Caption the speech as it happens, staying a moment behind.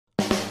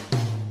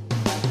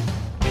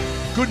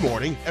Good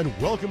morning and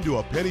welcome to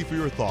A Penny for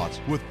Your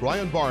Thoughts with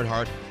Brian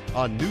Barnhart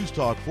on News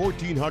Talk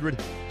 1400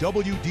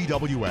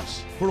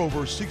 WDWS. For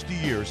over 60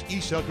 years,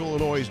 East Central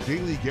Illinois'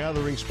 daily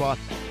gathering spot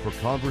for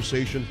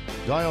conversation,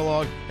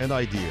 dialogue, and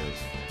ideas.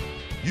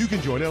 You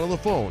can join in on the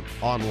phone,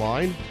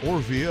 online, or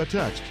via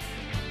text.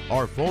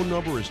 Our phone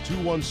number is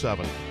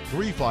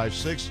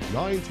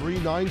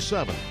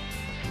 217-356-9397.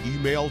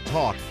 Email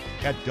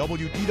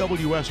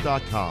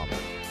talk@WDWS.com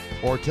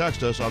or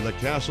text us on the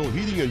Castle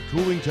Heating and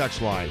Cooling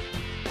text line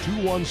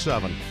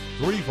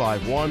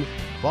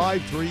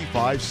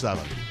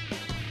 217-351-5357.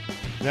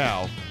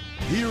 Now,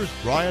 here's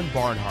Brian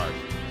Barnhart.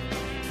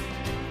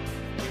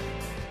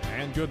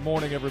 And good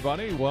morning,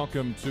 everybody.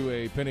 Welcome to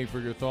A Penny for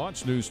Your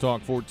Thoughts, News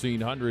Talk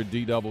 1400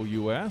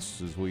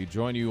 DWS, as we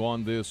join you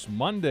on this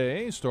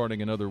Monday,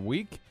 starting another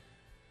week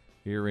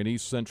here in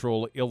East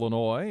Central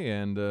Illinois,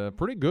 and a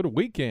pretty good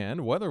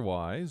weekend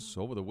weather-wise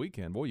over the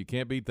weekend. Boy, you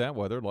can't beat that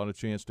weather. A lot of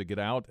chance to get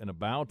out and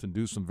about and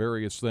do some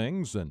various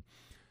things. And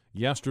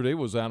yesterday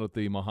was out at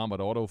the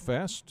Muhammad Auto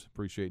Fest.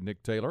 Appreciate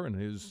Nick Taylor and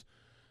his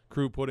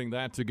crew putting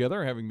that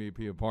together, having me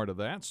be a part of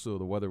that. So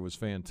the weather was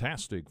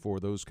fantastic for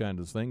those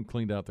kinds of things.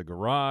 Cleaned out the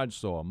garage,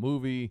 saw a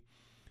movie,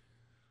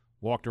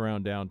 walked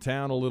around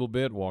downtown a little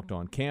bit, walked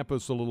on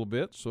campus a little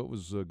bit. So it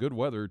was good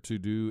weather to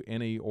do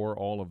any or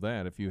all of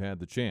that if you had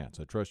the chance.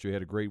 I trust you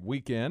had a great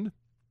weekend.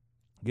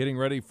 Getting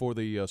ready for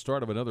the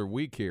start of another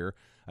week here.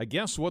 I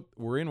guess what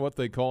we're in what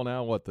they call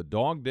now, the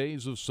dog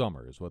days of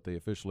summer is what they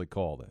officially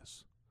call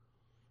this.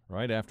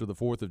 Right after the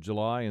 4th of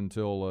July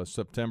until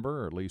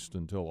September, or at least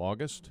until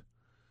August.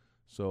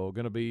 So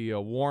going to be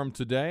warm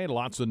today.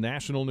 Lots of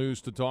national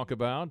news to talk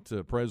about.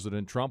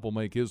 President Trump will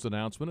make his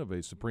announcement of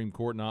a Supreme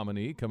Court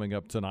nominee coming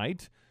up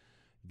tonight.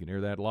 You can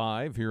hear that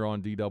live here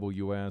on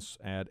DWS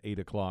at 8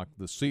 o'clock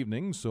this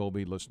evening, so we'll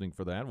be listening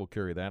for that. We'll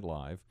carry that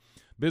live.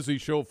 Busy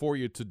show for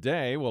you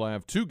today. We'll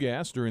have two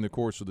guests during the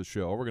course of the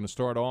show. We're going to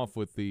start off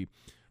with the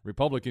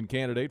Republican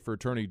candidate for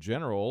Attorney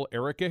General,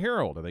 Erika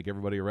Harold. I think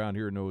everybody around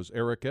here knows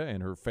Erika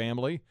and her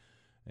family.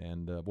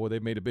 And, boy,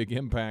 they've made a big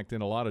impact in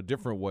a lot of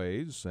different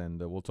ways.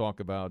 And we'll talk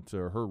about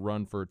her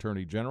run for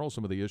Attorney General,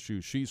 some of the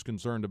issues she's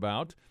concerned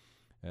about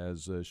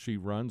as she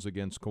runs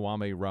against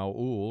Kwame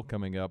Raoul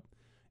coming up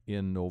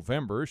in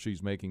November.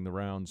 She's making the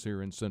rounds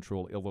here in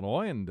Central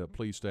Illinois, and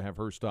pleased to have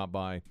her stop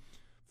by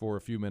for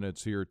a few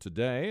minutes here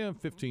today,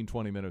 15,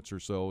 20 minutes or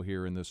so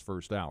here in this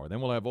first hour.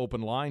 Then we'll have open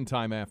line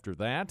time after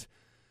that.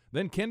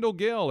 Then Kendall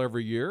Gill,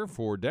 every year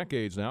for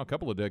decades now, a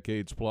couple of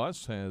decades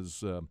plus,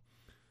 has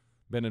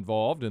been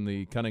involved in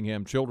the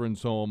Cunningham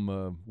Children's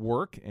Home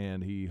work,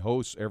 and he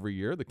hosts every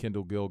year the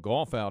Kendall Gill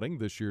Golf Outing,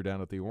 this year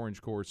down at the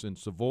Orange Course in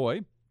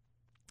Savoy.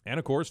 And,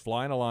 of course,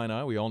 Flying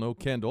Illini, we all know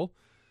Kendall.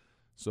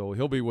 So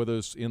he'll be with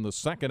us in the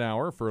second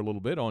hour for a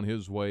little bit on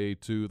his way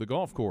to the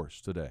golf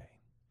course today.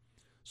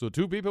 So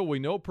two people we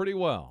know pretty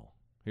well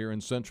here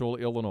in Central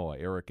Illinois,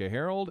 Erika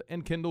Harold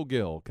and Kendall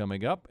Gill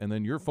coming up, and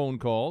then your phone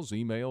calls,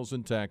 emails,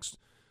 and texts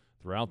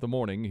throughout the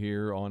morning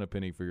here on A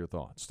Penny for Your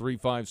Thoughts.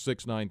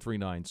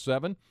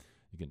 356-9397.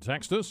 You can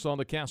text us on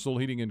the Castle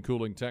Heating and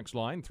Cooling text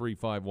line,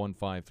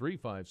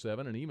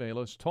 3515357, and email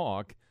us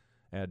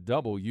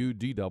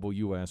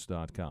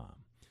talk@WDWS.com.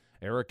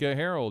 Erika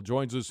Harold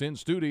joins us in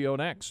studio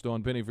next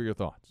on Penny for Your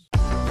Thoughts.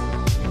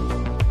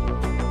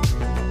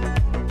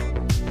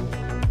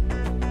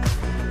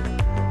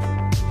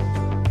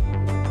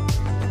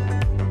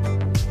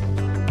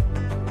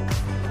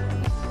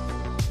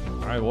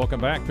 All right, welcome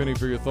back, Penny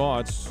for Your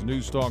Thoughts.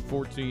 News Talk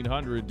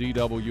 1400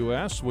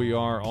 DWS. We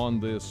are on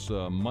this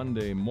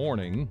Monday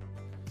morning.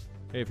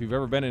 Hey, if you've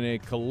ever been in a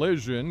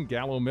collision,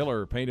 Gallo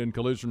Miller Paint and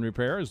Collision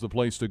Repair is the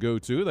place to go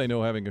to. They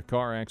know having a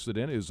car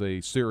accident is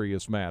a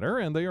serious matter,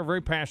 and they are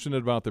very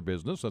passionate about their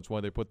business. That's why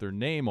they put their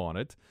name on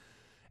it.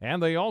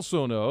 And they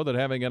also know that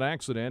having an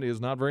accident is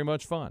not very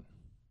much fun.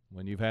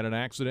 When you've had an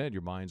accident,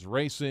 your mind's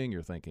racing.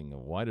 You're thinking,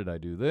 why did I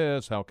do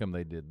this? How come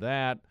they did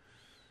that?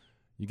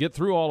 You get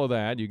through all of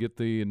that. You get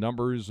the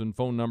numbers and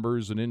phone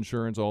numbers and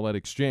insurance, all that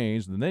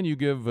exchanged, and then you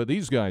give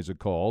these guys a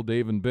call,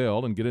 Dave and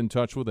Bill, and get in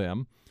touch with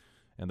them,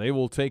 and they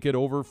will take it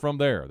over from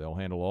there. They'll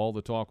handle all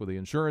the talk with the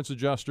insurance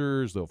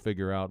adjusters. They'll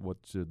figure out what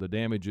the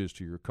damage is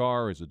to your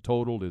car. Is it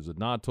totaled? Is it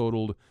not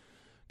totaled?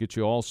 Get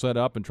you all set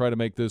up and try to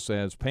make this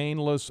as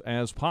painless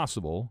as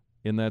possible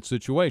in that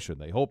situation.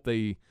 They hope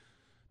they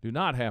do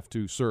not have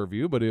to serve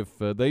you, but if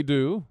they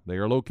do, they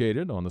are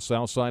located on the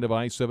south side of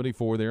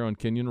I-74 there on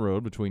Kenyon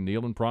Road between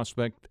Neal and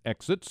Prospect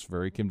exits,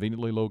 very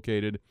conveniently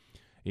located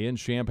in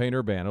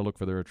Champaign-Urbana. Look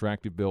for their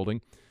attractive building.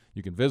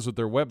 You can visit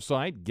their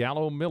website,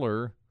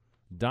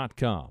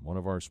 gallomiller.com, one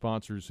of our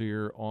sponsors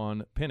here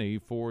on Penny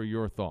for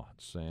Your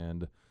Thoughts.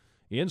 And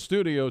in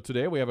studio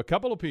today, we have a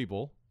couple of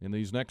people in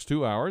these next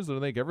 2 hours that I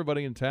think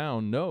everybody in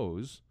town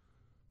knows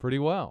pretty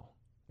well.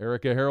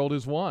 Erika Harold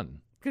is one.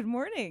 Good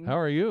morning. How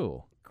are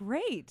you?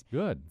 Great.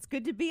 Good. It's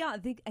good to be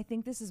on. I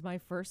think this is my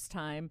first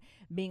time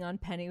being on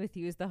Penny with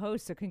you as the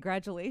host, so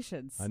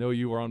congratulations. I know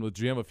you were on with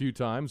Jim a few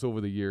times over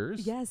the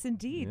years. Yes,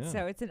 indeed. Yeah.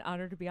 So it's an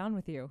honor to be on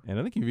with you. And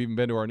I think you've even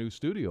been to our new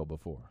studio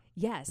before.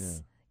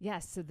 Yes.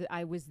 Yes, so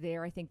I was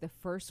there, I think, the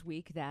first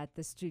week that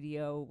the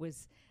studio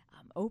was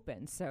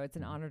open, so it's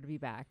an honor to be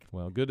back.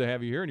 Well, good to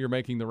have you here, and you're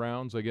making the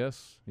rounds, I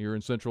guess. You're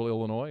in Central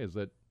Illinois. Is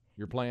that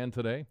your plan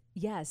today?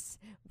 Yes.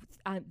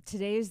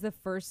 Today is the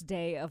first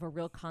day of a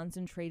real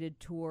concentrated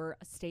tour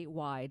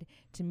statewide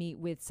to meet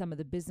with some of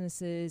the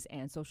businesses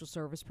and social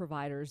service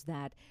providers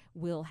that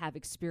will have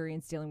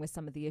experience dealing with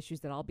some of the issues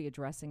that I'll be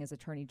addressing as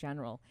Attorney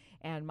General.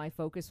 And my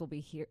focus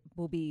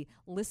will be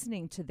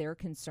listening to their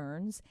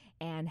concerns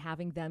and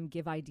having them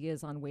give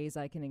ideas on ways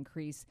I can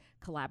increase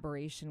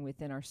collaboration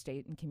within our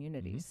state and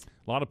communities.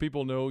 A lot of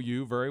people know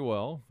you very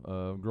well,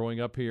 growing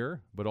up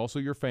here, but also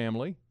your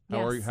family.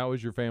 How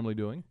is your family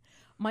doing?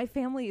 My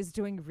family is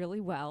doing really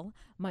well.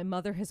 My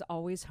mother has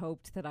always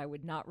hoped that I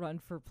would not run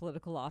for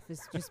political office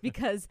just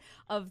because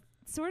of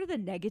sort of the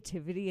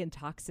negativity and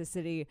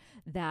toxicity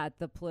that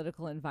the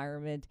political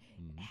environment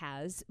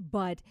has.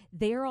 But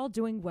they are all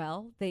doing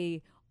well.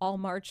 They all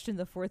marched in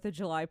the 4th of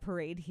July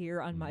parade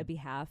here on my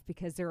behalf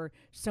because there are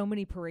so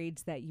many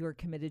parades that you're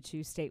committed to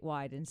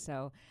statewide. And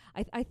so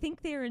I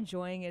think they're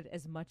enjoying it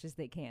as much as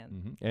they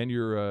can. And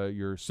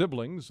your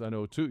siblings, I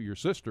know too, your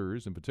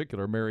sisters in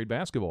particular, married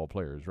basketball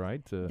players,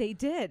 right? They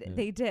did. Yeah.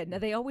 They did. Now,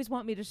 they always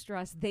want me to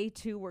stress they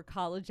too were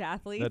college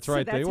athletes. That's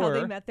right. So that's how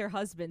they met their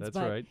husbands. That's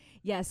but right.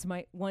 Yes,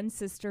 my one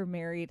sister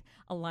married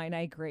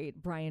Illini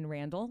great Brian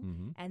Randall.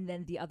 And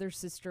then the other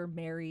sister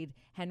married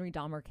Henry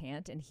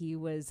Domerkant, and he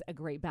was a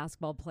great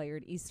basketball player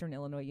at Eastern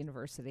Illinois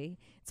University.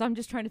 So I'm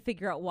just trying to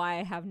figure out why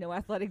I have no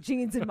athletic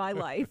genes in my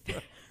life.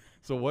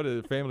 So what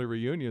are family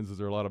reunions? Is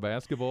there a lot of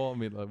basketball? I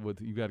mean,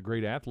 you've got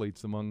great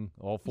athletes among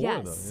all four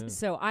of them. Yes. Yeah.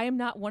 So I am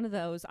not one of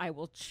those. I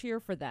will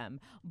cheer for them.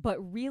 But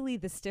really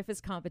the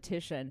stiffest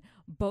competition,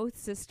 both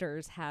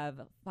sisters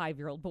have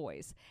 5-year-old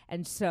boys.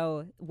 And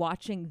so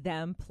watching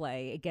them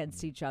play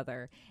against each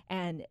other,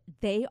 and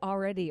they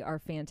already are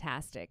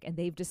fantastic. And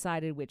they've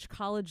decided which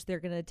college they're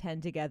going to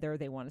attend together.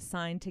 They want to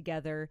sign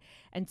together.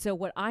 And so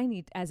what I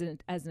need as an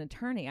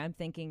attorney, I'm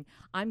thinking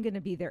I'm going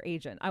to be their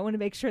agent. I want to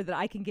make sure that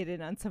I can get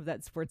in on some of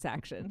that sports action.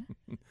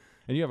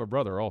 And you have a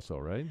brother also,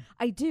 right?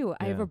 I do. Yeah.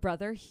 I have a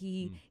brother.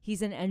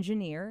 He's an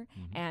engineer,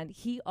 and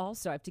he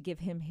also, I have to give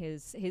him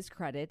his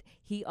credit.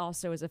 He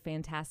also is a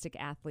fantastic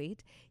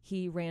athlete.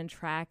 He ran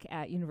track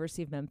at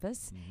University of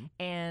Memphis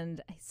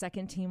and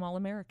second team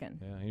All-American.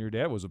 Yeah, and your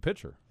dad was a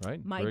pitcher,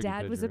 right? My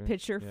dad was a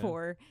pitcher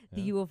for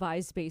the U of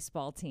I's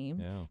baseball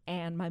team,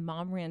 and my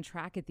mom ran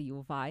track at the U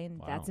of I,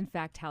 and that's in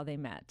fact how they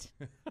met.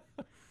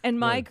 And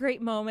my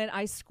great moment,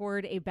 I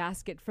scored a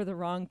basket for the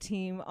wrong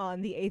team on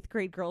the 8th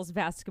grade girls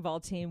basketball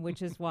team,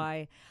 which is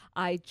why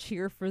I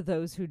cheer for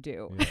those who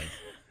do. Yeah.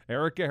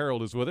 Erika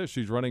Harold is with us.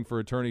 She's running for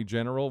Attorney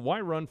General. Why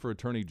run for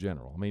Attorney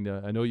General? I mean,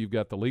 I know you've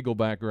got the legal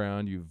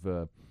background. You've,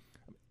 a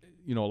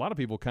lot of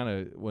people kind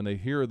of, when they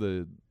hear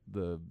the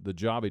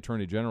job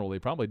Attorney General, they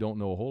probably don't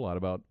know a whole lot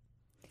about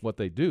what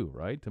they do,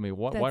 right? I mean,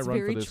 why run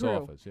for this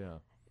office? Yeah.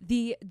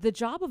 The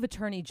job of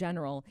Attorney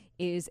General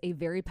is a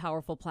very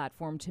powerful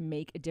platform to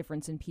make a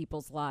difference in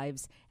people's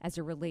lives as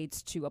it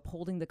relates to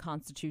upholding the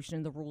Constitution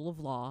and the rule of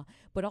law,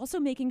 but also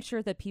making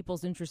sure that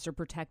people's interests are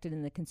protected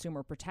in the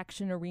consumer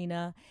protection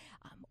arena,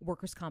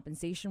 workers'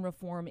 compensation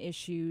reform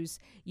issues.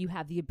 You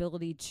have the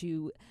ability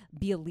to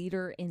be a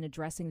leader in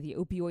addressing the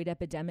opioid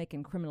epidemic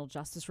and criminal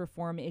justice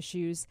reform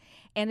issues,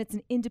 and it's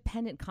an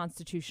independent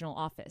constitutional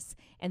office.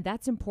 And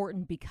that's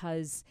important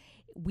because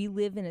we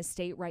live in a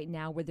state right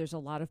now where there's a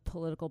lot of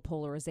political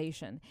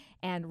polarization.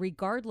 And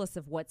regardless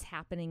of what's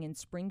happening in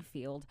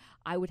Springfield,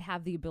 I would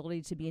have the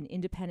ability to be an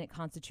independent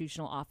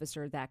constitutional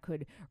officer that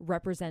could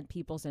represent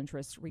people's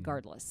interests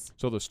regardless.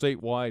 So the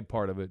statewide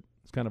part of it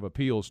kind of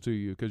appeals to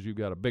you because you've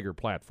got a bigger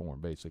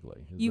platform,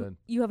 basically.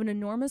 You have an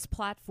enormous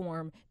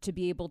platform to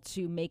be able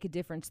to make a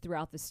difference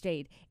throughout the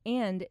state.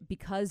 And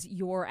because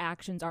your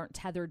actions aren't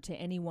tethered to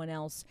anyone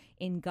else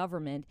in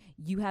government,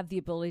 you have the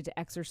ability to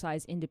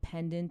exercise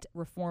independent,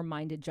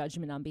 reform-minded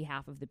judgment on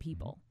behalf of the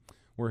people.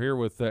 We're here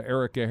with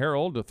Erika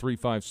Harold,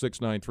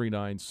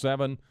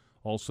 356-9397.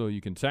 Also,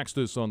 you can text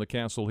us on the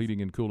Castle Heating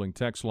and Cooling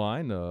text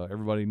line.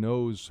 Everybody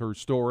knows her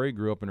story,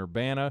 grew up in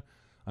Urbana.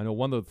 I know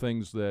one of the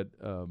things that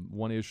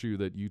one issue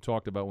that you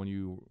talked about when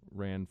you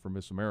ran for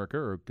Miss America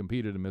or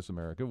competed in Miss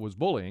America was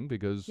bullying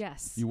because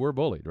you were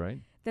bullied,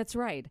 right? That's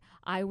right.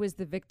 I was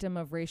the victim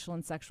of racial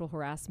and sexual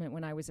harassment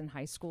when I was in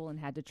high school and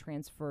had to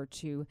transfer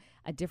to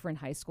a different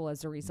high school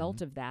as a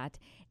result of that.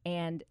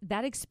 And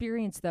that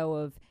experience, though,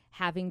 of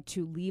having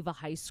to leave a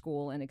high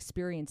school and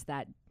experience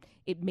that,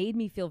 it made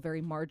me feel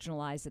very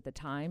marginalized at the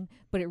time,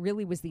 but it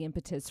really was the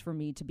impetus for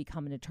me to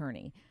become an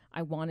attorney.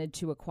 I wanted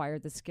to acquire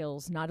the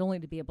skills not only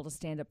to be able to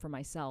stand up for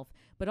myself,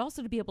 but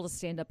also to be able to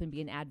stand up and be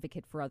an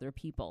advocate for other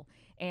people.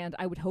 And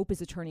I would hope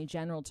as Attorney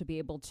General to be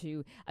able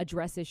to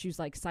address issues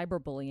like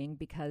cyberbullying,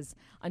 because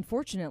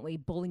unfortunately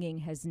bullying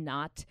has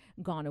not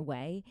gone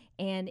away.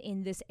 And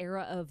in this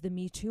era of the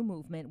Me Too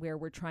movement, where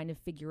we're trying to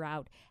figure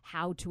out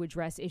how to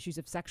address issues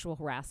of sexual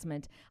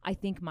harassment, I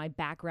think my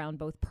background,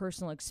 both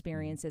personal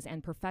experiences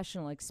and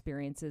professional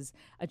experiences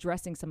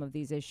addressing some of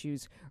these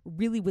issues,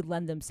 really would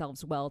lend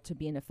themselves well to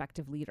be an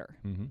effective leader.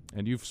 Mm-hmm.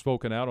 And you've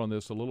spoken out on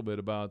this a little bit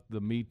about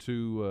the Me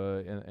Too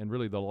and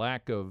really the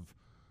lack of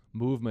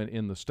movement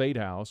in the State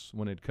House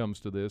when it comes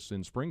to this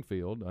in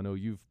Springfield. I know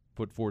you've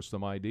put forth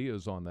some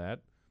ideas on that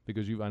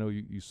because I know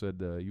you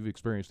said you've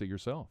experienced it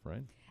yourself,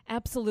 right?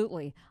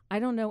 Absolutely. I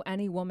don't know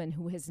any woman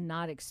who has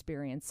not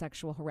experienced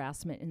sexual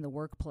harassment in the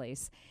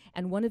workplace.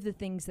 And one of the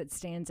things that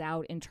stands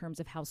out in terms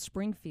of how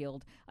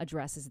Springfield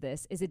addresses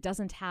this is it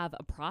doesn't have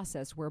a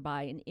process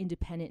whereby an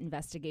independent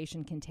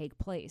investigation can take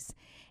place.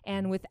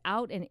 And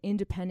without an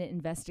independent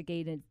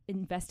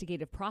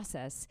investigative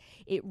process,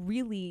 it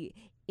really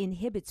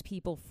inhibits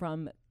people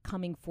from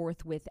coming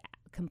forth with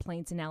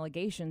complaints and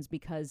allegations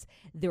because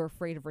they're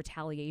afraid of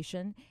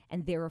retaliation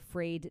and they're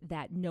afraid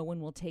that no one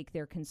will take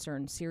their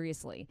concern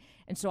seriously.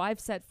 And so I've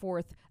set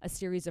forth a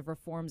series of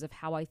reforms of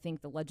how I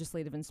think the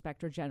legislative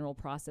inspector general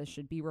process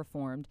should be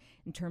reformed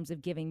in terms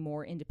of giving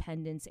more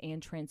independence and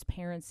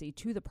transparency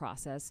to the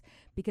process,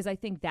 because I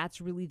think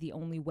that's really the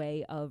only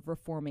way of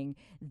reforming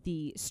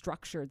the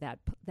structure that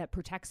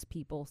protects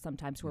people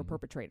sometimes who are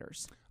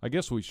perpetrators. I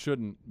guess we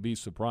shouldn't be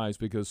surprised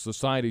because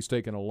society's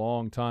taken a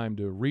long time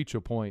to reach a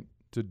point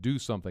to do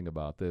something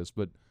about this,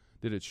 but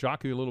did it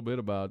shock you a little bit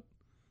about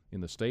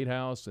in the State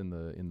House, in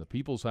the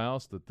People's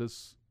House, that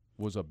this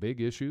was a big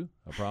issue,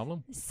 a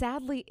problem?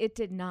 Sadly, it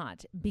did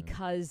not,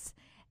 because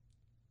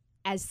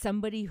as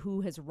somebody who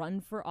has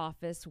run for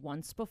office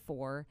once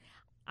before,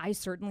 I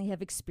certainly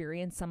have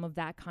experienced some of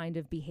that kind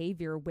of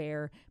behavior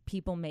where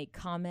people make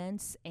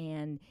comments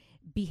and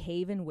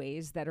behave in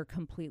ways that are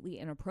completely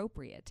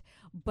inappropriate.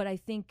 But I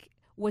think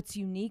what's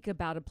unique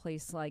about a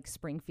place like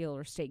Springfield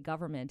or state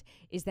government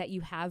is that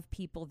you have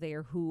people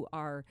there who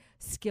are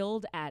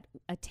skilled at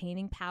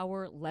attaining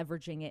power,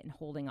 leveraging it, and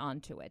holding on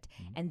to it.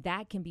 Mm-hmm. And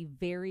that can be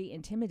very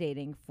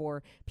intimidating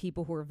for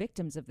people who are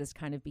victims of this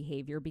kind of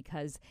behavior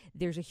because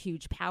there's a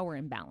huge power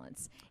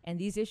imbalance. And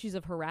these issues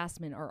of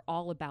harassment are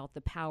all about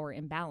the power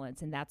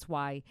imbalance. And that's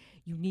why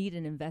you need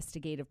an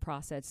investigative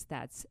process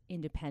that's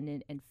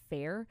independent and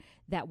fair.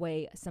 That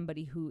way,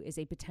 somebody who is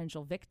a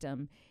potential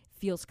victim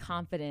feels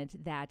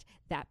confident that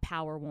that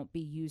power won't be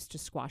used to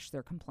squash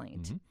their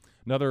complaint. Mm-hmm.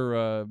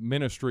 Another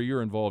ministry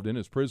you're involved in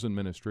is prison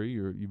ministry.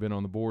 You've been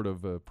on the board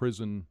of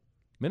prison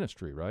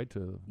ministry, right?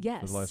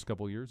 Yes. For the last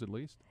couple of years at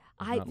least,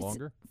 not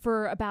longer?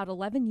 For about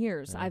 11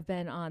 years, I've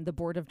been on the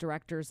board of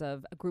directors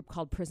of a group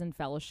called Prison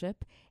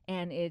Fellowship,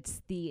 and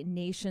it's the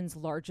nation's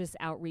largest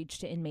outreach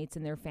to inmates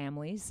and their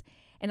families.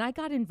 And I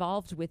got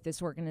involved with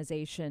this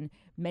organization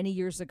many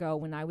years ago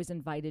when I was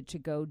invited to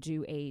go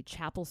do a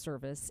chapel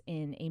service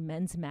in a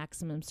men's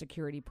maximum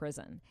security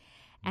prison.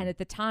 And at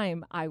the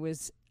time, I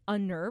was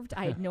unnerved.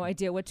 I had no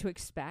idea what to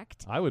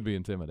expect. I would be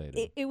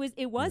intimidated.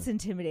 It was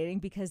intimidating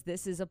because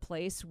this is a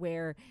place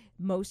where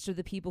most of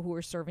the people who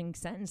are serving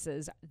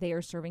sentences, they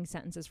are serving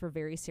sentences for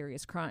very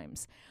serious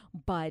crimes.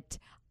 But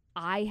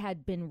I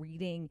had been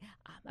reading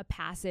a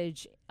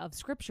passage of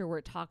scripture where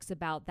it talks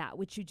about that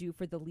which you do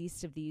for the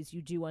least of these,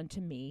 you do unto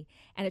me.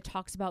 And it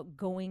talks about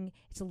going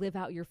to live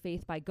out your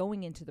faith by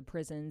going into the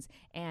prisons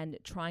and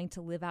trying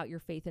to live out your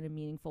faith in a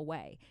meaningful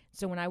way.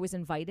 So when I was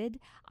invited,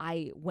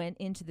 I went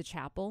into the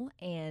chapel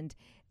and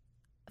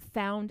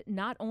found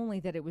not only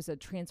that it was a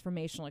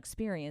transformational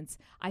experience,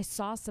 I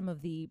saw some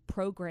of the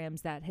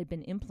programs that had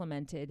been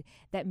implemented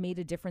that made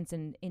a difference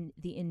in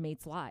the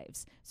inmates'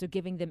 lives. So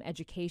giving them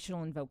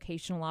educational and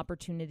vocational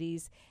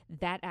opportunities,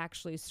 that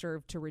actually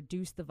served to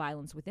reduce the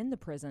violence within the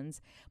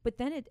prisons. But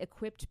then it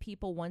equipped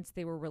people once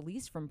they were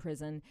released from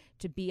prison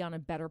to be on a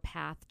better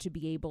path, to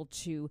be able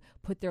to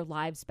put their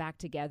lives back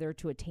together,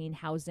 to attain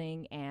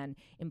housing and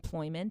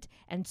employment.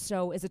 And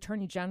so as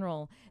Attorney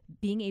General,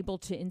 being able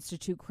to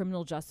institute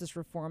criminal justice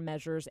reform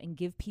measures and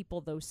give people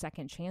those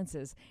second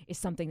chances is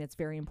something that's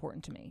very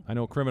important to me. I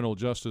know criminal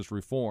justice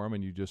reform,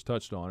 and you just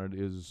touched on it,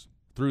 is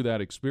through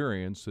that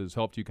experience has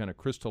helped you kind of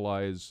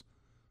crystallize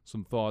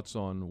some thoughts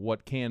on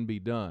what can be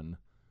done.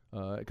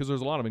 Because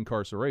there's a lot of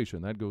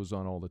incarceration. That goes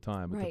on all the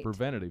time. But right. The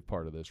preventative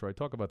part of this, right?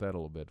 Talk about that a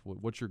little bit.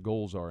 What your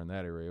goals are in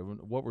that area.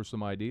 What were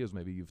some ideas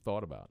maybe you've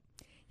thought about?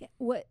 Yeah,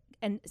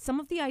 and some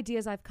of the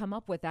ideas I've come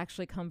up with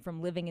actually come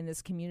from living in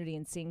this community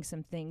and seeing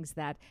some things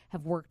that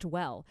have worked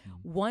well.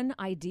 Mm-hmm. One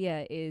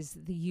idea is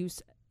the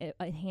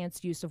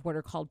enhanced use of what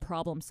are called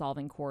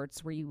problem-solving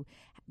courts, where you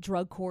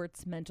drug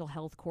courts, mental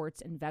health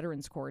courts, and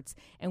veterans courts.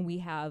 And we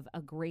have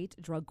a great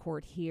drug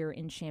court here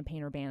in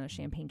Champaign-Urbana,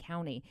 Champaign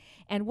County.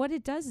 And what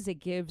it does is it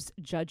gives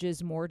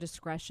judges more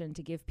discretion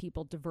to give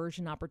people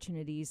diversion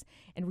opportunities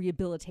and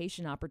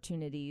rehabilitation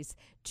opportunities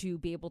to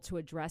be able to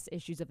address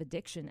issues of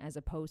addiction as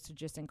opposed to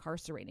just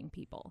incarcerating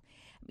people.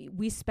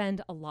 We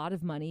spend a lot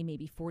of money,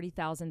 maybe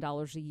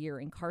 $40,000 a year,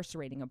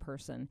 incarcerating a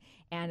person.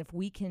 And if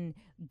we can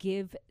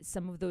give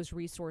some of those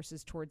resources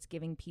resources towards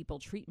giving people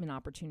treatment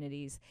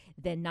opportunities,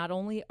 then not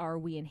only are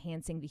we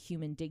enhancing the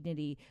human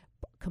dignity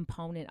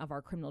component of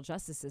our criminal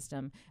justice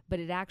system, but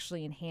it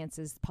actually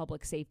enhances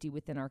public safety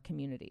within our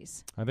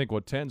communities. I think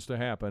what tends to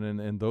happen,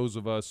 and those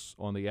of us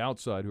on the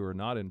outside who are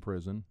not in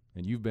prison,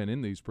 and you've been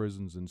in these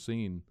prisons and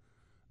seen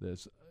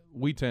this,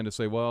 we tend to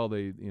say, well,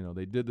 they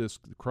did this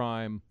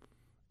crime,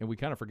 and we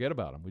kind of forget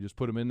about them. We just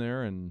put them in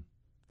there, and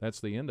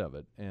that's the end of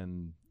it.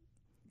 And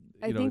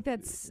I think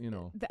that's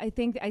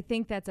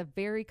a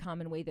very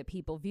common way that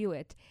people view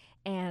it.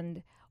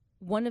 And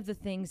one of the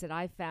things that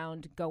I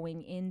found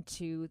going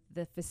into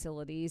the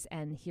facilities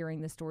and hearing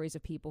the stories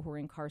of people who are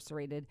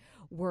incarcerated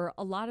were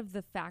a lot of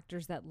the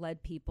factors that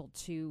led people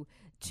to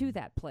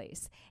that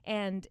place.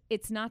 And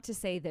it's not to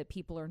say that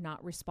people are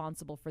not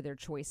responsible for their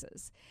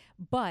choices,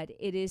 but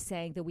it is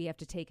saying that we have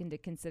to take into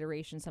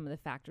consideration some of the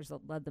factors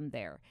that led them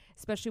there,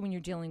 especially when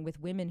you're dealing with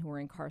women who are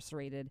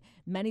incarcerated.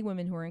 Many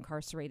women who are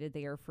incarcerated,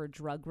 they are for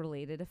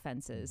drug-related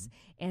offenses,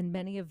 and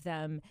many of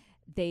them,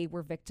 they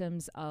were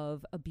victims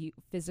of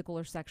physical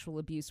or sexual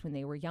abuse when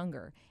they were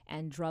younger,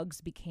 and drugs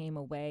became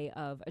a way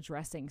of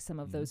addressing some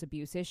of those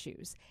abuse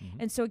issues.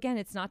 And so again,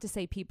 it's not to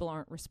say people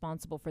aren't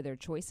responsible for their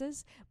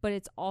choices, but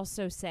it's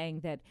also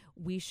saying that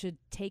we should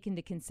take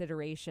into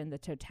consideration the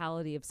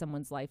totality of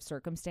someone's life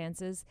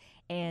circumstances.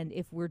 And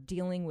if we're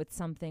dealing with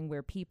something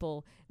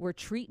where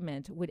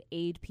treatment would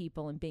aid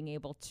people in being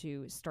able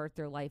to start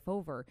their life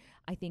over,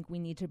 I think we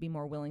need to be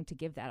more willing to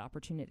give that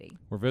opportunity.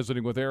 We're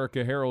visiting with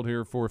Erika Harold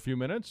here for a few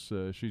minutes.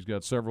 She's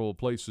got several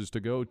places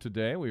to go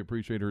today. We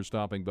appreciate her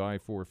stopping by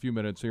for a few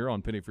minutes here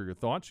on Penny for Your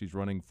Thoughts. She's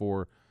running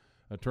for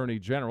Attorney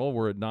General.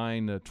 We're at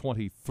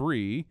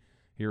 9:23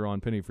 here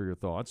on Penny for Your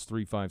Thoughts.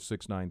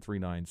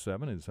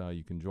 356-9397 is how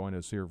you can join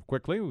us here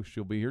quickly.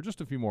 She'll be here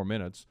just a few more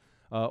minutes.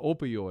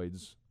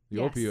 Opioids, the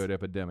opioid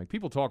epidemic.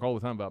 People talk all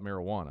the time about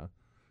marijuana,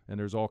 and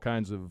there's all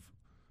kinds of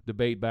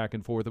debate back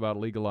and forth about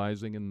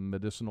legalizing and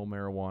medicinal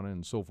marijuana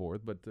and so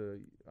forth. But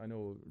I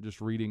know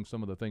just reading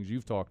some of the things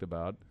you've talked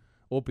about,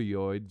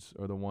 opioids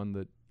are the one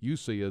that you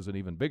see as an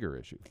even bigger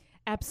issue.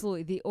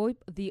 Absolutely.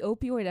 The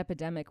opioid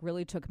epidemic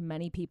really took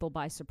many people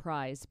by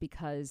surprise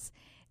because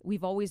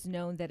we've always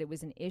known that it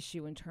was an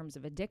issue in terms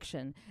of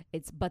addiction.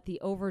 But the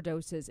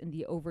overdoses and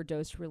the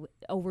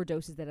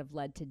overdoses that have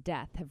led to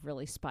death have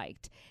really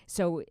spiked.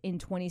 So in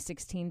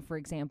 2016, for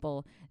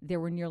example, there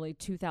were nearly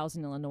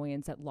 2,000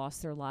 Illinoisans that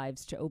lost their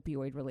lives to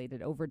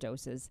opioid-related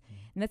overdoses.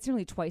 And that's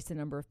nearly twice the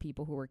number of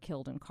people who were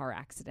killed in car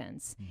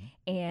accidents.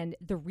 And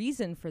the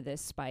reason for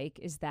this spike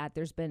is that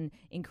there's been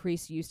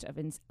increased use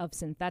of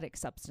synthetic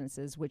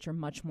substances, which are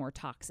much more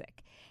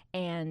toxic.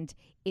 And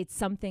it's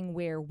something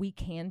where we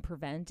can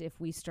prevent if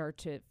we start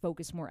to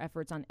focus more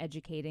efforts on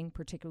educating,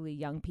 particularly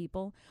young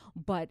people.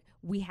 But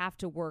we have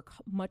to work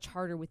much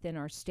harder within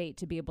our state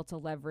to be able to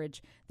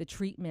leverage the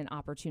treatment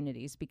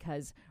opportunities,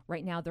 because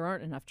right now there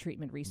aren't enough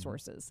treatment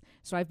resources.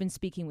 So I've been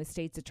speaking with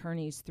states'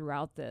 attorneys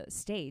throughout the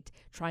state,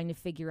 trying to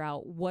figure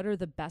out what are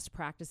the best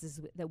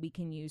practices that we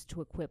can use to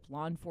equip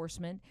law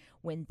enforcement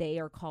when they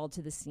are called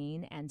to the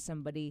scene and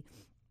somebody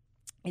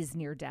is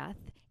near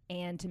death,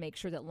 and to make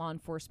sure that law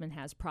enforcement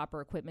has proper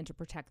equipment to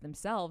protect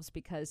themselves,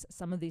 because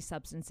some of these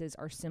substances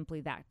are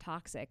simply that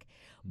toxic.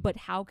 But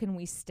how can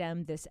we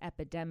stem this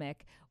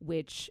epidemic,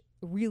 which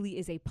really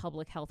is a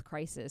public health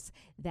crisis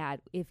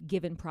that, if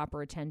given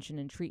proper attention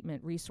and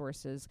treatment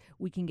resources,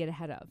 we can get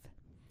ahead of?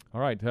 All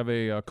right, have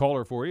a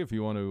caller for you if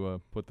you want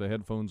to put the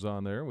headphones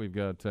on there. We've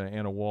got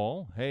Anna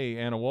Wall. Hey,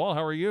 Anna Wall,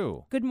 how are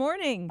you? Good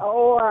morning.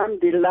 Oh, I'm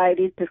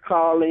delighted to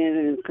call in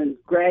and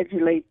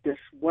congratulate this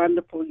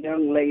wonderful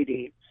young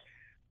lady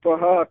for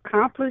her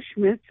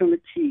accomplishments and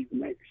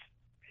achievements.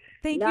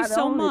 Thank you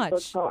so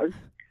much.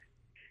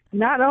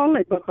 Not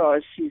only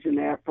because she's an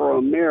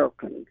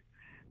Afro-American,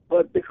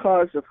 but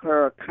because of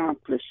her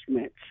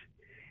accomplishments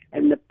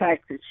and the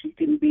fact that she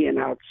can be an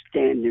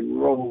outstanding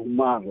role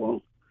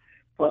model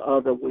for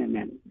other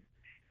women.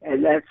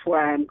 And that's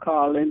why I'm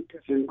calling to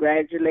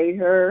congratulate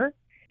her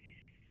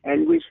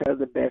and wish her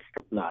the best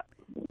of luck.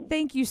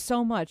 Thank you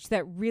so much.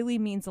 That really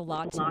means a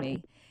lot to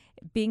me.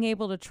 Being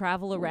able to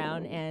travel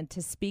around and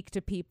to speak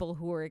to people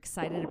who are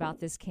excited about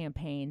this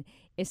campaign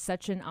is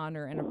such an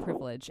honor and a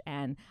privilege,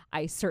 and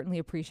I certainly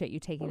appreciate you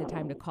taking the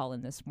time to call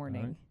in this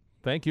morning. Right.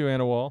 Thank you,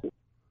 Anna Wall.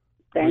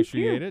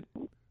 Appreciate it.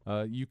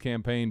 You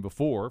campaigned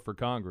before for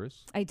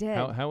Congress. I did.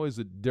 How is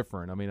it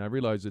different? I mean, I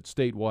realize it's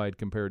statewide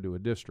compared to a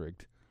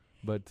district,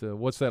 but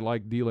what's that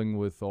like dealing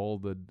with all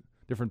the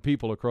different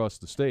people across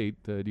the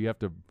state? Do you have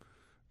to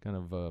kind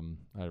of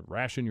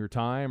ration your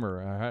time,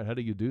 or how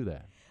do you do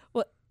that?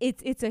 Well,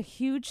 it's a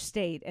huge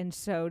state, and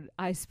so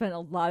I spent a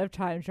lot of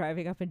time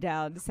driving up and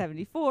down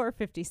 74,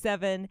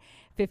 57,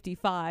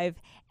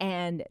 55,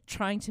 and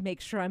trying to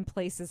make sure I'm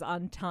places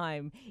on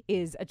time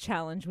is a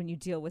challenge when you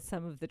deal with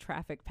some of the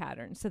traffic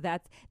patterns. So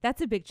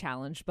that's a big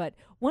challenge. But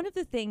one of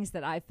the things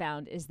that I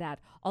found is that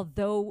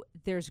although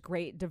there's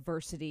great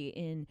diversity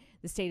in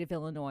the state of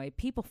Illinois,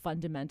 people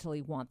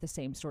fundamentally want the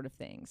same sort of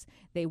things.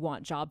 They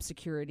want job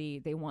security,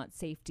 they want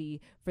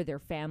safety for their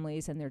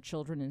families and their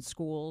children in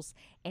schools,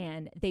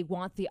 and they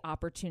want the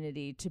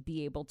opportunity to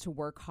be able to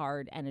work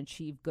hard and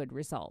achieve good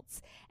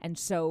results. And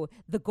so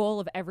the goal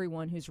of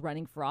everyone who's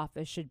running for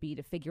office should be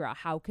to figure out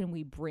how can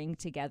we bring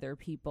together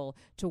people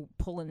to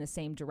pull in the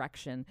same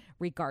direction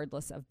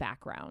regardless of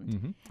background.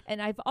 Mm-hmm.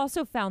 And I've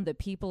also found that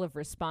people have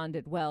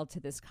responded well to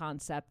this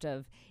concept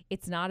of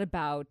it's not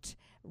about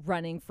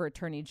running for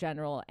attorney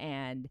general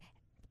and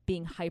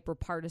being hyper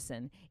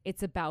partisan.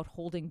 It's about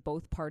holding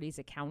both parties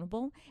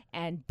accountable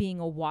and being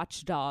a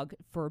watchdog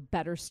for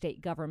better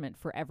state government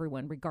for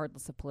everyone,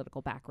 regardless of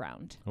political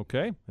background.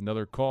 Okay,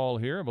 another call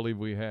here. I believe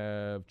we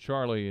have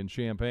Charlie in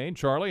Champaign.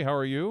 Charlie, how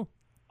are you?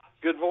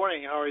 Good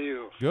morning. How are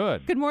you?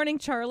 Good. Good morning,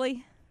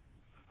 Charlie.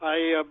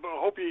 I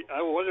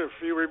wonder if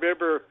you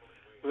remember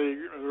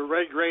the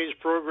Red Grange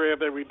program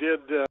that we did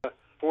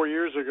 4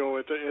 years ago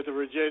at the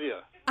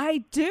Virginia. I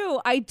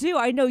do.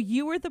 I know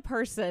you were the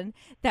person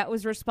that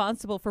was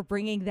responsible for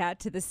bringing that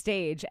to the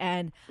stage,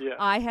 and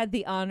I had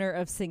the honor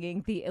of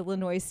singing the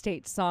Illinois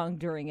state song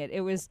during it.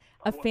 It was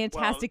a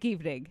fantastic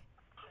evening.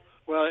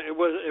 Well, it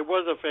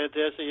was a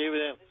fantastic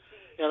evening,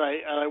 and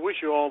I wish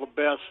you all the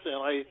best.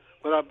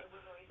 But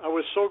I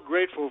was so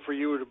grateful for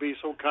you to be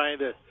so kind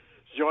to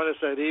join us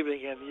that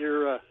evening, and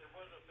your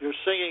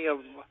singing of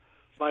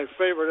my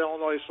favorite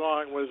Illinois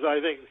song was, I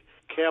think,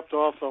 capped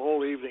off the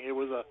whole evening. It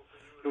was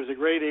a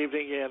great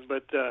evening,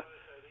 but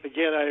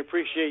again, I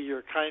appreciate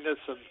your kindness,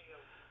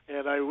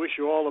 and I wish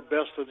you all the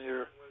best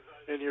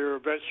in your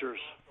ventures.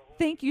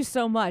 Thank you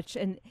so much.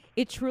 And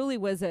it truly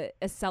was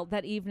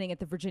that evening at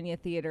the Virginia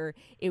Theater.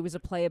 It was a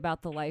play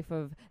about the life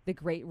of the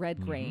great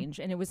Red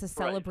Grange, and it was a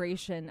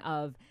celebration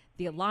of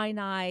the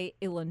Illini,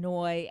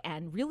 Illinois,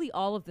 and really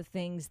all of the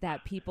things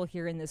that people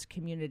here in this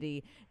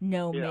community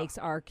know makes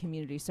our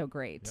community so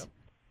great. Yep.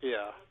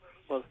 Yeah.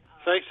 Well,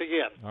 thanks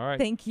again. All right.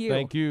 Thank you.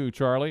 Thank you,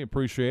 Charlie.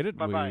 Appreciate it.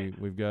 Bye-bye.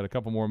 We've got a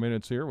couple more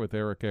minutes here with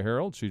Erika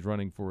Harold. She's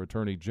running for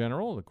Attorney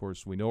General. Of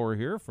course, we know her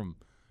here from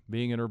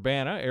being in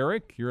Urbana.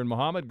 Eric, you're in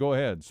Muhammad. Go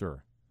ahead,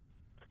 sir.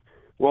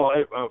 Well,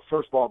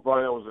 first of all,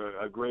 Brian, that was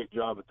a great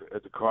job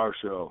at the car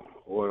show.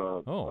 What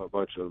a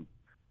bunch of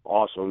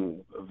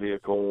awesome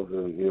vehicles,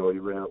 and you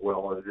ran it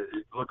well. It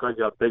looked like it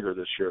got bigger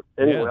this year.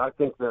 Anyway, I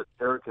think that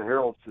Erika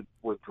Harold should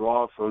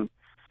withdraw from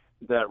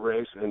that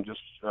race and just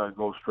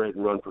go straight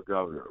and run for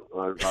governor.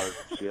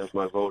 She has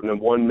my vote in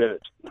 1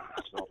 minute.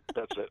 So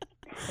that's it.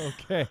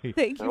 Okay.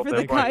 Thank you for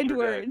the kind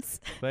words.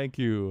 Thank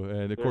you.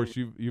 And, of course,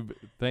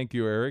 thank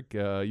you, Eric.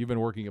 You've been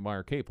working at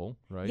Meyer Capel,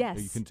 right?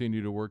 Yes. You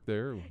continue to work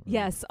there?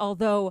 Yes,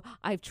 although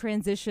I've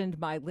transitioned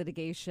my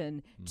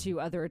litigation to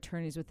other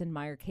attorneys within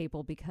Meyer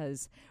Capel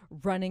because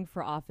running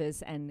for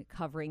office and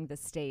covering the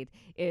state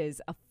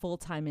is a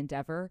full-time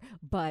endeavor,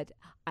 but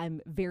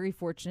I'm very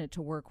fortunate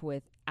to work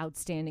with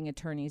outstanding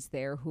attorneys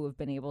there who have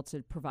been able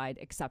to provide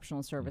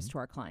exceptional service to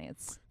our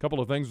clients. A couple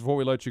of things before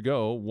we let you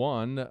go.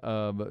 One,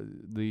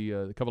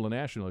 the couple of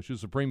national issues,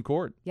 Supreme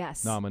Court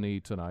nominee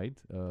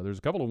tonight. There's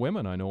a couple of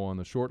women I know on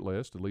the short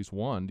list, at least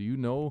one. Do you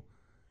know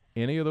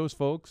any of those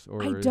folks?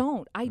 Or I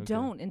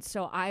don't. And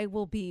so I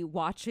will be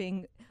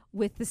watching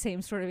with the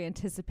same sort of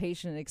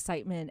anticipation and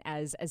excitement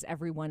as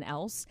everyone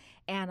else.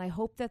 And I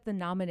hope that the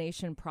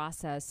nomination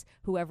process,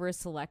 whoever is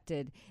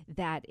selected,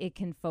 that it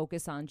can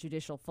focus on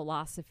judicial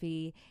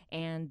philosophy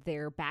and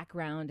their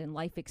background and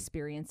life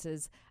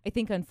experiences. I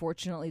think,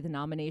 unfortunately, the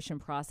nomination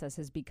process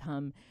has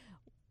become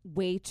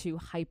way too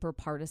hyper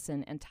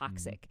partisan and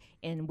toxic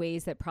in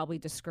ways that probably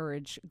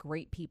discourage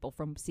great people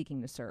from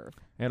seeking to serve.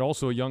 And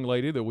also a young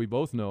lady that we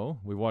both know,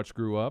 we watched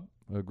grew up,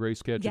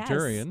 Grace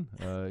Cacciatarian,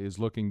 is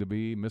looking to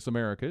be Miss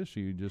America.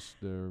 She just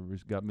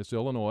got Miss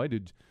Illinois.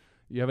 Did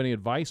you have any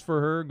advice for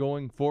her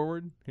going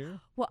forward here?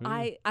 Well,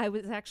 I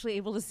was actually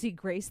able to see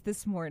Grace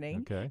this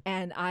morning,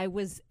 and I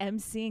was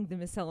emceeing the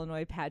Miss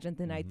Illinois pageant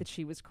the night that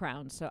she was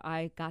crowned, so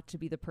I got to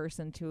be the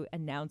person to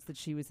announce that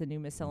she was the new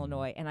Miss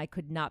Illinois, and I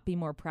could not be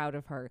more proud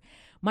of her.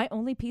 My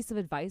only piece of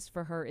advice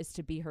for her is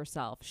to be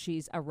herself.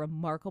 She's a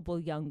remarkable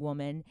young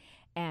woman,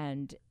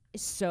 and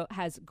so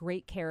has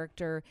great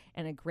character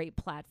and a great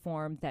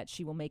platform that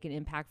she will make an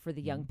impact for the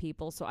young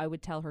people. So I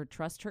would tell her,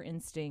 trust her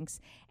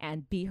instincts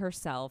and be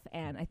herself.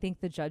 And I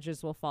think the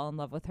judges will fall in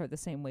love with her the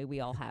same way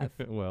we all have.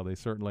 Well, they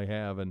certainly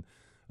have. And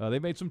they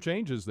made some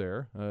changes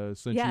there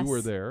since you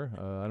were there.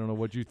 I don't know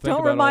what you think about all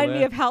that. Don't remind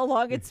me of how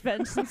long it's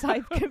been since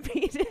I've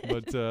competed.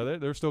 But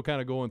they're still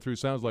kind of going through,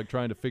 sounds like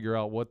trying to figure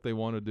out what they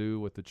want to do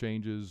with the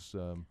changes.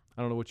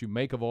 I don't know what you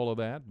make of all of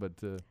that, but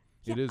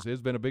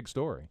It's been a big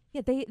story.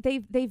 Yeah,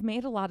 they've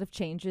made a lot of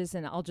changes,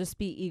 and I'll just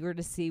be eager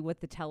to see what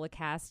the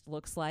telecast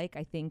looks like.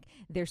 I think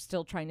they're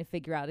still trying to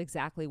figure out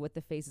exactly what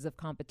the phases of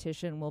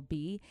competition will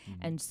be,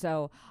 and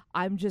so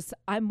I'm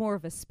more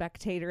of a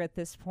spectator at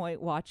this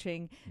point,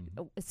 watching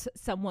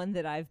someone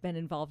that I've been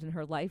involved in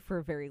her life for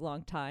a very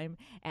long time,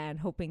 and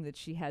hoping that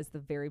she has the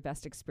very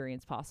best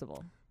experience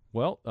possible.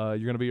 Well, you're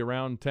going to be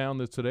around town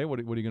today. What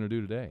are you going to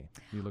do today?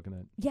 What are you looking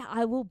at? Yeah,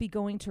 I will be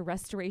going to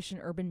Restoration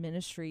Urban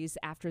Ministries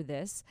after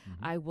this.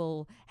 I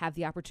will have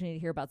the opportunity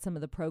to hear about some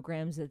of the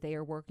programs that they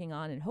are working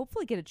on and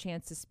hopefully get a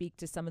chance to speak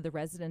to some of the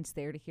residents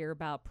there to hear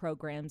about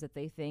programs that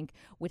they think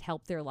would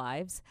help their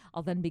lives.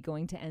 I'll then be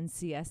going to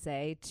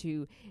NCSA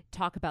to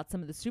talk about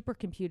some of the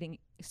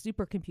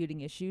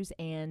supercomputing issues,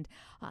 and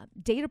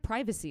data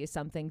privacy is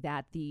something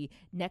that the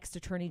next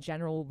Attorney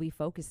General will be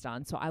focused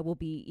on. So I will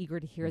be eager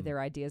to hear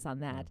their ideas on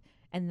that.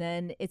 And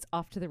then it's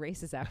off to the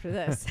races after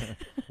this.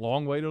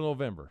 Long way to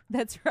November.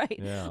 That's right.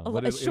 Yeah,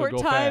 a short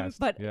time,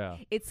 fast. But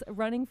it's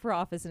running for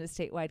office in a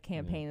statewide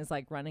campaign is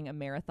like running a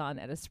marathon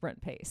at a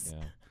sprint pace.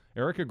 Yeah.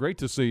 Erika, great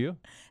to see you.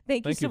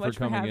 Thank you so much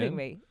for having in.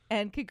 me.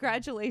 And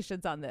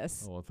congratulations on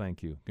this. Oh, well,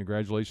 thank you.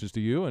 Congratulations to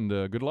you, and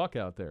good luck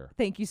out there.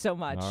 Thank you so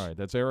much. All right,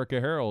 that's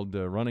Erika Harold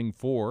running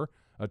for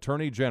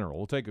Attorney General.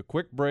 We'll take a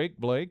quick break,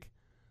 Blake,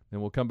 and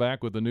we'll come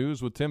back with the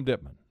news with Tim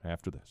Dittman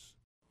after this.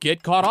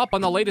 Get caught up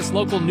on the latest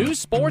local news,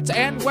 sports,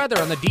 and weather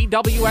on the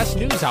DWS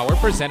News Hour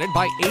presented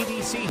by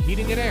ABC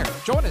Heating and Air.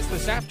 Join us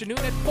this afternoon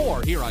at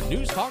 4 here on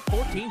News Talk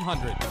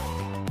 1400.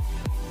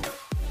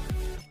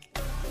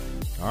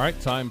 All right,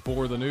 time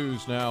for the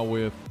news now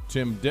with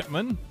Tim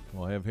Dittman.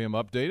 We'll have him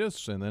update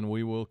us, and then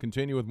we will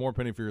continue with more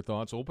Penny for Your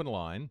Thoughts, open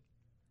line,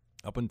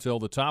 up until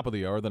the top of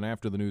the hour. Then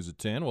after the news at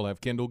 10, we'll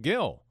have Kendall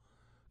Gill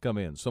come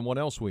in, someone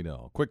else we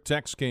know. Quick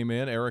text came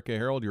in, Erika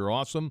Harold, you're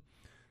awesome.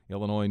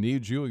 Illinois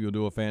needs you. You'll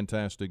do a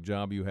fantastic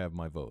job. You have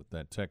my vote.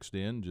 That text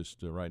in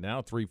just right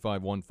now,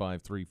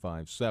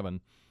 3515357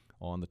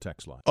 on the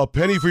text line. A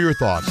Penny for Your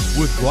Thoughts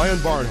with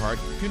Brian Barnhart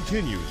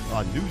continues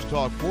on News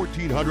Talk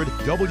 1400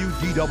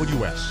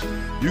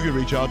 WDWS. You can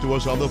reach out to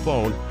us on the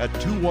phone at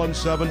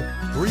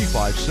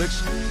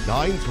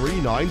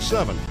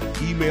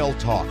 217-356-9397. Email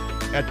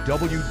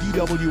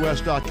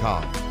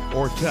talk@WDWS.com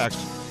or text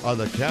on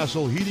the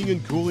Castle Heating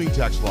and Cooling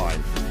text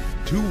line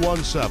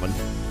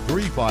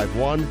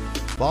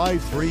 217-351-5357.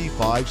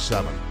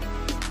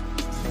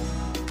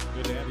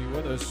 Good to have you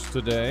with us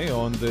today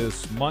on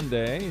this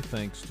Monday.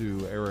 Thanks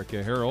to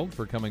Erika Harold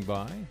for coming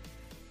by.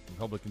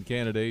 Republican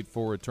candidate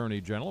for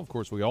Attorney General. Of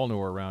course, we all know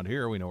her around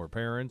here. We know her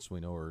parents. We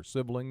know her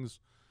siblings.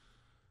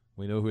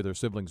 We know who their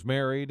siblings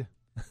married.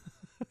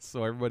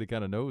 So everybody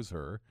kind of knows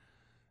her.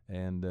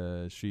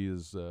 And she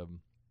is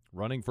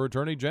running for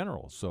Attorney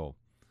General. So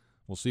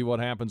we'll see what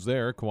happens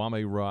there.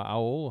 Kwame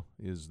Raoul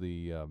is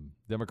the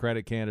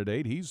Democratic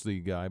candidate. He's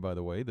the guy, by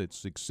the way, that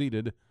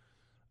succeeded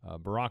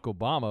Barack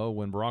Obama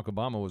when Barack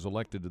Obama was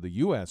elected to the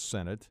U.S.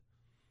 Senate.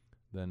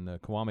 Then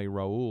Kwame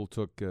Raoul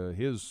took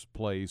his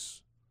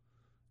place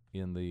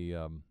in the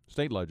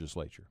state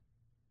legislature.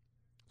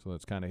 So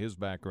that's kind of his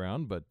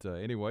background. But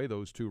anyway,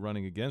 those two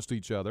running against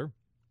each other.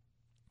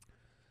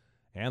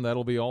 And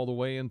that'll be all the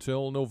way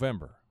until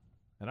November.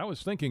 And I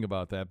was thinking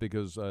about that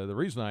because the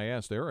reason I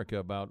asked Erika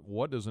about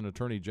what does an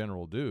attorney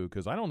general do,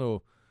 because I don't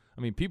know,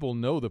 I mean, people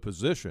know the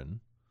position,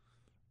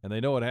 and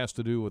they know it has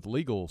to do with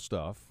legal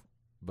stuff,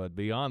 but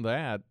beyond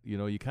that, you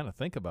know, you kind of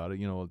think about it,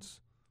 you know, it's,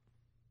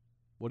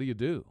 what do you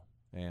do?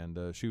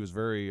 And she was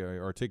very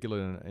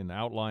articulate in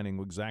outlining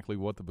exactly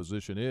what the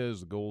position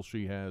is, the goal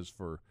she has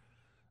for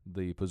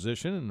the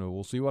position, and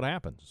we'll see what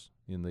happens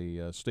in the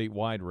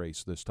statewide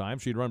race this time.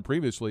 She'd run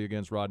previously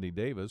against Rodney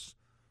Davis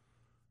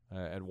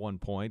at one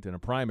point in a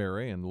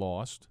primary and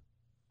lost.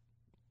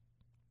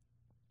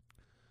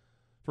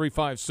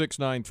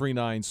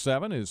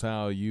 3569397 is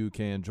how you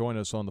can join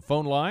us on the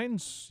phone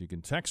lines. You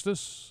can text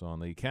us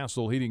on the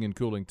Castle Heating and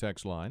Cooling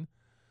text line.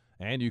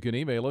 And you can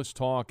email us,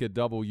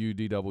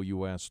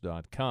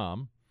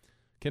 talk@WDWS.com.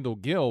 Kendall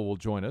Gill will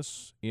join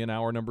us in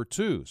hour number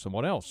 2,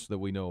 someone else that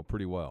we know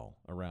pretty well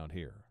around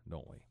here,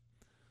 don't we?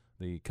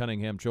 The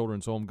Cunningham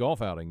Children's Home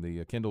Golf Outing,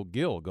 the Kendall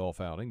Gill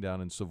Golf Outing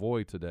down in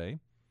Savoy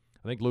today.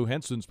 I think Lou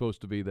Henson's supposed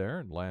to be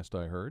there, last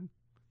I heard,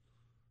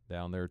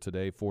 down there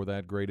today for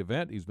that great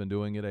event. He's been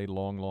doing it a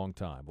long, long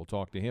time. We'll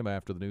talk to him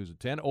after the news at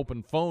 10.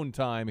 Open phone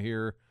time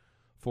here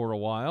for a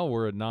while.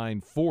 We're at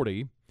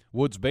 9:40.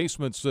 Woods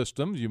Basement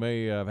Systems. You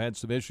may have had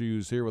some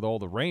issues here with all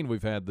the rain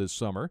we've had this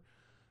summer.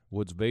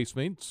 Woods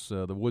Basements,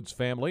 the Woods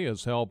family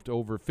has helped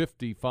over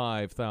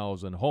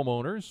 55,000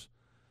 homeowners.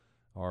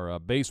 Our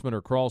basement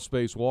or crawl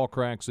space wall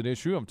cracks an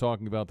issue. I'm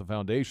talking about the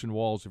foundation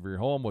walls of your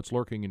home, what's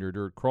lurking in your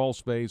dirt crawl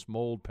space,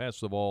 mold,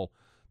 pests of all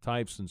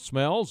types and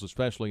smells,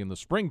 especially in the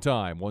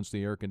springtime once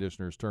the air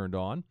conditioner is turned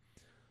on.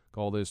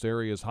 Call this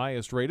area's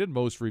highest rated,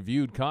 most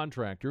reviewed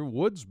contractor,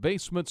 Woods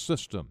Basement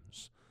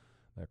Systems.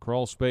 That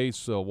crawl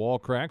space wall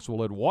cracks will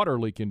let water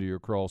leak into your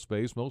crawl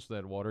space. Most of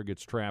that water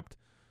gets trapped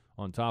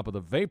on top of the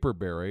vapor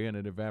barrier, and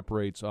it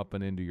evaporates up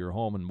and into your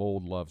home, and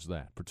mold loves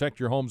that. Protect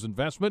your home's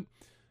investment.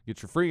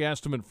 Get your free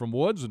estimate from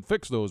Woods and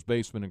fix those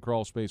basement and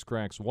crawl space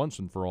cracks once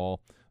and for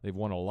all. They've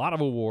won a lot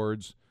of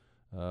awards,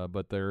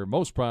 but they're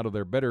most proud of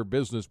their Better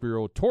Business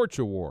Bureau Torch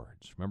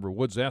Awards. Remember,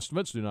 Woods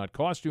estimates do not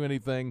cost you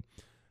anything.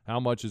 How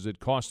much is it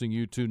costing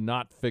you to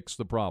not fix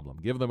the problem?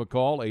 Give them a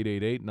call,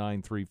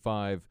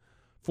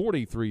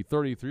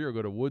 888-935-4333, or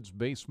go to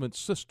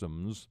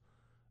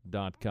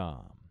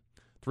woodsbasementsystems.com.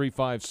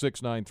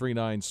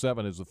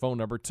 356-9397 is the phone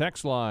number.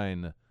 Text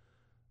line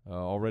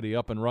already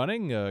up and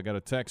running. Got a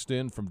text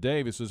in from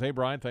Dave. He says, hey,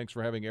 Brian, thanks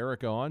for having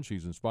Erika on.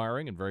 She's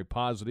inspiring and very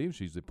positive.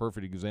 She's the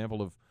perfect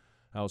example of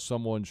how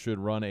someone should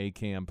run a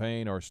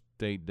campaign. Our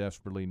state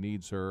desperately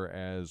needs her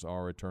as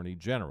our Attorney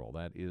General.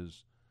 That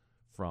is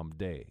from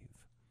Dave.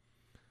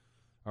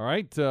 All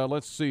right,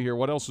 let's see here.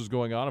 What else is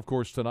going on? Of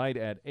course, tonight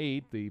at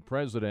 8, the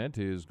president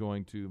is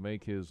going to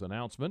make his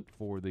announcement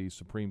for the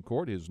Supreme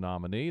Court, his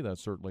nominee. That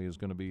certainly is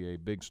going to be a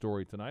big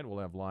story tonight. We'll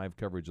have live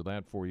coverage of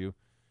that for you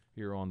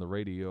here on the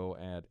radio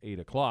at 8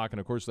 o'clock.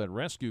 And, of course, that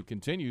rescue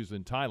continues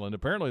in Thailand.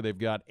 Apparently, they've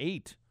got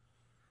 8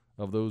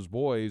 of those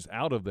boys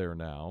out of there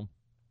now.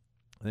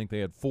 I think they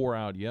had 4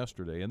 out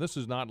yesterday. And this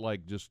is not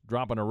like just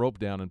dropping a rope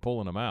down and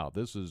pulling them out.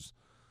 This is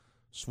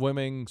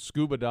swimming,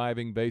 scuba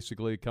diving,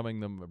 basically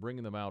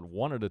bringing them out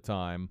one at a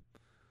time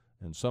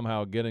and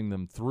somehow getting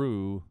them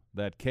through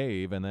that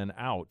cave and then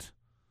out.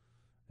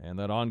 And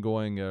that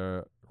ongoing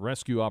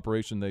rescue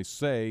operation, they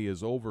say,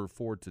 is over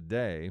for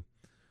today.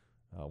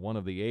 One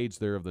of the aides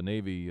there of the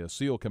Navy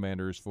SEAL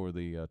commanders for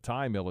the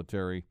Thai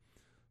military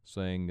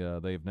saying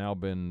they've now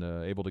been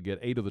able to get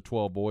 8 of the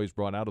 12 boys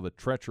brought out of the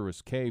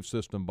treacherous cave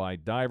system by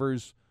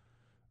divers.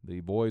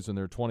 The boys and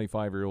their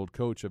 25-year-old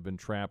coach have been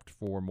trapped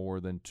for more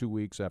than 2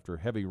 weeks after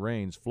heavy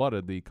rains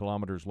flooded the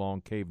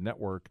kilometers-long cave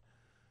network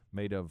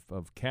made of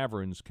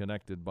caverns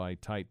connected by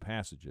tight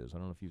passages. I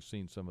don't know if you've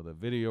seen some of the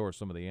video or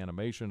some of the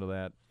animation of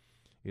that.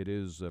 It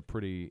is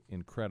pretty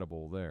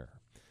incredible there.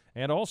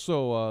 And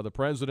also the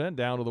president,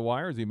 down to the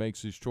wire, as he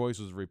makes his choice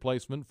as a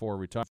replacement for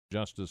retired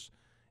Justice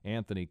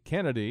Anthony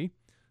Kennedy.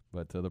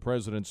 But the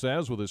president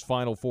says with his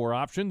final 4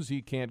 options,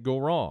 he can't go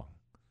wrong.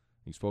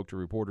 He spoke to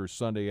reporters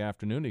Sunday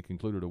afternoon. He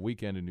concluded a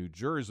weekend in New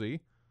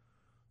Jersey.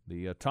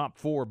 The top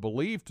 4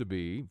 believed to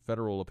be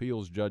federal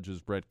appeals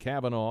judges Brett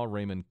Kavanaugh,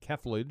 Raymond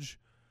Kethledge,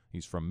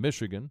 he's from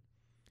Michigan,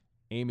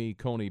 Amy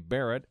Coney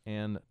Barrett,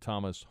 and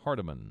Thomas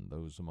Hardiman,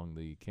 those among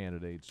the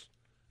candidates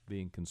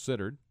being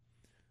considered.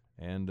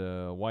 And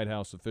White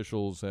House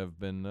officials have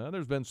been,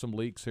 there's been some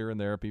leaks here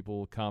and there,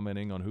 people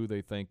commenting on who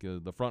they think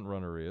the front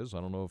runner is. I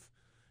don't know if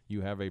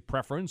you have a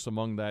preference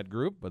among that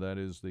group, but that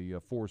is the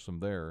foursome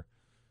there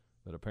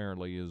that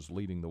apparently is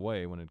leading the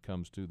way when it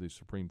comes to the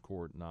Supreme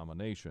Court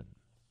nomination.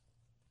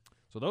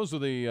 So those are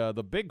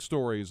the big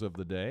stories of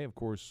the day. Of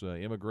course,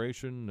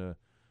 immigration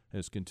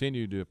has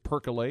continued to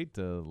percolate.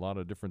 A lot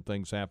of different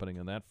things happening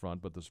on that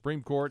front. But the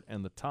Supreme Court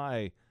and the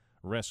Thai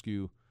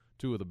rescue,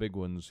 2 of the big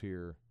ones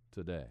here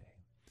today.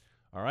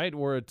 All right,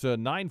 we're at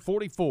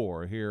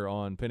 9:44 here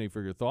on Penny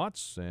for Your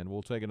Thoughts, and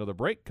we'll take another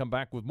break. Come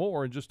back with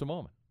more in just a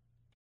moment.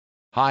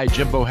 Hi,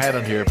 Jim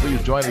Bohannon here.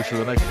 Please join us for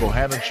the next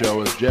Bohannon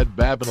Show as Jed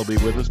Babin will be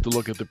with us to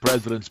look at the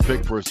president's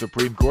pick for a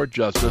Supreme Court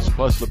justice,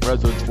 plus the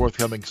president's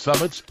forthcoming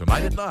summits.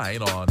 Tonight at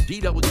 9 on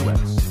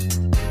DWS.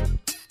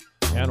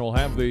 And we'll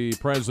have the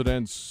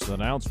president's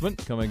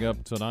announcement coming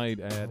up tonight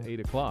at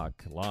 8 o'clock,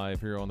 live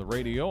here on the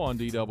radio on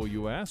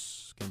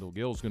DWS. Kendall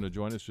Gill's going to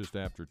join us just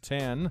after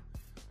 10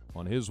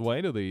 on his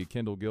way to the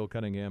Kendall Gill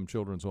Cunningham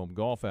Children's Home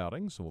Golf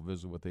Outing. So we'll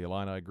visit with the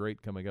Illini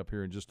great coming up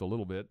here in just a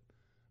little bit.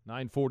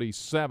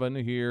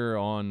 9:47 here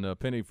on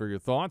Penny for Your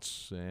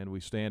Thoughts, and we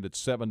stand at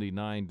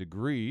 79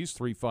 degrees.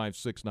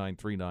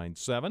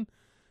 356-9397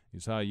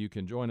 is how you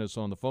can join us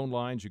on the phone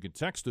lines. You can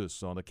text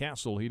us on the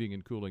Castle Heating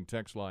and Cooling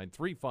text line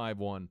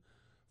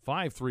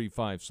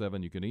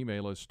 351-5357. You can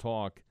email us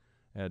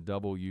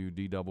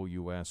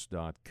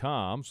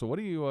talk@wdws.com. So what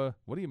do you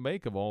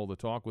make of all the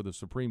talk with the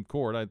Supreme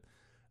Court?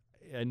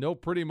 I know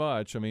pretty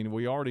much. I mean,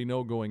 we already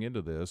know going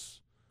into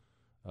this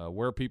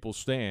where people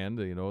stand.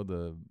 You know,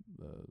 the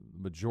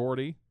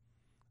majority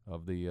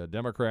of the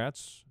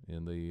Democrats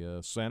in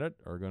the Senate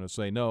are going to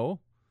say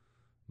no.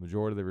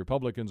 Majority of the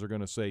Republicans are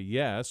going to say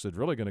yes. It's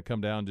really going to come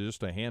down to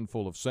just a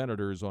handful of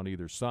senators on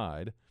either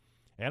side.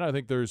 And I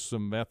think there's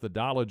some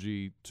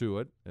methodology to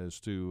it as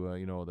to,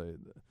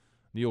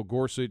 Neil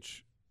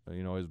Gorsuch,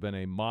 has been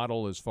a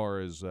model as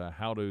far as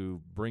how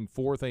to bring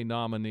forth a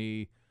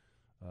nominee,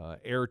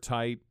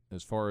 airtight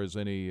as far as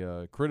any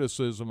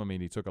criticism. I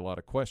mean, he took a lot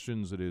of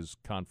questions at his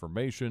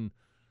confirmation.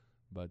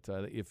 But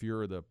if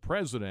you're the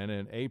president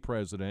and a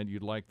president,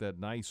 you'd like that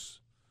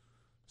nice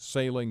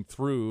sailing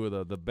through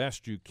the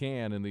best you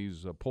can in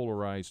these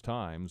polarized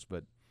times.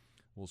 But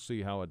we'll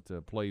see how it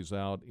plays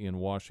out in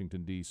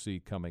Washington, D.C.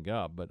 coming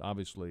up. But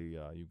obviously,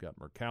 you've got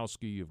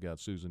Murkowski, you've got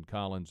Susan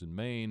Collins in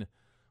Maine.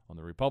 On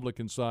the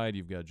Republican side,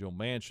 you've got Joe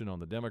Manchin. On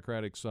the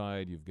Democratic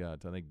side, you've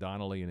got, I think,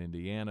 Donnelly in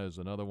Indiana is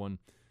another one.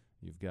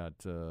 You've got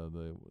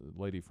the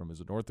lady from,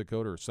 is it North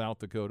Dakota or South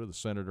Dakota, the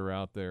senator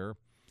out there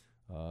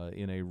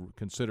in a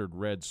considered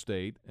red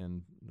state.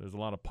 And there's a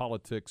lot of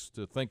politics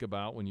to think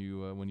about when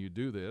you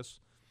do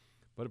this.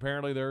 But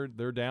apparently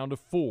they're down to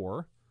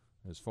 4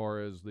 as far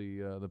as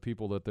the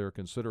people that they're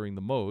considering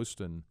the most,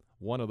 and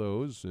one of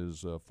those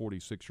is a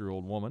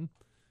 46-year-old woman,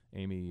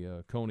 Amy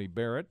Coney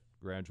Barrett,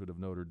 graduate of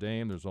Notre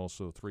Dame. There's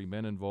also 3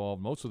 men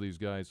involved. Most of these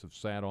guys have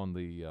sat on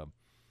the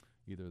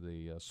either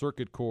the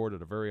circuit court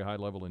at a very high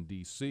level in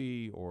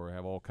D.C. or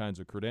have all kinds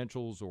of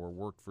credentials or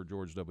worked for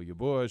George W.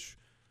 Bush.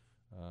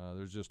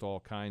 There's just all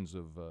kinds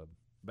of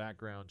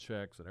background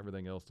checks and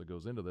everything else that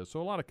goes into this.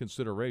 So a lot of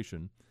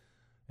consideration.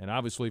 And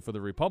obviously for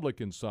the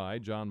Republican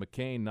side, John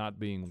McCain not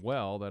being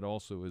well, that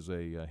also is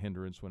a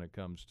hindrance when it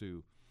comes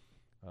to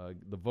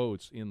the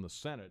votes in the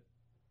Senate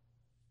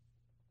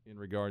in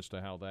regards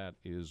to how that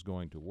is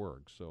going to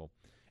work. So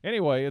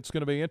anyway, it's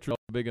going to be interesting.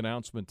 A big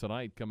announcement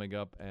tonight coming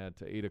up at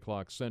 8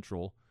 o'clock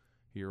Central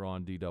here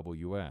on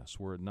DWS.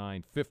 We're at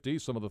 9:50.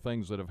 Some of the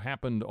things that have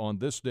happened on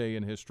this day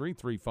in history,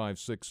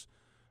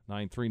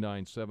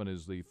 356-9397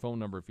 is the phone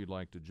number if you'd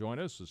like to join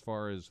us. As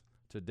far as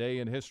today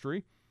in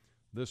history,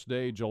 this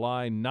day,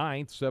 July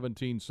 9th,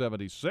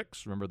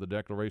 1776. Remember the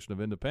Declaration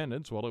of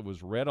Independence? Well, it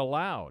was read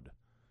aloud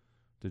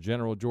to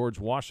General George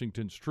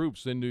Washington's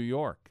troops in New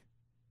York.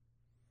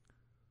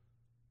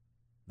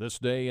 This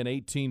day in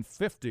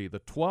 1850, the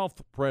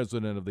 12th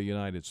President of the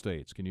United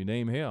States. Can you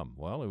name him?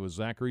 Well, it was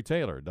Zachary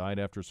Taylor. Died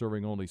after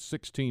serving only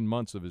 16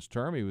 months of his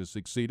term. He was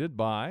succeeded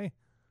by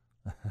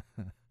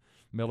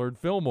Millard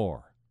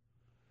Fillmore,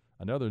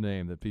 another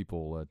name that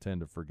people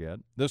tend to forget.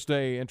 This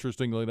day,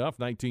 interestingly enough,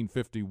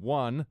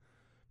 1951,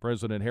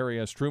 President Harry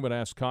S. Truman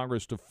asked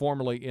Congress to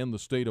formally end the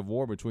state of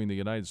war between the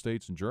United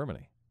States and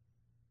Germany.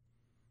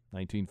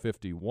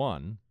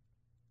 1951.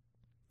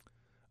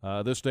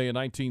 This day in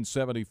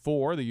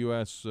 1974,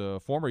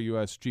 the former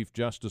U.S. Chief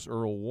Justice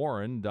Earl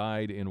Warren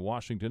died in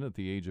Washington at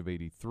the age of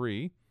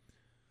 83.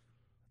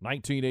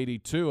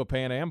 1982, a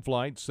Pan Am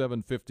Flight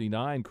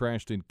 759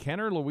 crashed in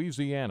Kenner,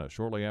 Louisiana,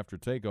 shortly after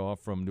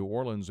takeoff from New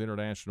Orleans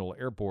International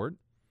Airport,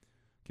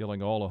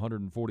 killing all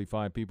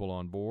 145 people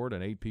on board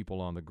and 8 people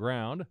on the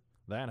ground.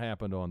 That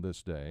happened on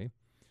this day.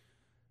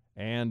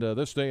 And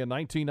this day in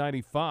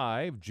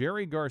 1995,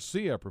 Jerry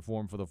Garcia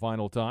performed for the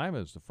final time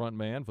as the front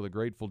man for the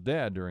Grateful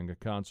Dead during a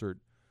concert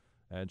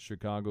at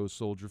Chicago's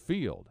Soldier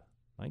Field.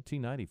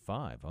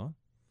 1995, huh?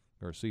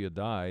 Garcia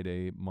died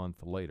a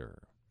month later.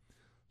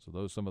 So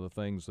those are some of the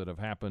things that have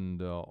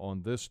happened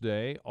on this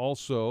day.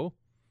 Also,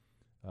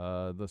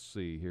 let's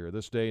see here.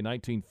 This day,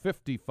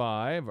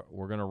 1955,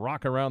 we're going to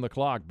rock around the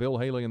clock. Bill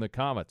Haley and the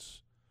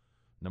Comets.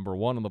 Number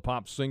 1 on the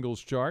pop singles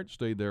chart,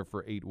 stayed there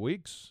for 8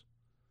 weeks.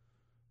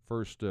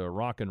 First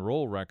rock and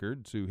roll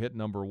record to hit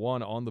number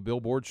 1 on the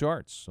Billboard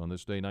charts on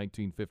this day,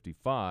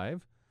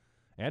 1955.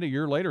 And a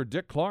year later,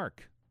 Dick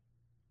Clark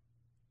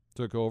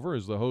took over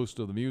as the host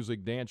of the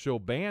music dance show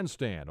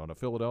Bandstand on a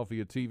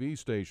Philadelphia TV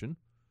station.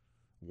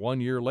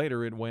 1 year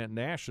later, it went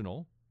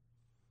national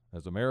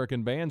as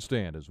American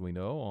Bandstand, as we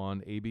know,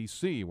 on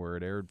ABC, where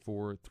it aired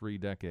for 3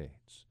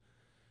 decades.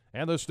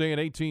 And this day in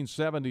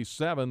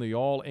 1877, the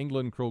All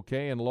England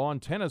Croquet and Lawn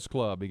Tennis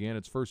Club began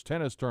its first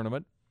tennis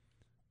tournament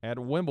at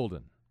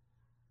Wimbledon.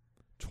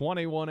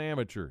 21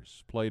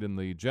 amateurs played in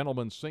the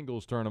gentlemen's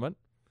singles tournament,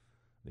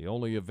 the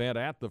only event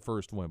at the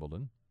first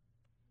Wimbledon.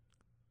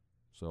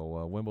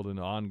 So Wimbledon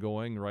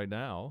ongoing right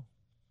now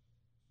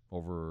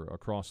over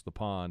across the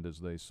pond,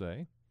 as they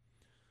say.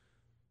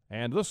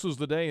 And this was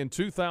the day in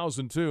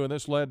 2002, and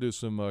this led to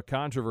some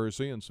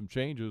controversy and some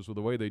changes with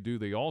the way they do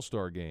the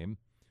All-Star game.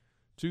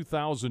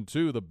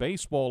 2002, the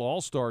baseball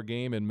All-Star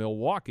game in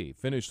Milwaukee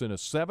finished in a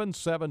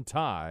 7-7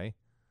 tie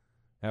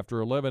after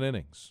 11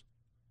 innings.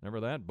 Remember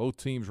that? Both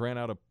teams ran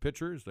out of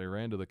pitchers. They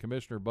ran to the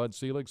commissioner, Bud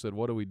Selig, said,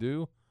 what do we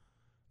do?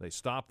 They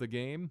stopped the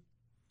game.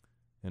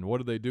 And what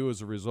did they do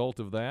as a result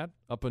of that?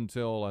 Up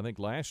until, I think,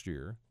 last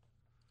year,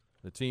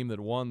 the team that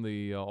won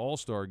the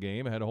All-Star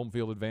game had a home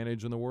field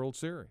advantage in the World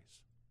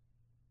Series.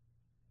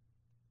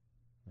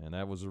 And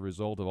that was a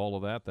result of all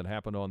of that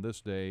happened on this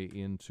day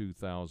in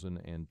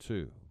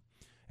 2002.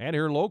 And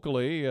here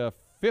locally,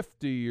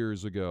 50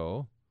 years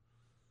ago,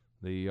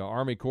 the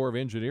Army Corps of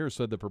Engineers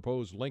said the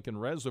proposed Lincoln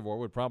Reservoir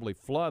would probably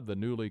flood the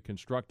newly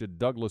constructed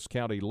Douglas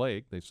County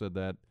Lake. They said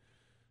that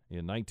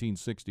in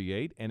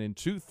 1968. And in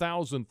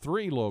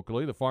 2003,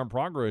 locally, the Farm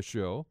Progress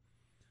Show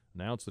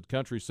announced that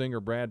country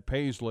singer Brad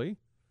Paisley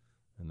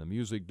and the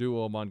music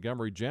duo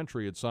Montgomery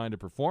Gentry had signed to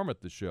perform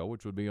at the show,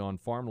 which would be on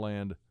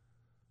farmland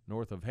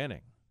north of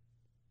Henning.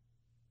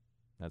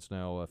 That's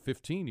now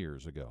 15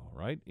 years ago,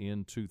 right,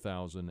 in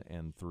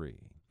 2003.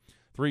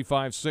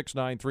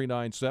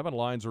 356-9397.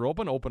 Lines are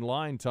open. Open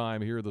line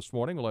time here this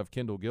morning. We'll have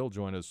Kendall Gill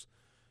join us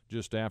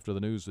just after the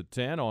news at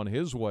 10 on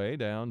his way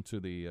down to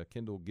the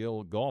Kendall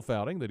Gill golf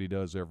outing that he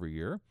does every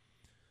year.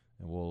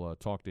 And we'll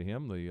talk to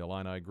him, the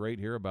Illini great,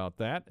 here about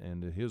that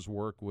and his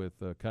work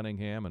with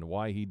Cunningham and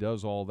why he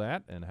does all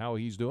that and how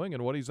he's doing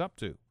and what he's up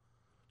to.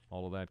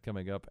 All of that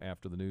coming up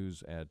after the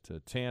news at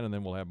 10, and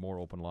then we'll have more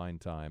open line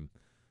time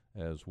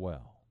as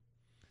well.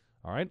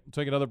 All right, we'll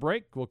take another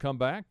break. We'll come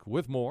back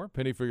with more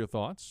Penny for Your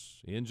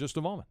Thoughts in just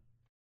a moment.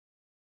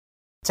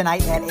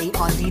 Tonight at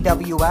 8 on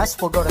DWS,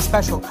 we'll go to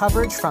special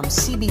coverage from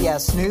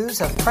CBS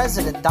News of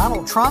President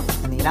Donald Trump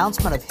and the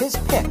announcement of his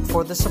pick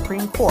for the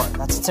Supreme Court.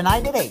 That's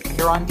tonight at 8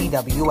 here on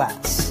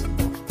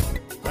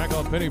DWS. Back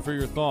on Penny for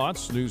your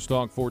thoughts. News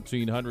Talk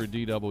 1400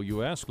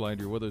 DWS. Glad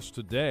you're with us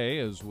today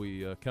as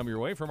we come your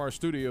way from our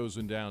studios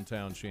in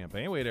downtown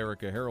Champaign. We had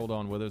Erika Harold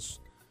on with us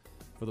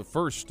for the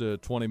first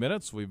 20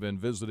 minutes. We've been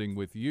visiting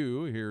with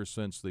you here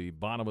since the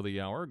bottom of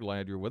the hour.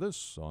 Glad you're with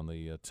us on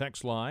the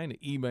text line,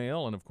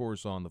 email, and, of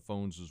course, on the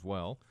phones as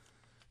well.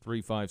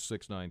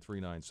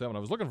 3569397. I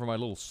was looking for my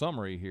little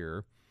summary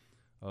here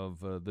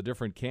of the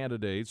different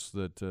candidates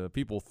that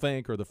people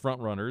think are the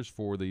front-runners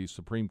for the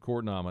Supreme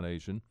Court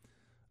nomination.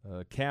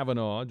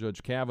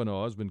 Judge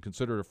Kavanaugh has been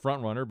considered a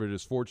front-runner, but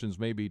his fortunes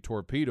may be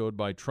torpedoed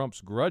by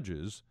Trump's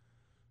grudges.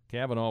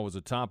 Kavanaugh was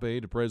a top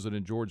aide to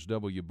President George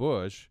W.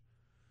 Bush.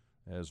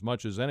 As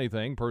much as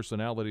anything,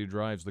 personality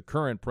drives the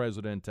current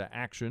president to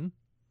action.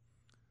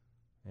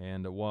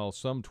 And while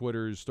some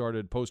Twitters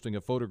started posting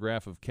a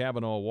photograph of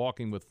Kavanaugh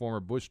walking with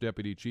former Bush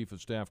Deputy Chief of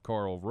Staff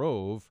Karl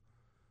Rove,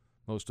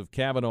 most of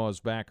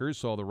Kavanaugh's backers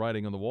saw the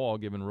writing on the wall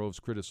given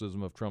Rove's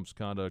criticism of Trump's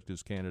conduct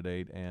as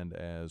candidate and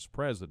as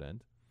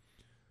president.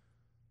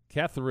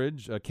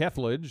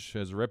 Kethledge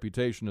has a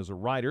reputation as a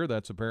writer.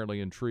 That's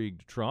apparently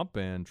intrigued Trump,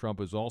 and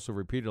Trump has also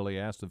repeatedly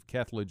asked if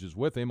Kethledge is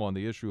with him on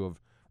the issue of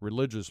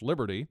religious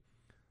liberty.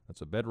 That's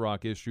a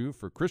bedrock issue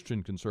for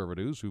Christian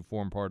conservatives who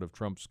form part of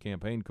Trump's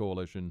campaign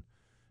coalition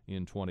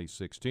in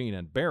 2016.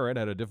 And Barrett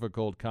had a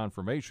difficult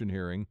confirmation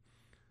hearing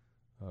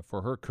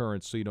for her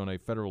current seat on a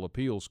federal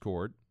appeals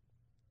court.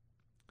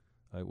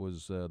 It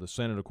was the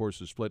Senate, of course,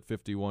 is split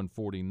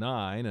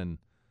 51-49, and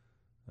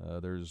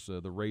there's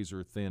the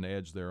razor-thin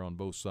edge there on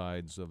both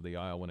sides of the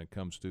aisle when it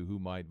comes to who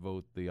might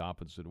vote the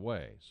opposite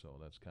way. So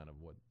that's kind of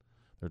what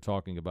they're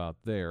talking about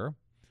there.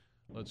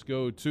 Let's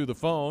go to the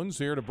phones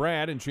here to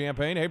Brad in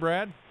Champaign. Hey,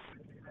 Brad.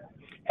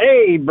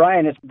 Hey,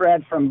 Brian. It's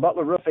Brad from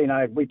Butler Roofing.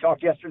 We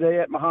talked yesterday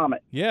at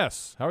Muhammad.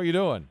 Yes. How are you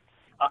doing?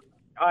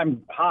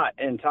 I'm hot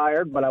and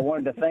tired, but I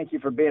wanted to thank you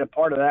for being a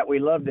part of that. We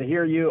love to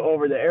hear you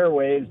over the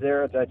airwaves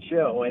there at that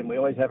show, and we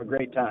always have a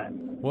great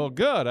time. Well,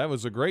 good. That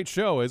was a great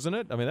show, isn't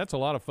it? I mean, that's a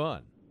lot of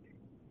fun.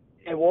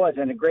 It was,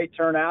 and a great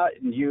turnout,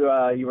 and you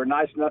were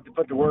nice enough to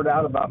put the word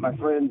out about my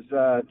friend's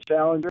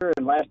Challenger,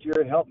 and last year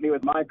it helped me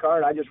with my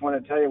card. I just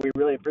want to tell you we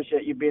really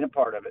appreciate you being a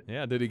part of it.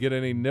 Yeah, did he get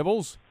any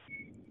nibbles?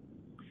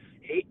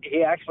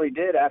 He actually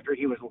did. After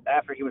he was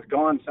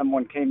gone,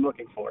 someone came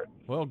looking for it.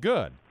 Well,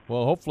 good.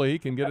 Well, hopefully he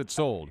can get it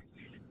sold.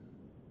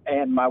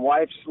 And my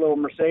wife's little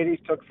Mercedes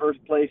took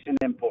first place in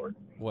import.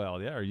 Well,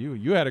 yeah,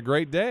 you had a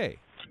great day.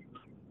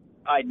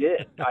 I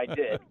did.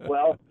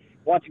 Well,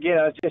 once again,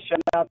 I was just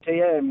shouting out to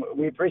you, and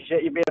we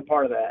appreciate you being a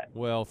part of that.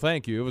 Well,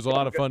 thank you. It was a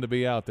lot of fun to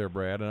be out there,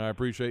 Brad, and I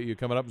appreciate you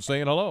coming up and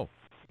saying hello.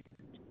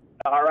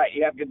 All right.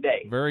 You have a good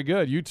day. Very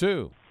good. You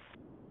too.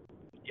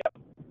 Yep.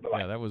 Bye-bye.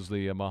 Yeah, that was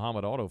the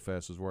Muhammad Auto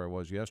Fest is where I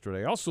was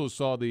yesterday. I also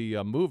saw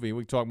the movie.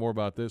 We can talk more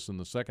about this in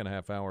the second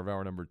half hour of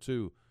hour number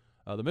 2,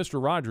 the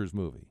Mr. Rogers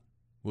movie,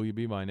 Will You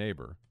Be My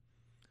Neighbor?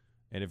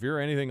 And if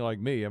you're anything like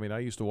me, I mean, I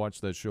used to watch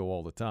that show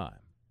all the time.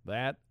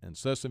 That and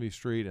Sesame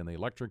Street and The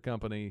Electric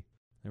Company.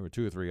 There were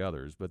 2 or 3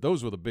 others, but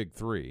those were the big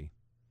 3.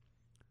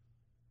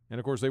 And,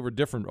 of course, they were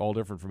different, all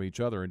different from each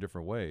other in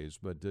different ways.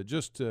 But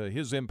just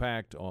his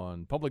impact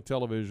on public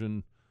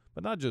television,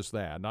 but not just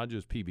that, not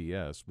just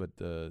PBS, but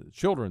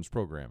children's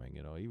programming.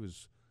 You know, he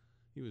was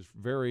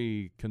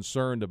very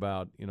concerned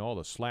about, you know, all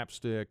the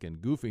slapstick and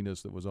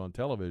goofiness that was on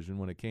television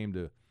when it came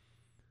to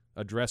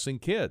addressing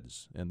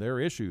kids and their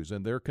issues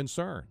and their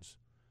concerns.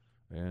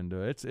 And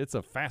it's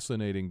a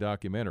fascinating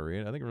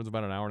documentary. I think it runs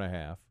about an hour and a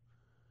half,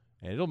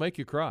 and it'll make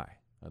you cry,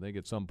 I think,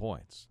 at some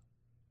points.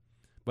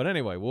 But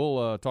anyway,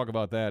 we'll talk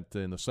about that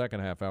in the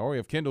second half hour. We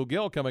have Kendall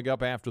Gill coming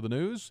up after the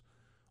news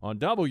on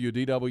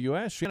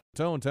WDWS,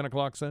 Shenandoah, 10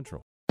 o'clock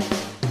Central.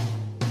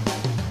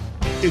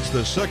 It's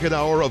the second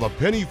hour of A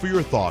Penny for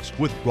Your Thoughts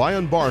with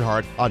Brian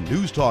Barnhart on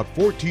News Talk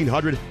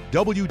 1400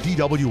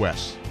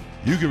 WDWS.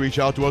 You can reach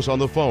out to us on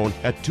the phone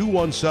at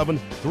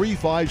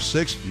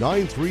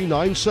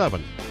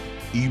 217-356-9397.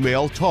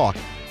 Email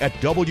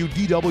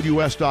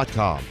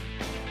talk@WDWS.com.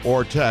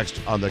 Or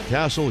text on the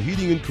Castle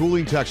Heating and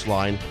Cooling text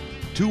line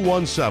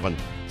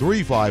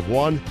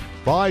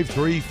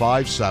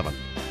 217-351-5357.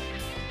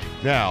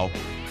 Now,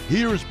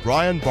 here's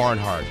Brian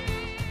Barnhart.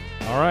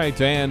 All right,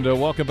 and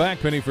welcome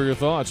back, Penny for Your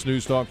Thoughts,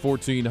 News Talk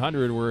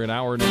 1400. We're in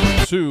hour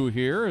number 2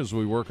 here as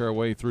we work our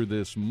way through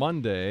this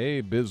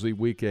Monday. Busy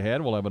week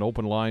ahead. We'll have an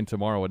open line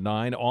tomorrow at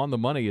 9, on the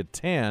money at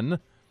 10.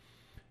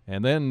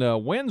 And then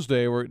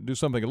Wednesday, we're going to do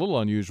something a little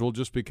unusual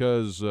just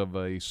because of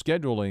a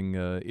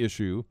scheduling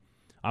issue.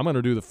 I'm going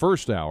to do the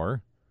first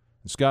hour.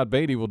 Scott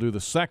Beatty will do the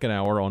second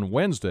hour on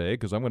Wednesday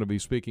because I'm going to be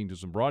speaking to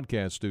some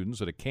broadcast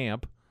students at a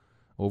camp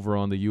over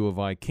on the U of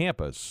I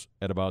campus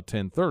at about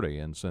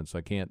 10:30. And since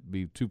I can't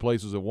be 2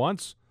 places at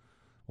once,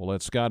 we'll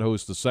let Scott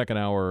host the second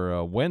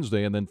hour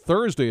Wednesday. And then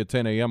Thursday at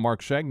 10 a.m.,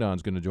 Mark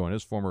Shagnon's going to join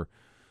us, former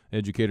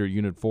educator at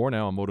Unit 4,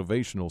 now a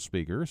motivational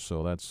speaker.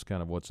 So that's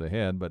kind of what's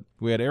ahead. But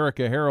we had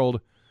Erika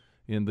Harold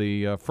in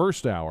the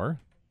first hour.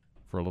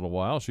 for a little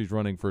while. She's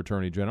running for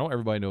Attorney General.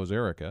 Everybody knows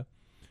Erika.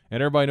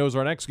 And everybody knows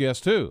our next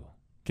guest, too.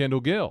 Kendall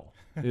Gill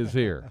is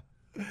here.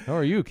 How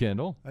are you,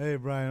 Kendall? Hey,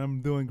 Brian.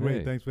 I'm doing great.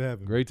 Hey, Thanks for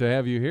having me. Great to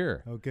have you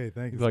here. Okay,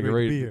 thank you. Look like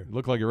be here.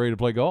 Look like you're ready to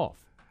play golf.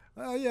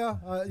 Yeah,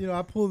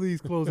 I pull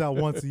these clothes out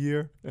once a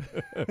year,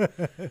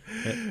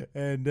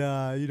 and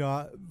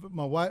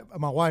my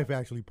wife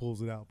actually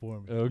pulls it out for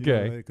me.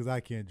 Okay, because I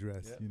can't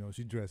dress. Yeah.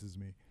 She dresses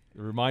me.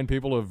 Remind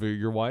people of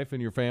your wife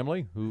and your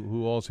family.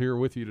 Who all's here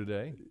with you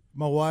today?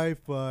 My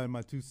wife and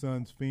my two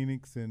sons,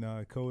 Phoenix and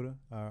Coda,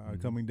 are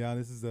coming down.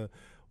 This is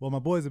my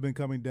boys have been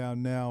coming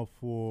down now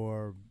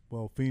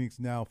Phoenix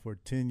now for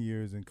 10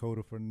 years and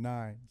Coda for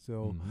 9.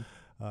 So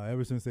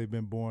ever since they've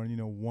been born,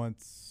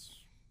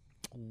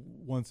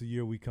 once a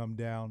year we come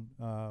down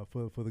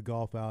for the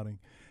golf outing,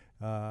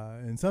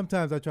 and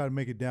sometimes I try to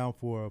make it down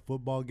for a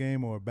football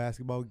game or a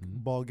basketball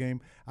ball game.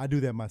 I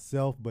do that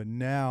myself, but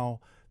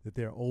now that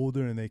they're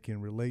older and they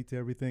can relate to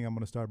everything, I'm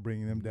going to start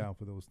bringing them down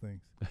for those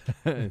things.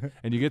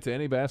 And you get to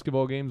any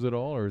basketball games at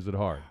all, or is it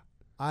hard?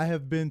 I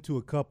have been to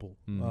a couple,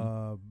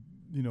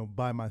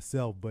 by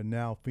myself, but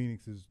now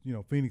Phoenix is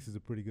a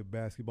pretty good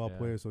basketball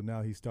player, so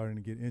now he's starting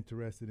to get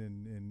interested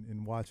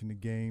in watching the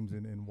games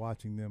and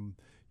watching them,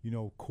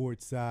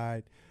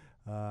 courtside.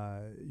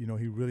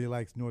 He really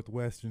likes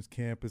Northwestern's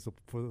campus.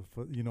 For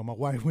my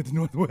wife went to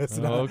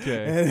Northwestern.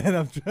 Okay. And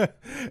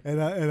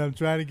I'm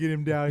trying to get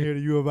him down here to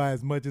U of I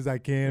as much as I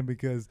can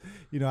because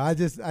I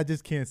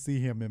just can't see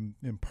him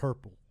in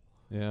purple.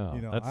 Yeah, I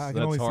can that's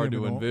only hard see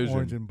him to in envision.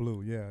 Orange and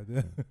blue, yeah.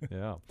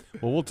 Yeah.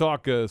 Well, we'll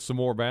talk some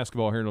more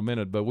basketball here in a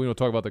minute, but we want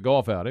to talk about the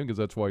golf outing because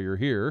that's why you're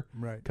here.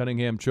 Right.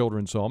 Cunningham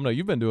Children's Home. Now,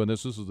 you've been doing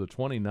this. This is the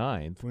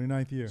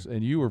 29th year.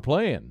 And you were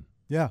playing.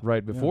 Yeah.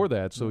 Right before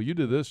that. So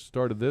you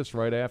started this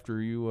right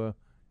after you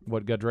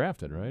got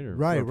drafted, right?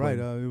 Right.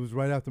 It was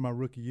right after my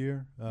rookie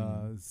year.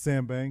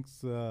 Sam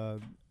Banks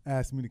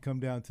asked me to come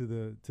down to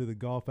the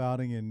golf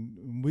outing,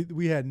 and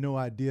we had no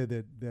idea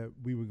that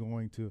we were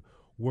going to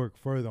work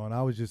further on.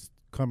 I was just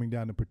coming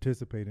down to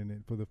participate in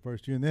it for the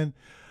first year. And then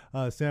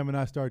Sam and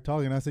I started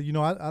talking. I said,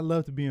 I'd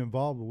love to be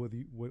involved with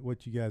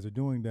what you guys are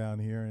doing down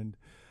here. And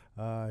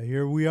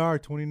here we are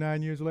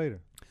 29 years later.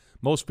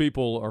 Most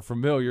people are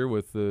familiar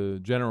with the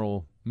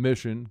general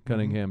mission,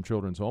 Cunningham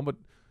Children's Home, but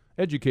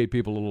educate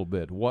people a little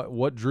bit.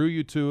 What drew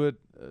you to it?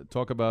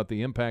 Talk about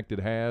the impact it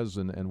has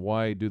and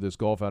why do this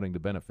golf outing to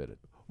benefit it.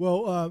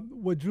 Well,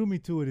 what drew me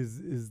to it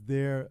is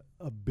their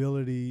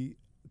ability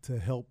to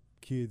help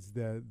kids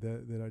that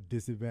are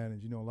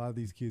disadvantaged. A lot of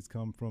these kids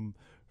come from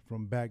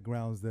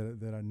backgrounds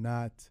that are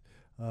not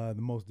the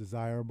most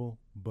desirable,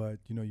 but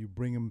you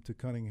bring them to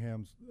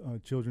Cunningham's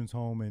Children's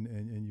Home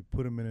and you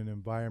put them in an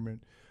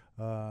environment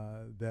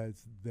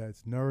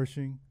that's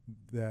nourishing,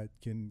 that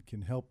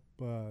can help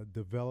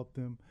develop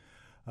them.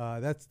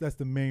 That's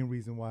the main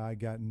reason why I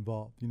got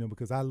involved.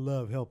 Because I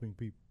love helping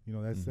people.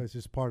 That's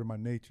just part of my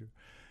nature,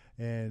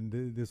 and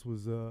this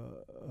was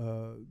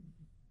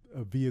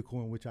a vehicle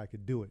in which I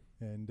could do it.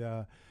 And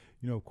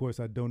of course,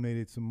 I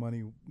donated some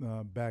money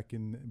back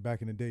in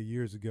the day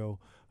years ago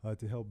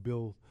to help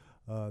build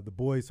the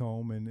boys'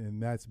 home,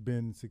 and that's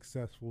been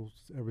successful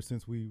ever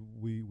since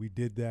we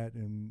did that.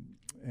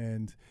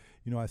 And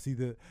I see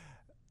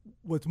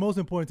what's most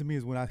important to me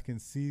is when I can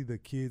see the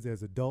kids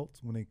as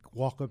adults when they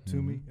walk up to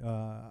me.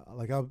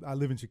 I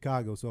live in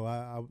Chicago, so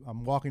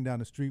I'm walking down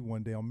the street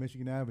one day on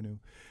Michigan Avenue,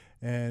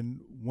 and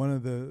one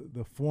of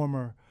the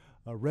former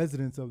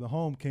residents of the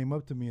home came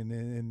up to me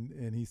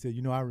and he said,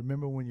 I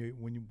remember when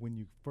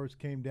you first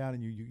came down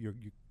and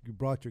you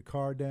brought your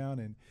car down,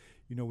 and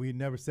we had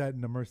never sat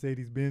in a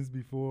Mercedes Benz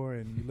before,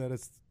 and you let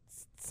us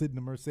sit in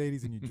the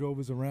Mercedes and you drove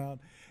us around,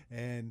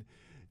 and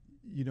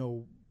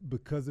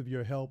because of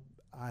your help,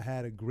 I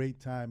had a great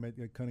time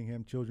at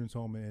Cunningham Children's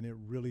Home, and it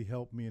really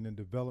helped me in the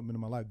development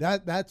of my life.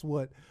 That's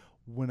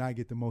when I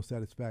get the most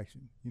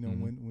satisfaction,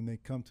 when they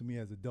come to me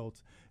as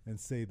adults and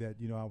say that,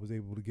 I was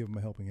able to give them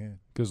a helping hand.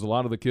 Because a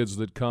lot of the kids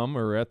that come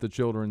are at the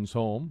children's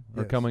home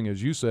are coming,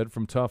 as you said,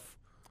 from tough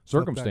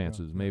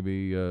circumstances.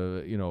 Maybe,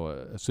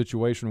 a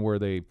situation where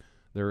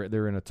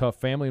they're in a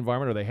tough family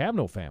environment, or they have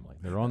no family.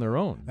 They're on their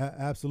own.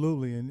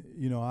 Absolutely. And,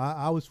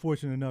 I was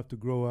fortunate enough to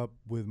grow up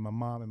with my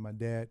mom and my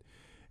dad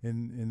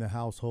in the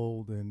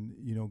household, and,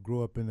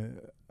 grow up in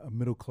a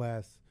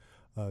middle-class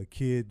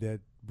kid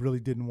that really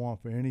didn't want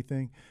for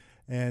anything.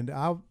 And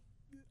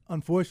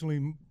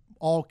unfortunately,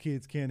 all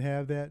kids can't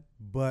have that,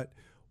 but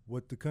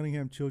what the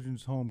Cunningham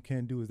Children's Home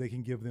can do is they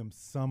can give them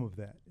some of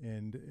that.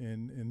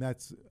 And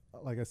that's,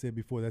 like I said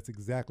before, that's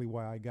exactly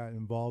why I got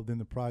involved in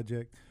the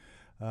project.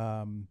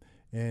 And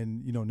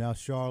now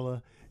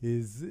Sharla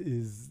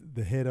is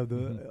the head of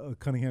the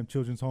Cunningham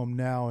Children's Home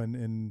now,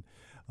 and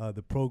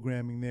the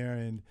programming there,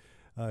 and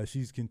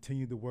she's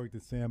continued the work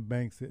that Sam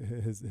Banks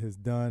has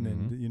done.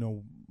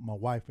 And my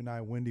wife and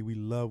I, Wendy, we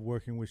love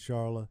working with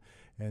Sharla,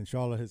 and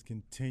Sharla has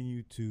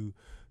continued to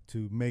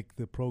make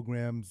the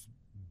programs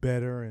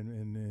better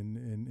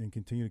and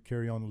continue to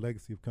carry on the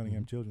legacy of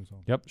Cunningham Children's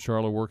Home. Yep,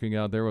 Sharla working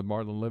out there with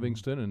Marlon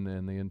Livingston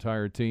and the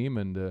entire team.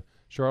 And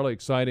Sharla,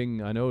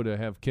 exciting, I know, to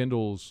have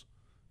Kendall's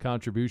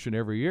contribution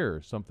every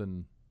year,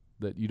 something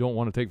that you don't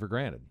want to take for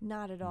granted.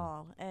 Not at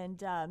all.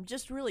 And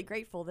just really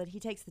grateful that he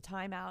takes the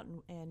time out,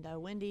 and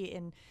Wendy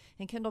and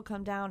Kendall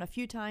come down a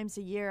few times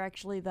a year.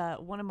 Actually,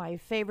 one of my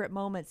favorite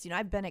moments,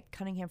 I've been at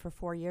Cunningham for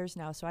 4 years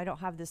now, so I don't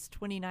have this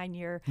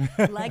 29-year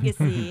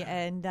legacy.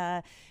 And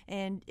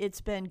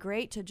it's been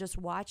great to just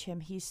watch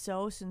him. He's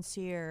so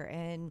sincere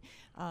and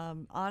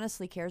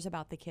honestly cares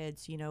about the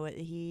kids.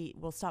 He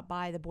will stop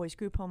by the boys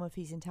group home if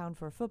he's in town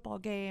for a football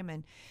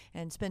game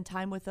and spend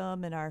time with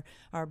them. And our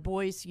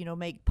boys,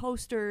 make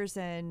posters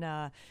and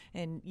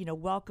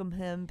welcome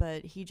him,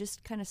 but he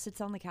just kind of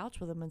sits on the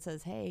couch with them and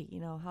says, hey,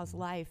 how's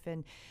life?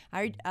 And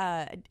I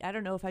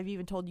don't know if I've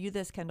even told you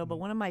this, Kendall, but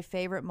one of my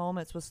favorite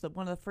moments was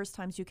one of the first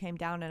times you came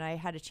down and I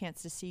had a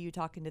chance to see you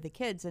talking to the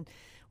kids. And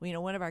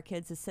one of our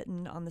kids is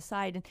sitting on the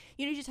side, and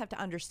you just have to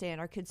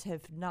understand our kids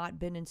have not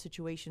been in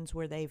situations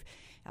where they've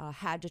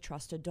had to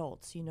trust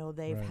adults.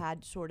 They've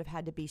had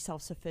to be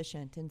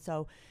self-sufficient. And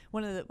so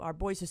one of our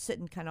boys is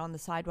sitting kind of on the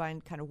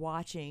sideline, kind of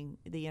watching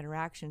the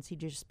interactions. He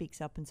just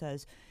speaks up and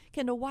says,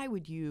 Kendall, why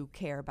would you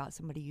care about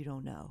somebody you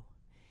don't know?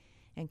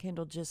 And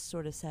Kendall just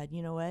sort of said,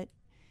 you know what?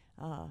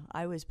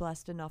 I was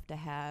blessed enough to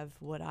have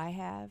what I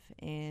have,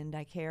 and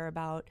I care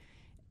about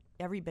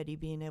everybody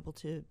being able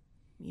to,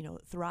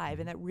 thrive.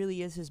 And that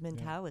really is his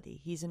mentality. Yeah.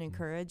 He's an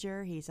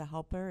encourager. He's a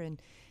helper.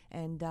 And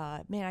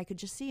man, I could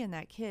just see in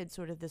that kid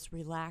sort of this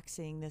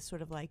relaxing, this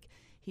sort of like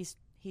he's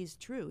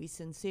true. He's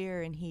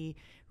sincere, and he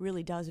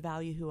really does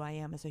value who I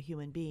am as a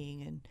human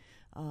being.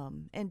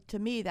 And to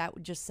me,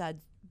 that just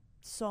said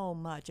so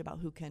much about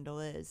who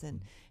Kendall is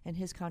and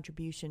his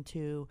contribution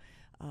to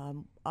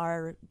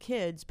our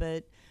kids,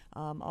 but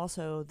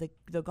also the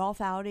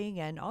golf outing,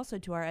 and also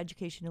to our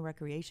education and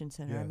recreation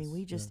center. Yes, I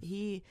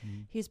mean,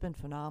 he's been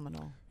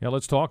phenomenal. Yeah,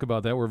 let's talk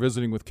about that. We're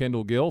visiting with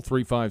Kendall Gill,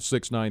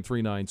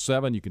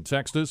 356-9397. You can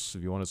text us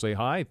if you want to say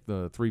hi,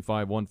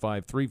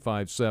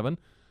 3515357,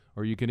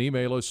 or you can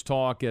email us,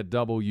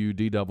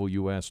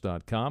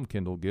 talk@wdws.com.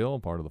 Kendall Gill,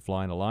 part of the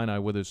Flying Illini,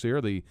 with us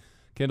here. The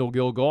Kendall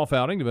Gill golf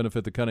outing to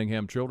benefit the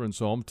Cunningham Children's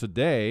Home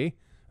today.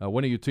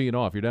 When are you teeing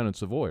off? You're down in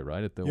Savoy,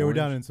 right? We're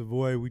down in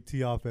Savoy. We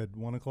tee off at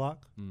 1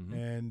 o'clock. Mm-hmm.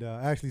 And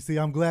actually, see,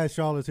 I'm glad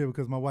Charlotte's here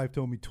because my wife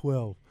told me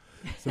 12.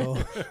 So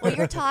well,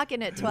 you're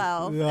talking at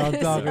 12. Yeah, I'm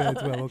talking at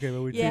 12. Okay,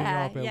 but we're teeing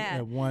off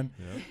at 1.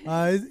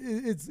 Yeah.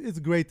 It's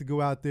great to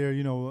go out there.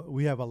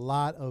 We have a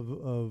lot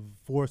of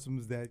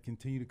foursomes that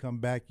continue to come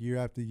back year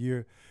after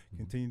year,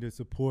 continue to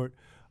support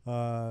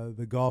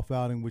the golf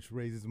outing, which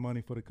raises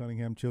money for the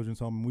Cunningham Children's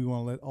Home. And we want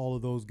to let all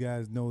of those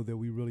guys know that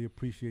we really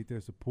appreciate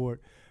their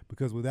support,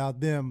 because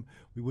without them,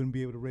 we wouldn't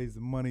be able to raise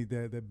the money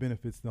that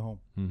benefits the home.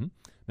 Mm-hmm.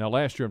 Now,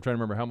 last year, I'm trying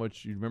to remember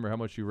how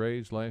much you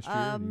raised last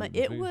year?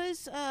 It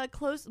was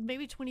close,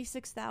 maybe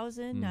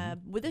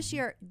 $26,000. With this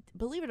year,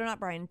 believe it or not,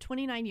 Brian,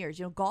 29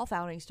 years. Golf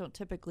outings don't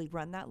typically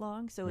run that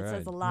long, so it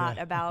says a lot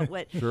about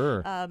what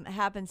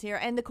happens here.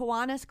 And the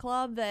Kiwanis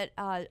Club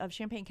of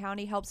Champaign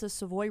County helps us,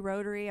 Savoy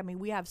Rotary. I mean,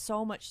 we have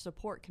so much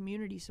support,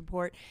 community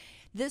support.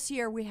 This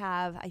year we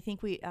have, I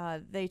think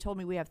they told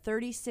me we have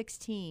 36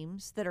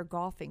 teams that are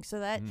golfing. So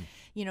that,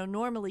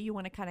 normally you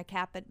want to kind of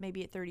cap it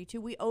maybe at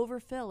 32. We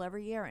overfill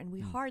every year, and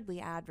we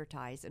hardly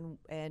advertise. And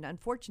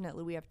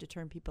unfortunately, we have to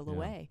turn people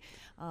away.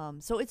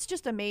 So it's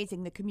just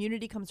amazing. The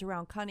community comes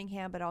around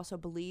Cunningham, but also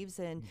believes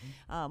in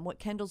what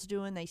Kendall's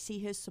doing. They see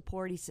his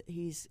support.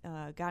 He's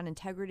got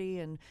integrity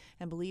and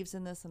believes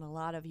in this, and a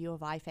lot of U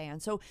of I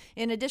fans. So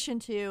in addition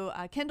to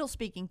Kendall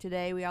speaking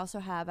today, we also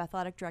have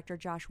Athletic Director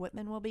Josh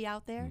Whitman will be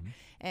out there.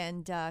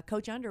 And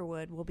Coach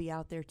Underwood will be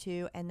out there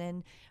too. And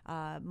then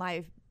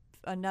my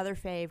another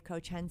fave,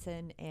 Coach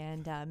Henson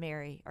and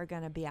Mary, are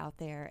going to be out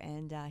there.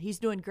 And he's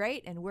doing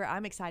great, and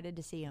I'm excited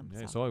to see him.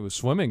 Yeah, so he was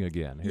swimming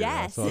again here.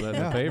 Yes. I saw that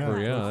in the paper.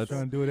 I'm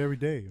trying to do it every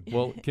day.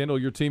 Well, Kendall,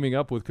 you're teaming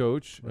up with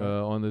Coach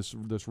on this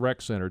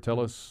rec center. Tell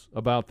us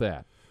about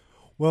that.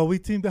 Well, we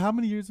teamed. How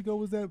many years ago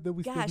was that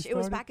we started? Gosh, it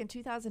was back in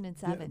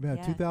 2007.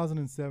 Yeah,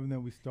 2007 that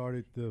we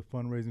started the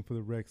fundraising for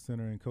the rec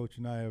center, and Coach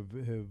and I have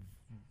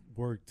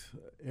worked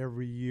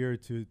every year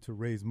to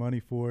raise money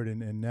for it,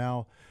 and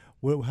now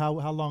how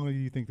long do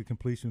you think the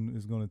completion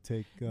is going to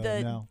take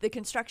now? The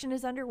construction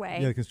is underway.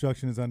 Yeah, the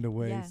construction is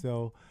underway. Yeah.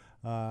 So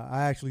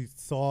I actually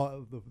saw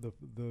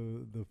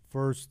the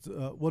first,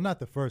 well, not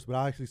the first, but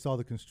I actually saw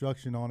the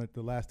construction on it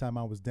the last time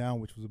I was down,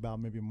 which was about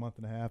maybe a month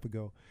and a half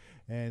ago,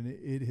 and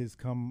it has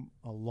come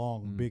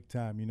along big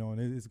time, and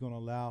it's going to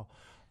allow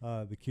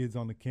the kids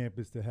on the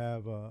campus to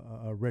have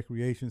a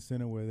recreation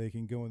center where they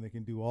can go and they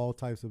can do all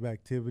types of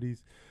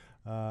activities,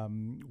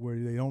 where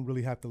they don't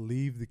really have to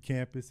leave the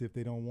campus if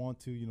they don't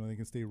want to. They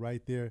can stay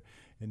right there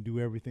and do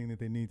everything that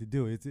they need to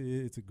do.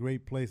 It's a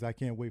great place. I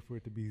can't wait for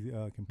it to be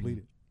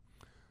completed.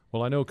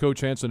 Well, I know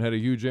Coach Henson had a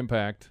huge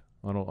impact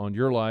on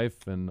your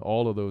life and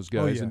all of those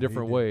guys in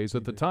different ways.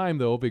 At the time,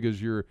 though,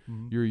 because you're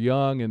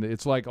young, and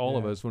it's like all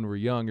of us when we're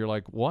young, you're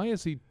like, why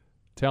is he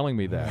telling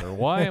me that, or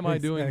why am I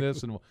doing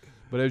this?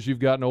 But as you've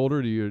gotten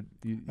older, you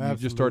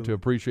just start to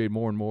appreciate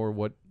more and more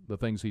what the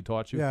things he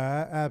taught you?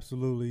 Yeah,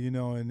 absolutely.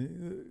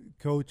 And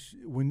Coach,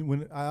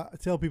 when I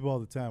tell people all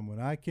the time, when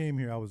I came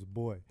here, I was a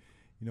boy.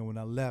 when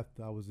I left,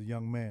 I was a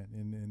young man,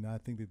 and I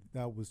think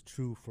that was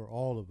true for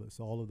all of us,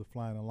 all of the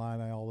Flying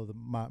Illini, all of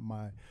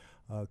my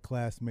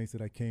classmates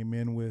that I came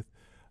in with.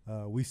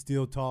 We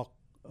still talk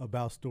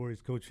about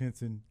stories Coach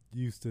Henson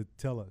used to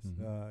tell us,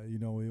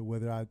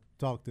 whether I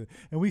talk to,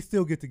 and we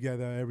still get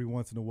together every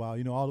once in a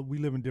while. We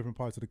live in different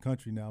parts of the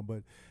country now,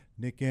 but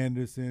Nick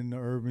Anderson,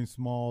 Irving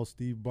Small,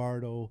 Steve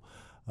Bardo,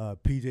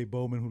 P.J.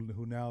 Bowman,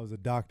 who now is a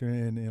doctor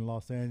in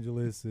Los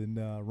Angeles, and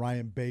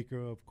Ryan Baker,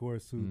 of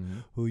course,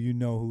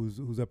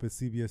 who's up at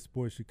CBS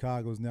Sports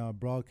Chicago, is now a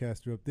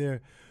broadcaster up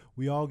there.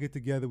 We all get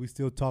together. We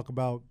still talk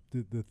about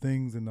the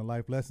things and the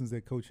life lessons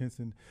that Coach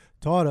Henson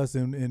taught us,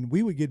 and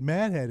we would get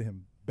mad at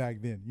him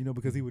back then,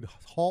 because he would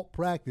halt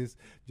practice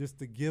just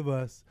to give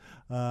us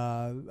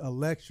a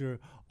lecture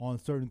on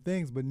certain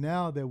things. But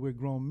now that we're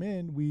grown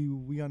men,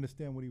 we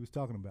understand what he was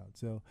talking about.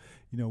 So,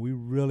 we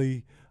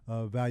really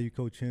value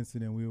Coach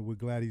Henson, and we're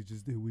glad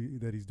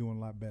that he's doing a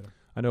lot better.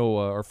 I know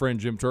our friend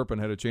Jim Turpin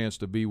had a chance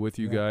to be with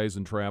you guys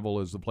and travel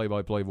as the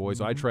play-by-play voice.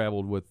 I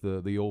traveled with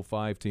the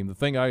 05 team. The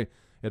thing I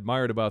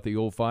admired about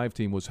the 05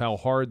 team was how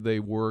hard they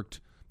worked.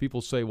 People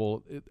say,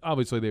 well,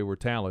 obviously they were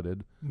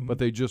talented, but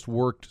they just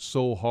worked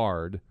so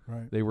hard.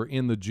 Right. They were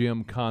in the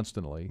gym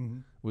constantly.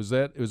 Was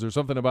there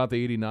something about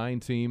the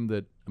 89 team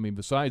that,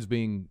 besides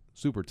being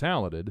super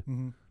talented,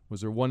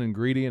 was there one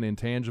ingredient,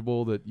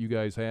 intangible, that you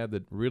guys had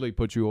that really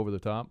put you over the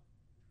top?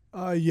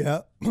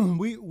 Yeah,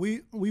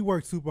 we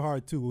worked super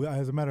hard too.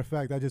 As a matter of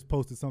fact, I just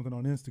posted something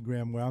on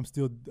Instagram where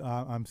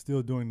I'm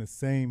still doing the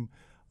same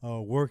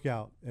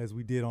workout as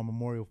we did on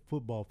Memorial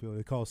Football Field.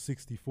 They call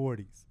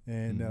 60-40s,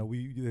 and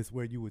that's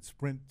where you would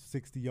sprint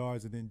 60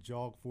 yards and then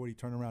jog 40,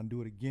 turn around, and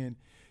do it again.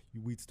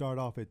 We'd start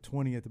off at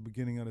 20 at the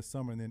beginning of the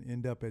summer and then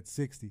end up at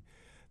 60.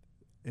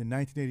 In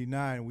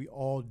 1989, we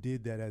all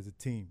did that as a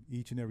team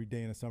each and every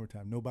day in the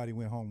summertime. Nobody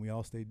went home. We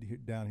all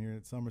stayed down here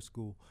at summer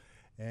school.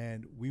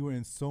 And we were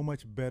in so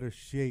much better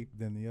shape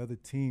than the other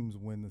teams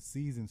when the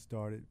season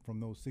started from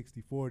those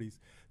 60-40s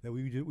that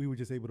we were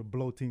just able to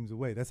blow teams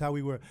away. That's how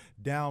we were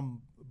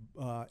down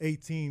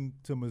 18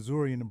 to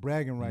Missouri in the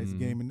bragging rights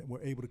game, and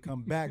were able to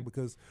come back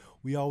because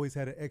we always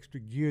had an extra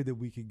gear that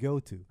we could go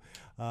to.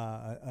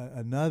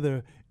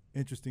 Another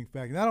interesting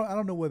fact, and I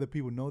don't know whether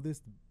people know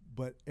this,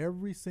 but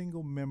every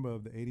single member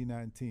of the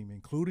 89 team,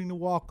 including the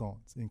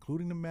walk-ons,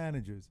 including the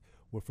managers,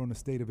 were from the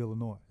state of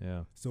Illinois.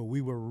 Yeah. So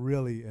we were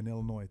really an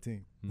Illinois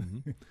team.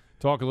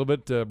 Talk a little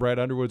bit. Brad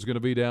Underwood's going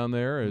to be down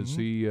there as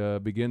he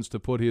begins to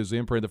put his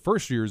imprint. The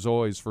first year is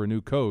always for a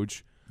new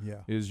coach. Yeah.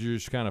 Is you're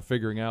just kind of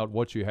figuring out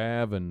what you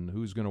have and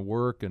who's going to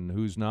work and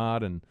who's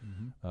not, and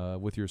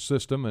with your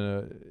system.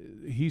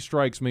 And he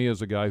strikes me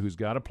as a guy who's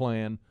got a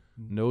plan,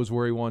 knows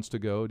where he wants to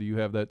go. Do you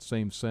have that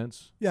same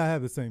sense? Yeah, I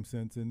have the same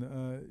sense. And,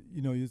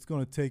 it's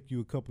going to take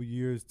you a couple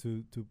years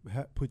to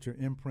put your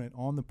imprint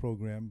on the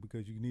program,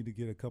 because you need to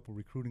get a couple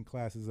recruiting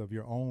classes of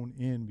your own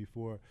in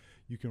before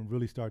you can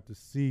really start to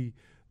see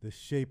the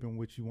shape in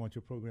which you want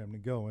your program to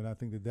go. And I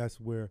think that's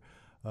where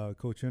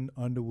Coach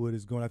Underwood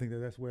is going. I think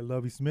that's where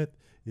Lovie Smith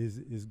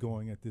is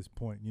going at this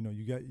point.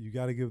 You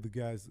got to give the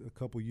guys a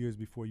couple years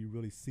before you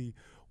really see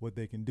what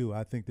they can do.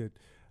 I think that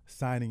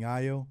signing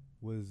Ayo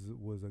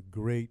was a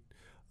great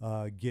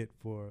get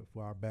for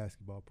our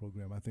basketball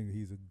program. I think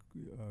he's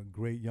a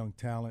great young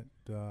talent.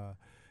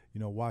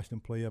 Watched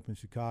him play up in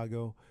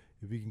Chicago.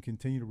 If he can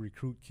continue to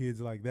recruit kids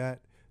like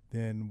that,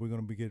 then we're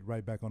going to get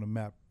right back on the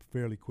map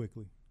fairly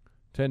quickly.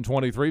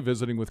 10:23,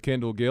 visiting with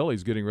Kendall Gill.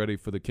 He's getting ready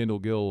for the Kendall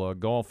Gill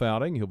golf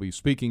outing. He'll be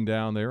speaking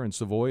down there in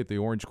Savoy at the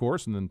Orange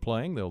Course and then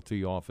playing. They'll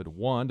tee off at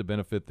 1 to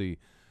benefit the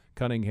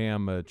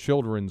Cunningham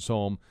Children's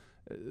Home.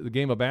 The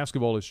game of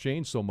basketball has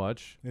changed so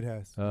much. It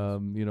has.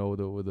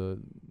 The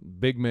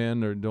big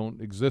men don't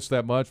exist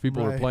that much.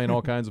 People are playing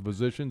all kinds of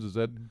positions. Is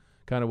that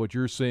kind of what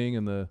you're seeing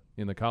in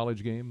the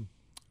college game?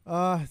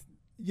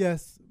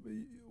 Yes.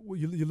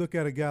 You look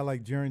at a guy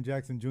like Jaren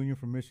Jackson Jr.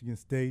 from Michigan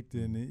State,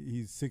 and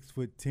he's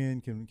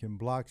 6'10", can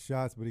block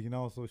shots, but he can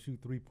also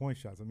shoot 3-point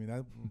shots.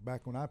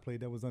 Back when I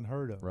played, that was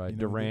unheard of. Right,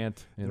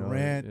 Durant.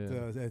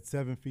 At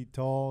 7 feet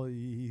tall,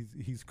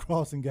 he's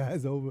crossing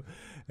guys over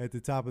at the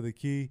top of the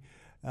key.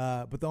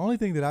 But the only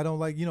thing that I don't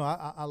like,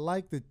 I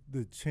like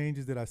the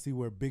changes that I see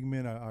where big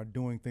men are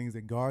doing things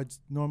that guards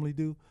normally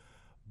do,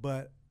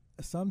 but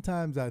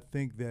sometimes I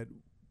think that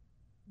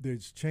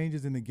there's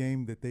changes in the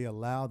game that they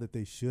allow that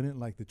they shouldn't,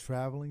 like the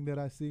traveling that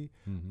I see,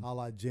 a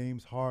la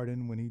James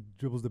Harden when he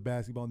dribbles the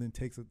basketball and then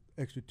takes an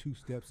extra 2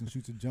 steps and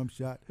shoots a jump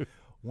shot.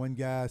 One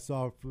guy I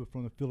saw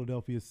from the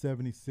Philadelphia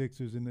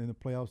 76ers in the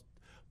playoffs,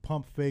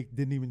 pump fake,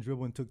 didn't even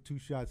dribble and took 2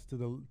 shots to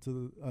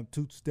the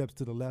 2 steps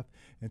to the left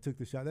and took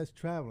the shot. That's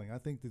traveling. I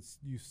think that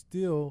you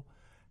still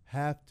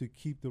have to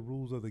keep the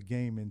rules of the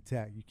game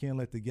intact. You can't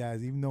let the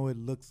guys, even though it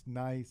looks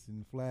nice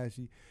and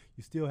flashy,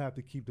 you still have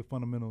to keep the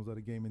fundamentals of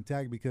the game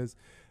intact, because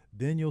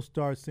then you'll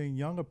start seeing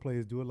younger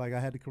players do it. Like I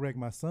had to correct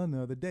my son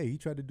the other day. He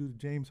tried to do the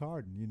James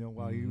Harden,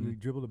 while he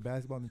dribbled the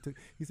basketball and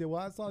he said,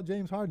 well, I saw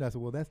James Harden. I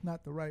said, well, that's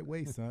not the right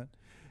way, son.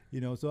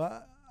 So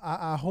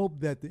I hope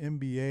that the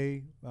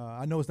NBA,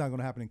 I know it's not going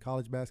to happen in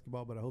college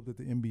basketball, but I hope that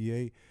the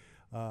NBA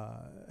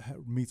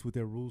meets with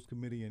their rules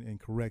committee and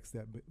corrects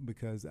that,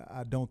 because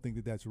I don't think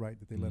that that's right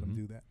that they let them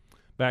do that.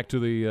 Back to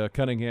the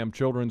Cunningham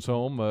Children's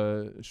Home,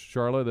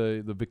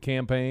 Sharla, the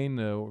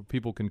campaign.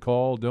 People can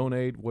call,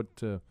 donate.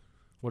 What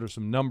are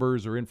some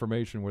numbers or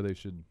information where they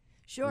should?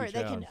 Sure,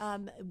 they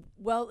can.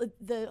 Well,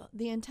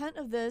 the intent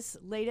of this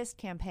latest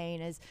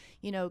campaign is,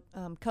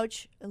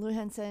 Coach Lou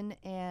Henson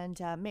and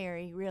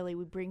Mary, really,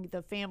 we bring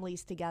the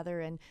families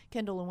together, and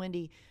Kendall and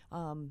Wendy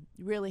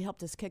really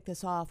helped us kick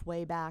this off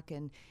way back,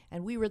 and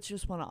we really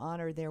just want to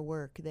honor their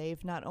work.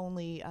 They've not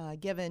only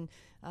given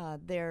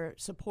their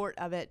support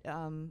of it,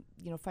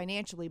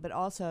 financially, but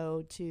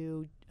also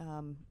to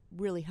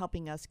really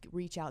helping us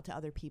reach out to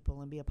other people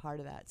and be a part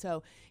of that.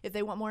 So if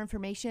they want more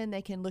information,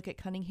 they can look at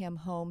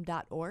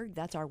cunninghamhome.org.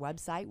 That's our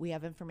website. We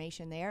have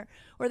information there.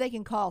 Or they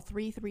can call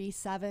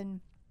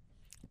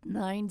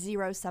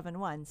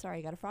 337-9071. Sorry,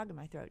 I got a frog in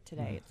my throat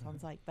today, it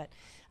sounds like. But,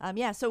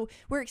 so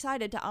we're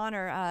excited to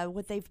honor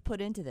what they've put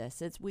into this.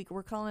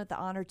 We're calling it the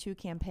Honor 2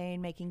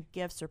 campaign, making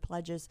gifts or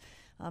pledges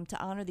to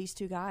honor these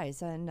two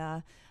guys,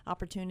 and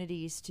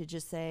opportunities to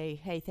just say,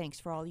 hey,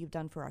 thanks for all you've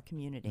done for our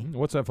community.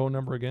 What's that phone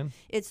number again?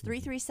 It's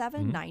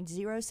 337-9071.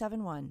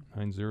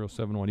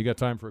 9071. You got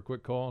time for a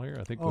quick call here?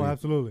 I think. Oh,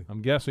 absolutely.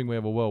 I'm guessing we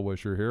have a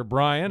well-wisher here.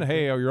 Brian,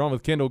 hey, you're on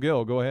with Kendall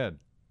Gill. Go ahead.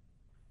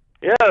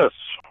 Yes.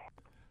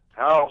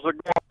 How's it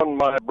going,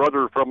 my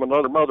brother from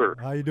another mother?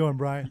 How you doing,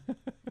 Brian?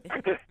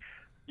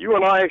 You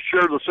and I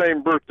share the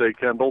same birthday,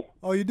 Kendall.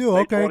 Oh, you do?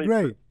 Okay,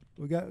 great.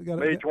 We got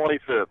May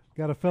 25th.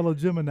 Got a fellow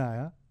Gemini,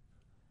 huh?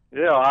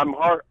 Yeah,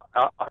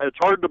 it's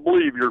hard to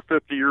believe you're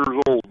 50 years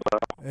old now.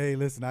 Hey,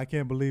 listen, I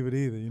can't believe it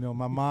either.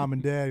 My mom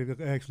and dad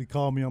actually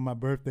called me on my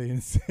birthday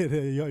and said,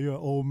 hey, you're an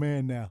old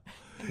man now.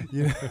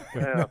 Yeah.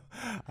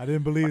 I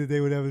didn't believe that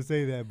they would ever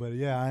say that, but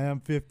yeah, I am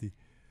 50.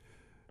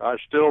 I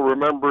still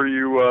remember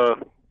you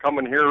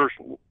coming here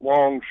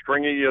long,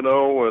 stringy, and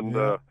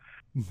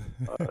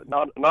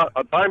not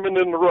a diamond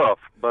in the rough.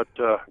 But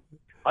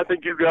I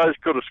think you guys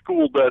could have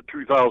schooled that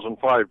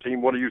 2005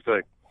 team. What do you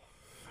think?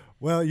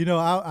 Well,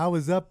 I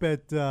was up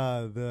at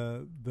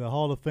the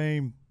Hall of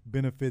Fame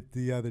benefit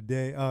the other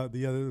day, a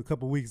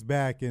couple of weeks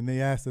back, and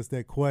they asked us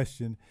that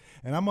question.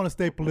 And I'm going to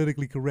stay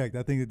politically correct.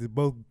 I think that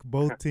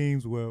both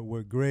teams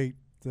were great.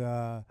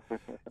 My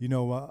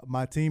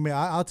teammate,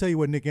 I'll tell you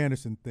what Nick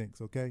Anderson thinks,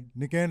 okay?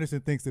 Nick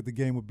Anderson thinks that the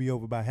game would be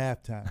over by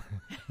halftime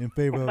in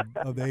favor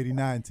of the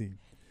 89 team.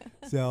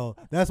 So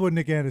that's what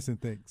Nick Anderson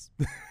thinks.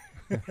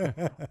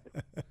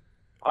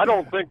 I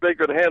don't think they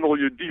could handle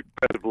you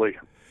defensively.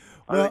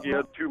 I think you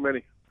had too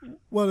many.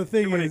 Well, the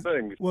thing is,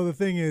 things.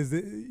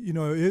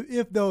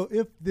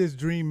 if this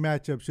dream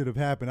matchup should have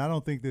happened, I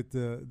don't think that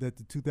the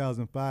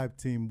 2005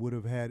 team would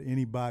have had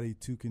anybody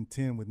to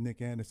contend with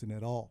Nick Anderson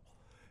at all.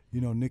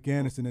 Nick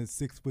Anderson is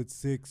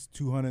 6'6",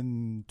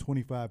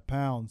 225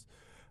 pounds.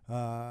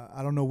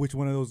 I don't know which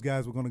one of those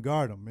guys were going to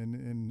guard him,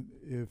 and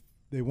if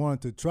they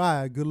wanted to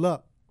try, good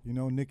luck.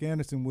 Nick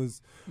Anderson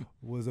was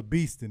a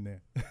beast in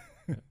there.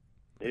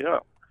 Yeah.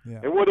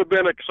 It would have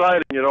been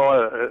exciting,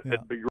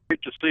 it'd be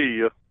great to see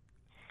you.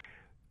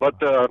 But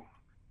I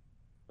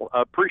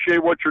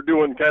appreciate what you're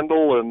doing,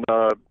 Kendall, and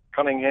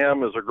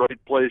Cunningham is a great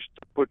place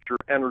to put your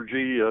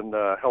energy and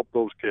help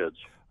those kids.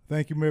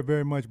 Thank you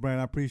very much, Brian.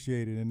 I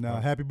appreciate it, and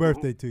happy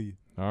birthday to you.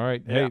 All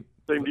right. Yeah, hey,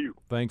 same to you.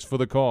 Thanks for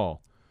the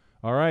call.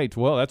 All right.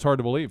 Well, that's hard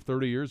to believe.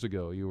 30 years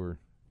ago you were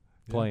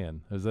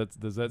playing. Does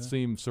that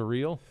seem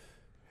surreal?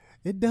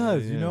 It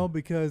does,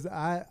 because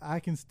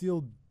I can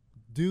still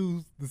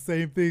do the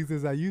same things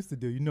as I used to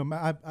do.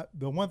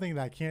 The one thing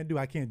that I can't do,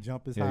 I can't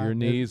jump as high. Your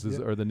knees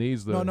are the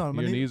knees. No, your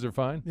knees are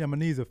fine. Yeah, my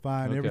knees are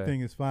fine. Okay.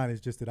 Everything is fine. It's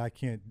just that I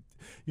can't.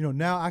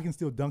 Now I can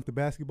still dunk the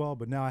basketball,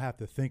 but now I have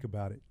to think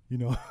about it.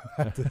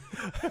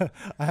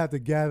 I have to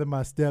gather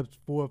my steps,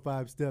 4 or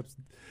 5 steps.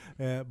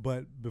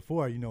 But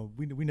before,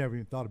 we never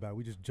even thought about it.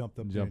 We just jumped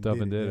up. And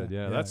did it.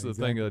 Yeah, that's the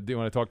thing.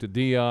 When I talk to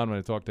Dion, when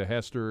I talk to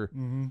Hester,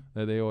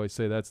 they always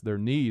say that's their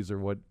knees are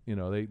what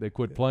they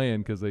quit playing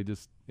because they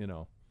just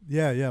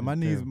Yeah, my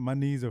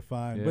knees are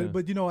fine. Yeah.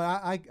 But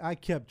I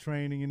kept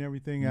training and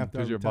everything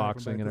after I you're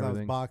boxing and everything. I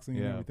was boxing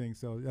and everything,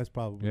 so that's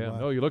probably why.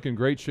 No, you look in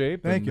great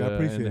shape. Thank you, I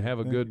appreciate it. And have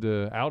a good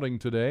outing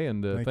today,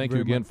 and thank you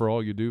again for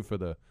all you do for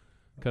the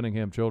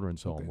Cunningham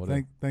Children's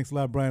Home. Thanks a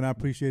lot, Brian. I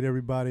appreciate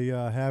everybody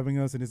having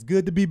us, and it's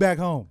good to be back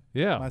home.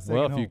 Yeah,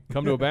 well, if you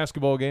come to a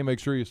basketball game, make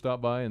sure you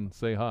stop by and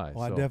say hi.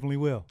 I definitely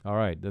will. All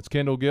right, that's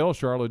Kendall Gill,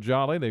 Sharla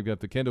Jolly. They've got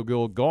the Kendall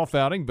Gill golf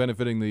outing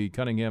benefiting the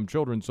Cunningham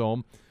Children's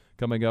Home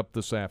coming up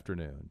this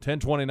afternoon.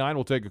 10:29,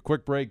 we'll take a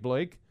quick break,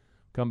 Blake.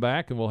 Come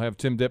back, and we'll have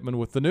Tim Dittman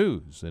with the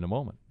news in a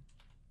moment.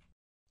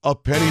 A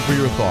Penny for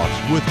Your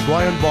Thoughts with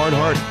Brian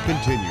Barnhart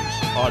continues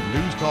on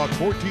News Talk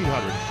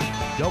 1400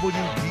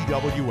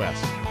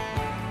 WDWS.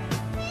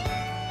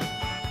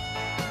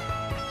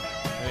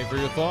 Penny for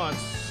Your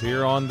Thoughts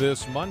here on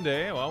this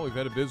Monday. Well, we've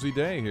had a busy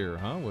day here,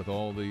 with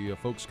all the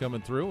folks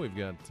coming through. We've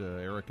got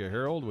Erika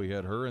Harold. We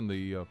had her in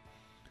the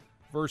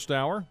first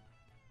hour.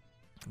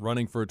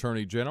 Running for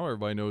Attorney General.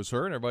 Everybody knows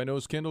her, and everybody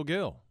knows Kendall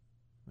Gill.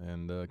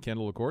 And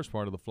Kendall, of course,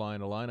 part of the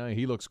Flying Illini.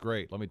 He looks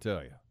great, let me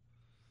tell you.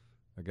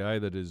 a guy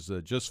that is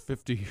just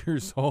 50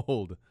 years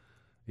old.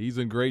 He's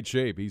in great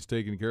shape. He's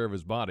taking care of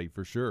his body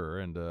for sure,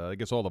 and I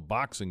guess all the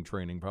boxing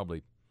training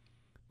probably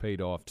paid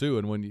off too.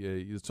 And when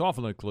it's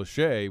often a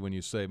cliche when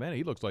you say, man,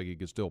 he looks like he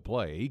could still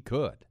play. He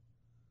could.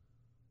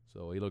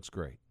 So he looks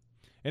great.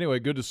 Anyway,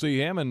 good to see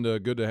him, and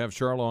good to have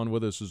Sharla on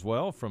with us as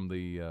well from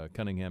the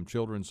Cunningham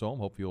Children's Home.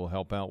 Hope you'll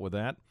help out with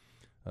that.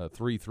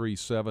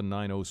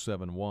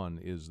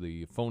 337-9071 is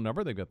the phone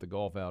number. They've got the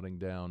golf outing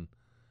down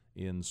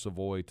in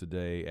Savoy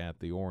today at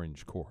the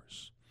Orange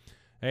Course.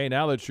 Hey,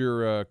 now that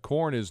your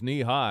corn is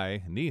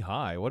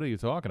knee-high, what are you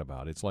talking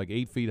about? It's like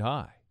 8 feet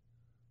high.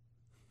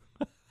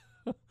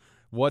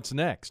 What's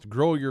next?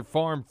 Grow your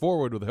farm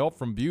forward with help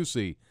from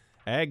Busey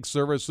Ag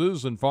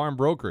Services and Farm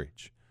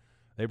Brokerage.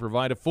 They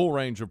provide a full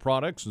range of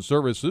products and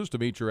services to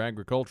meet your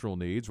agricultural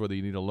needs, whether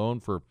you need a loan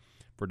for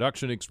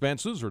production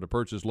expenses or to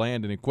purchase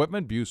land and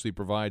equipment. Busey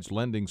provides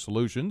lending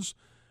solutions.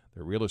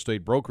 Their real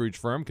estate brokerage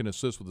firm can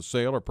assist with the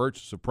sale or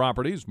purchase of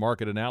properties,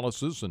 market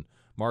analysis, and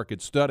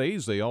market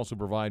studies. They also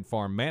provide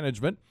farm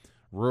management,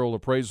 rural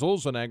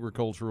appraisals, and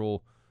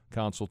agricultural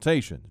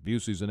consultations.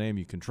 Busey's a name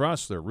you can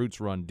trust. Their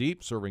roots run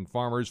deep, serving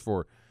farmers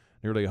for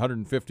nearly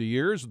 150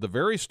 years at the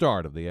very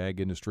start of the ag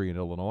industry in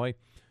Illinois.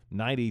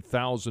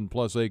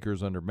 90,000-plus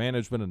acres under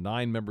management, a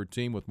 9-member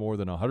team with more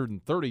than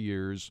 130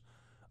 years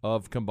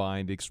of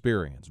combined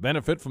experience.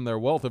 Benefit from their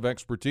wealth of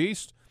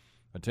expertise.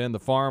 Attend the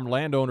Farm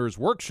Landowners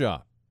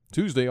Workshop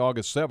Tuesday,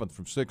 August 7th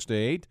from 6 to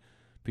 8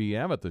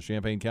 p.m. at the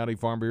Champaign County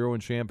Farm Bureau in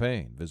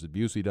Champaign. Visit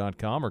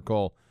Busey.com or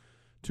call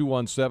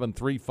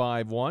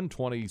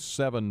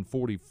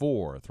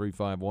 217-351-2744,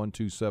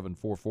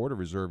 351-2744 to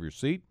reserve your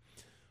seat.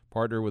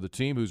 Partner with a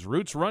team whose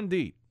roots run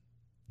deep.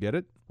 Get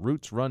it?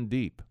 Roots run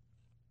deep.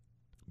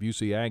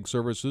 Busey Ag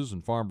Services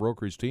and Farm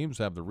Brokerage teams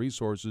have the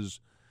resources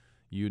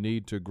you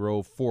need to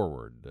grow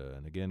forward.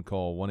 And again,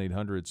 call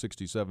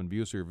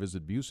 1-800-67-BUSEY or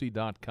visit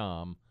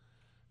Busey.com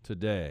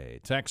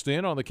today. Text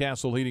in on the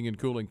Castle Heating and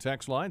Cooling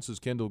text line. Says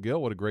Kendall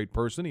Gill, what a great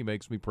person. He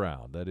makes me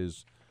proud. That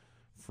is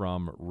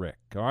from Rick.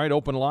 All right,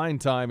 open line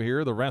time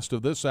here the rest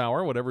of this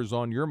hour, whatever's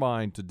on your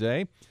mind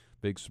today.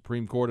 Big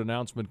Supreme Court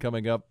announcement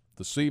coming up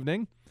this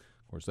evening.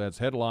 Of course, that's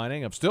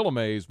headlining. I'm still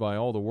amazed by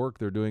all the work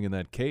they're doing in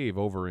that cave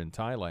over in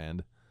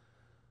Thailand.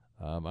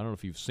 I don't know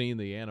if you've seen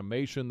the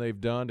animation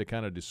they've done to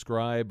kind of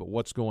describe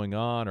what's going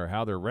on or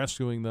how they're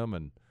rescuing them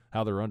and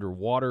how they're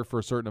underwater for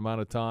a certain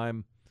amount of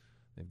time.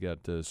 They've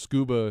got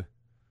scuba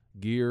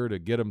gear to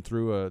get them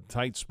through a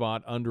tight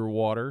spot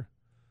underwater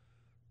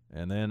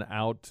and then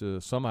out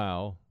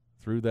somehow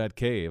through that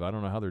cave. I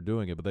don't know how they're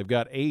doing it, but they've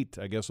got 8,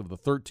 I guess, of the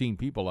 13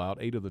 people out,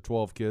 8 of the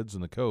 12 kids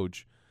and the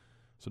coach.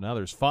 So now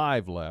there's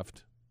 5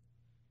 left.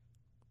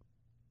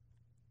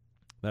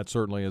 That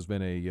certainly has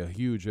been a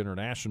huge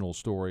international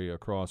story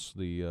across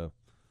the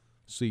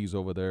seas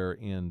over there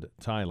in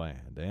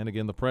Thailand. And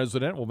again, the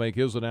president will make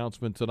his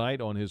announcement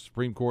tonight on his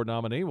Supreme Court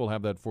nominee. We'll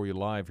have that for you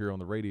live here on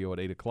the radio at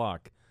 8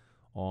 o'clock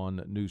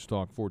on News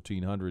Talk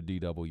 1400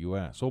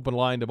 DWS. Open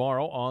line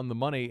tomorrow on the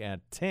money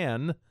at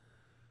 10.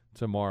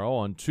 Tomorrow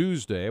on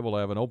Tuesday, we'll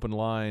have an open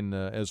line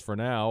as for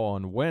now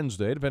on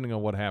Wednesday, depending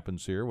on what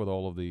happens here with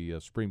all of the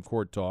Supreme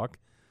Court talk.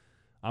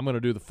 I'm going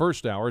to do the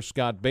first hour.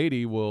 Scott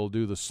Beatty will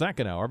do the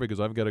second hour because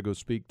I've got to go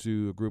speak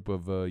to a group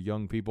of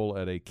young people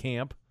at a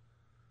camp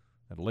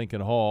at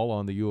Lincoln Hall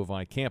on the U of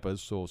I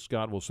campus. So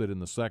Scott will sit in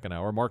the second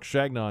hour. Mark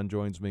Shagnon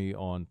joins me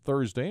on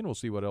Thursday, and we'll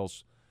see what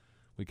else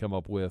we come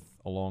up with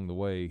along the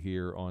way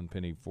here on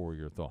Penny for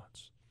Your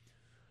Thoughts.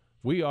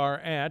 We are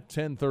at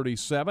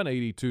 10:37,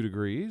 82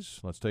 degrees.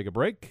 Let's take a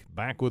break.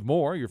 Back with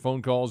more. Your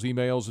phone calls,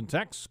 emails, and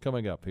texts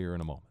coming up here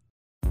in a moment.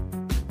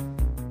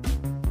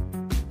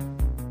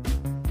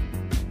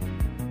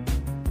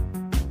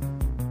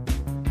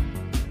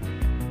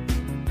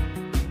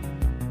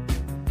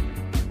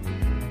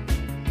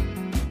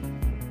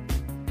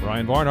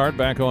 Brian Barnhart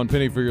back on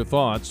Penny for Your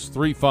Thoughts.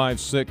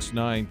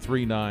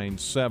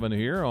 356-9397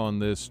 here on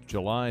this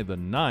July the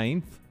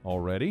 9th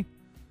already.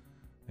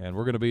 And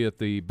we're going to be at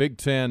the Big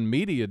Ten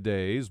Media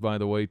Days, by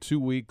the way, 2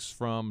 weeks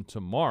from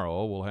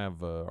tomorrow. We'll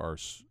have our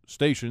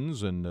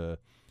stations and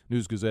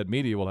News Gazette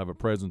Media will have a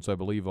presence, I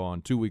believe,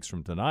 on 2 weeks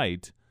from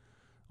tonight,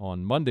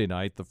 on Monday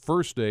night, the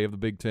first day of the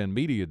Big Ten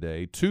Media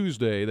Day.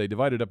 Tuesday, they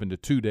divided up into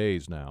 2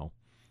 days now.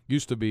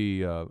 Used to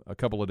be a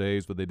couple of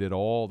days, but they did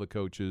all the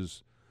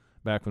coaches.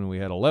 Back when we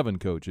had 11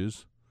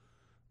 coaches,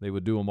 they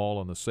would do them all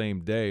on the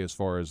same day as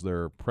far as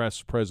their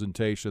press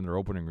presentation, their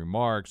opening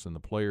remarks, and the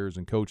players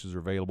and coaches are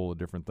available at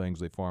different things.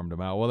 They farmed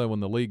them out. Well, then when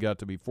the league got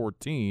to be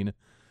 14,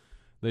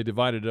 they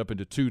divided it up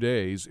into 2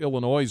 days.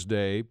 Illinois'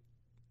 day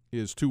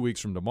is 2 weeks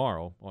from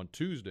tomorrow on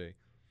Tuesday,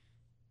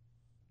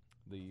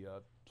 the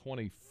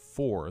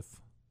 24th.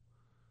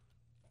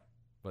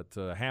 But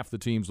half the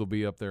teams will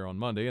be up there on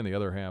Monday and the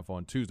other half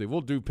on Tuesday.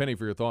 We'll do Penny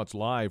for Your Thoughts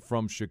live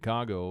from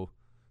Chicago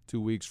 2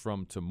 weeks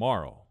from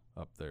tomorrow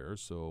up there,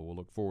 so we'll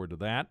look forward to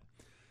that.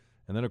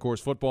 And then, of course,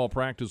 football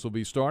practice will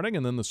be starting,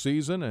 and then the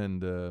season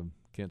and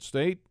Kent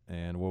State,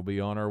 and we'll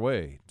be on our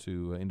way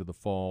to into the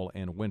fall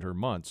and winter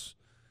months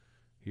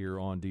here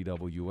on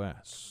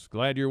DWS.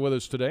 Glad you're with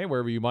us today,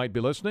 wherever you might be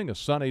listening. A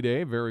sunny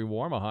day, very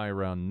warm, a high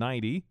around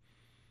 90.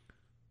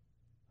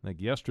 I think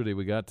yesterday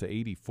we got to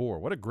 84.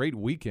 What a great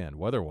weekend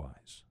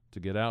weather-wise to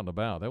get out and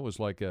about. That was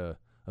like a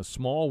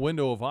small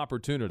window of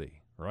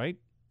opportunity, right?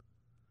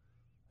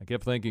 I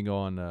kept thinking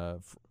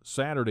on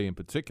Saturday in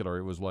particular,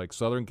 it was like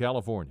Southern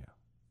California.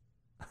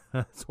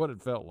 That's what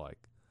it felt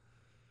like.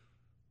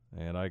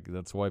 And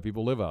that's why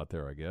people live out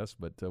there, I guess.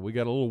 But we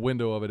got a little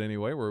window of it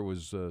anyway where it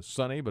was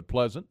sunny but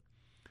pleasant.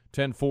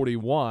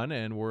 10:41,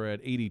 and we're at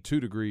 82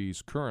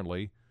 degrees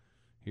currently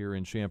here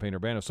in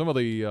Champaign-Urbana. Some of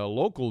the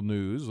local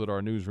news that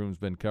our newsroom's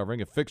been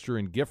covering, a fixture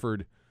in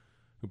Gifford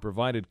who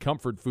provided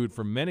comfort food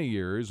for many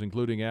years,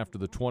 including after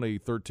the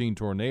 2013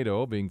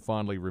 tornado, being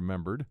fondly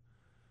remembered.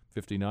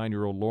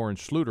 59-year-old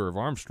Lawrence Schluter of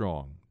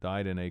Armstrong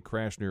died in a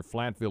crash near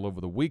Flatville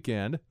over the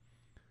weekend.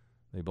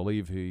 They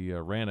believe he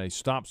ran a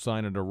stop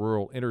sign at a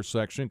rural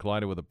intersection,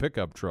 collided with a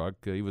pickup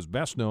truck. He was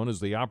best known as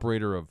the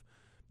operator of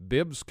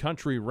Bibb's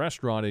Country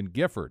Restaurant in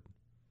Gifford.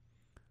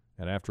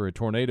 And after a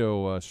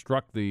tornado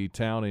struck the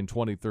town in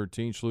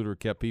 2013, Schluter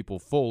kept people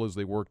full as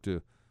they worked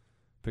to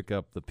pick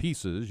up the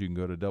pieces. You can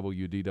go to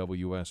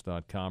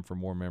WDWS.com for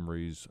more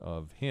memories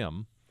of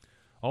him.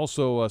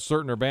 Also,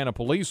 certain Urbana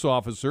police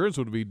officers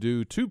would be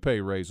due 2 pay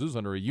raises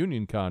under a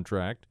union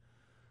contract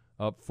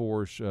up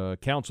for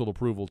council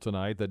approval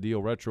tonight. That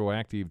deal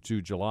retroactive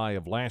to July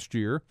of last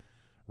year,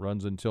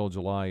 runs until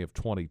July of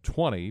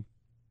 2020.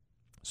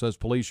 Says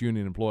police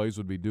union employees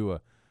would be due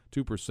a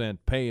 2%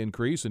 pay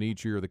increase in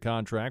each year of the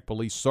contract.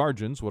 Police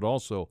sergeants would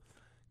also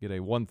get a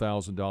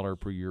 $1,000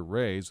 per year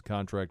raise. The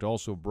contract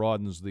also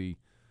broadens the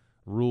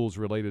rules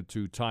related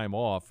to time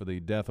off for the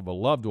death of a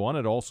loved one.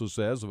 It also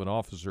says if an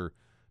officer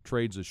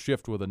trades a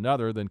shift with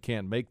another, then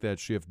can't make that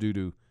shift due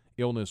to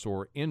illness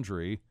or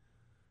injury,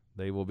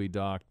 they will be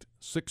docked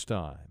sick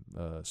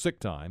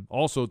time.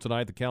 Also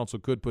tonight, the council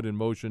could put in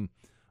motion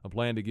a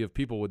plan to give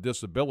people with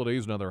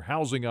disabilities another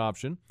housing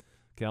option.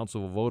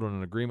 Council will vote on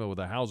an agreement with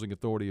the Housing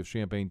Authority of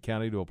Champaign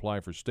County to apply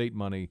for state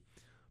money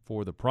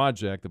for the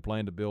project. The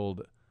plan to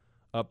build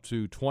up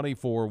to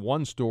 24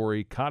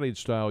 one-story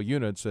cottage-style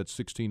units at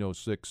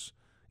 1606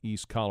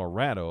 East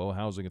Colorado.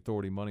 Housing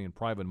Authority money and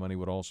private money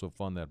would also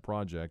fund that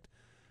project.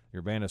 The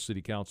Urbana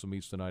City Council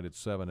meets tonight at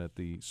 7 at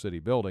the City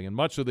Building. And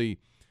much of the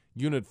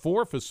Unit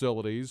 4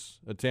 facilities'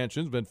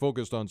 attention has been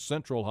focused on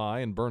Central High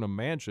and Burnham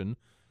Mansion,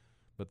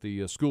 but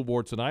the school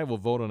board tonight will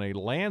vote on a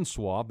land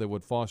swap that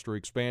would foster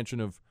expansion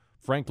of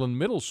Franklin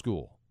Middle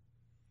School.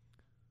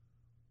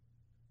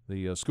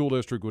 The school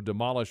district would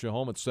demolish a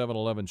home at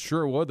 711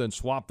 Sherwood, then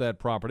swap that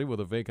property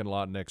with a vacant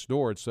lot next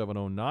door at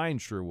 709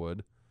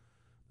 Sherwood.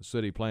 The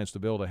city plans to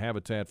build a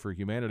Habitat for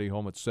Humanity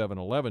home at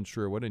 711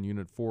 Sherwood, and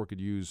Unit 4 could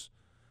use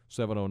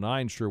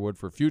 709 Sherwood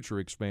for future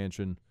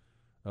expansion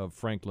of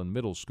Franklin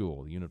Middle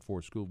School. The Unit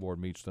 4 school board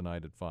meets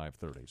tonight at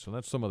 5:30. So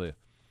that's some of the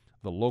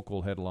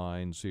local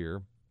headlines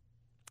here.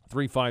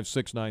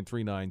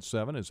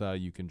 356-9397 is how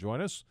you can join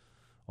us.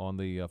 On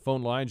the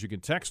phone lines, you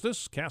can text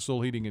us.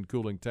 Castle Heating and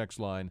Cooling text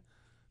line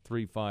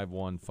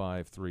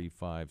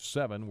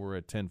 351-5357. We're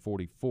at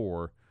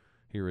 1044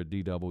 here at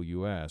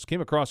DWS.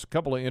 Came across a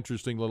couple of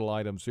interesting little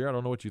items here. I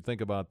don't know what you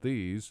think about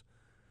these.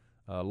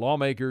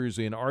 Lawmakers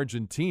in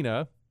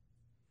Argentina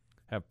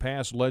have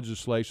passed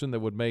legislation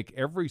that would make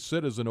every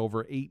citizen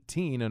over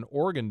 18 an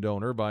organ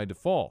donor by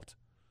default,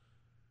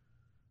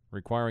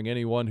 requiring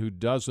anyone who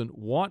doesn't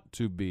want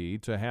to be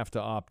to have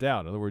to opt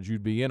out. In other words,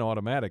 you'd be in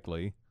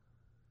automatically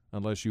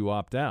unless you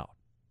opt out.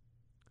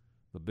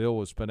 The bill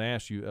was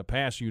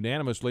passed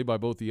unanimously by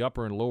both the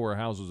upper and lower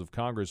houses of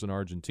Congress in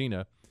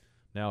Argentina,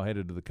 now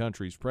headed to the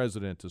country's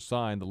president to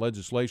sign. The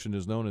legislation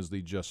is known as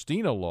the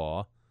Justina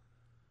Law,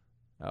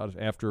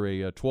 after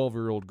a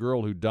 12-year-old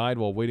girl who died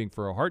while waiting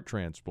for a heart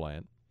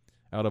transplant.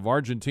 Out of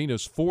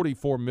Argentina's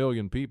 44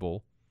 million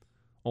people,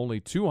 only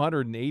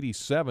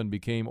 287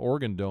 became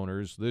organ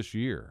donors this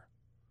year,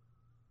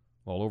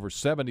 while over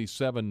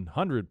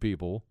 7,700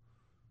 people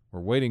were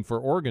waiting for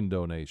organ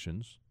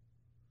donations.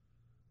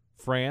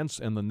 France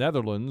and the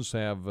Netherlands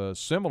have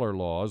similar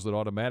laws that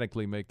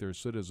automatically make their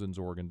citizens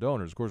organ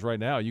donors. Of course, right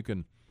now you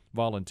can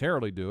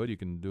voluntarily do it. You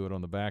can do it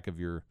on the back of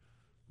your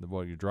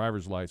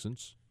driver's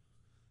license.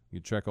 You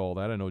check all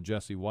that. I know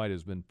Jesse White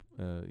has been,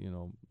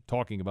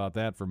 talking about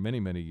that for many,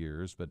 many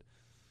years. But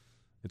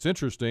it's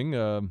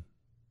interesting.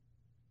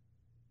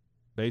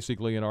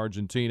 Basically, in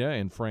Argentina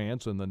and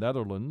France and the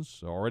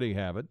Netherlands already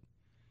have it.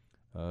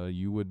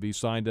 You would be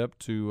signed up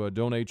to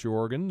donate your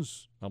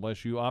organs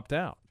unless you opt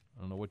out.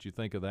 I don't know what you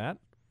think of that,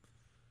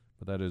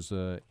 but that is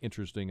an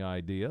interesting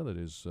idea that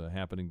is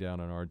happening down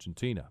in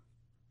Argentina.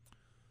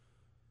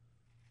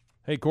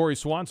 Hey, Corey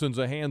Swanson's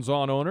a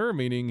hands-on owner,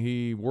 meaning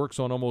he works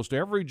on almost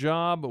every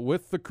job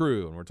with the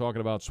crew. And we're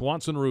talking about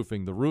Swanson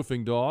Roofing, the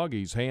roofing dog.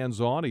 He's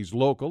hands-on. He's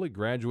local. He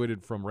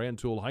graduated from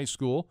Rantoul High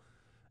School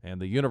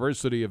and the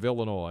University of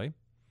Illinois.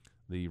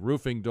 The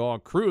roofing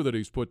dog crew that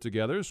he's put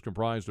together is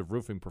comprised of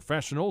roofing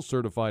professionals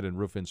certified in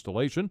roof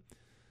installation,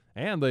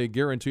 and they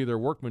guarantee their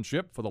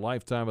workmanship for the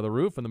lifetime of the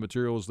roof, and the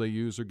materials they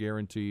use are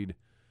guaranteed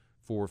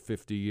for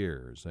 50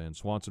 years. And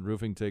Swanson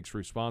Roofing takes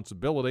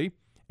responsibility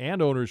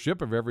and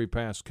ownership of every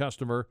past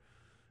customer,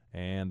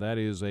 and that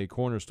is a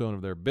cornerstone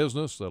of their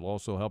business. They'll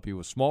also help you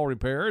with small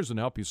repairs and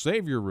help you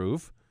save your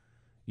roof.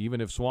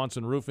 Even if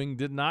Swanson Roofing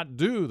did not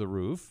do the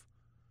roof,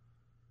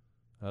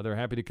 they're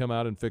happy to come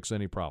out and fix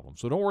any problem.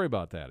 So don't worry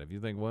about that. If you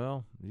think,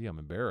 well, gee, I'm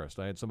embarrassed,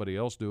 I had somebody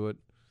else do it,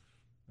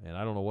 and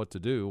I don't know what to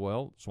do,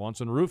 well,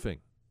 Swanson Roofing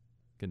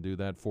can do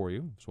that for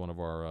you. It's one of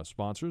our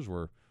sponsors.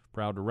 We're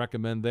proud to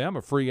recommend them.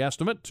 A free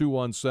estimate,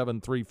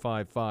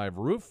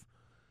 217-355-ROOF,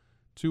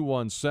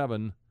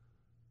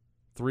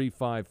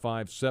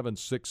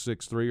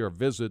 217-355-7663, or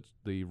visit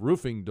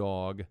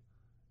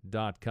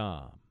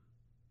theroofingdog.com.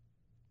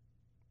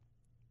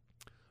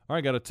 All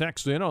right, got a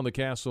text in on the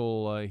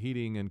Castle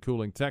Heating and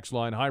Cooling text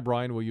line. Hi,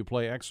 Brian. Will you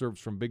play excerpts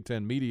from Big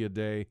Ten Media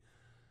Day?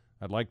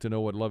 I'd like to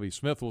know what Lovie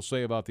Smith will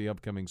say about the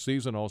upcoming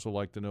season. Also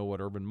like to know what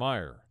Urban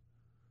Meyer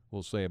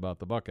will say about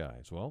the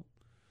Buckeyes. Well,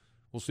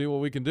 we'll see what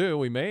we can do.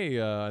 We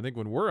may, I think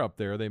when we're up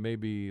there, they may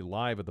be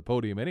live at the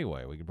podium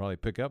anyway. We can probably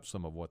pick up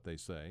some of what they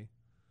say,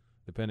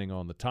 depending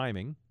on the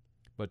timing.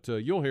 But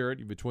you'll hear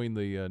it between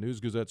the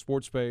News-Gazette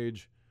sports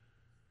page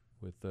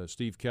with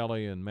Steve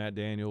Kelly and Matt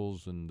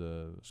Daniels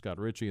and Scott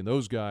Ritchie and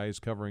those guys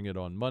covering it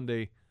on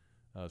Monday.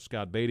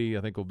 Scott Beatty,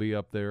 I think, will be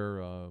up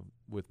there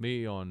with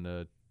me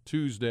on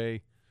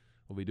Tuesday.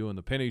 We'll be doing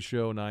the Penny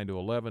Show, 9 to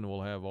 11.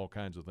 We'll have all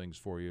kinds of things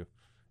for you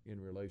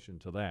in relation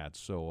to that.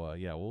 So,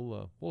 yeah,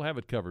 we'll have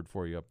it covered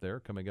for you up there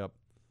coming up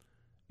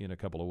in a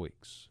couple of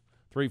weeks.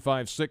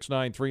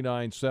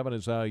 356-9397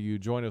 is how you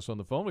join us on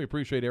the phone. We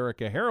appreciate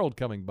Erika Harold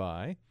coming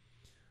by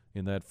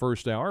in that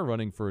first hour,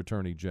 running for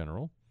Attorney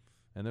General.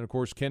 And then, of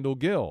course, Kendall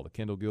Gill, the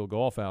Kendall Gill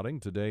golf outing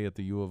today at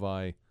the U of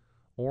I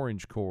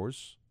Orange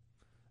Course.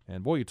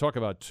 And, boy, you talk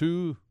about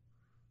two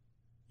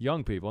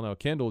young people. Now,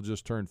 Kendall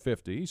just turned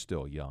 50. He's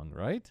still young,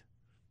 right?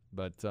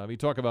 But you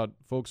talk about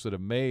folks that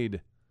have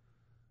made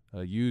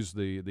use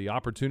the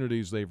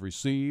opportunities they've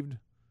received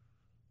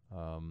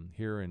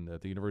here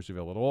at the University of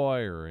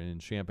Illinois or in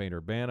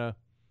Champaign-Urbana,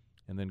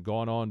 and then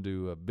gone on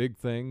to big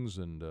things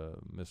and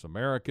Miss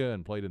America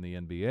and played in the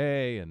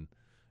NBA and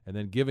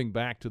then giving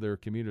back to their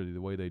community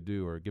the way they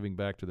do, or giving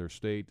back to their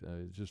state.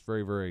 It's just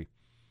very, very,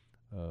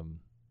 a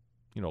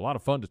lot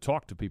of fun to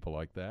talk to people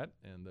like that,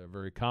 and they're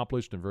very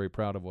accomplished and very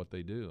proud of what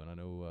they do, and I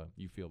know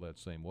you feel that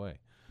same way.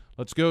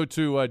 Let's go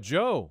to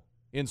Joe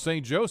in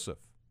St. Joseph.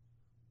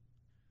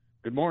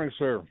 Good morning,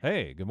 sir.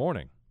 Hey, good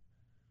morning.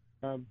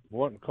 I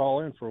wasn't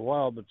call in for a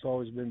while, but it's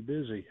always been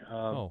busy.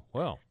 Oh,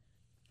 well.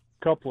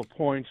 Couple of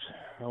points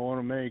I want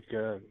to make.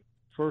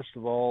 First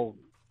of all,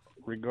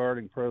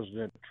 regarding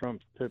President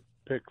Trump's pick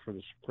for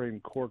the Supreme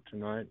Court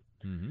tonight,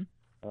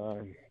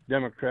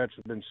 Democrats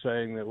have been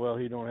saying that, well,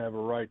 he don't have a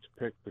right to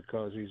pick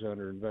because he's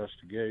under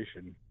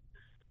investigation.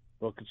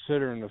 Well,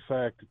 considering the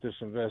fact that this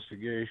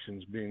investigation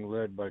is being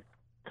led by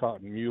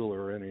Cotton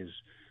Mueller and his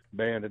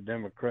band of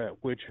Democrat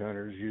witch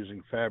hunters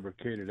using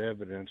fabricated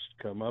evidence to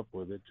come up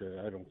with it,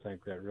 I don't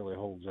think that really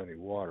holds any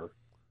water.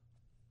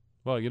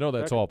 Well,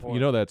 that's all.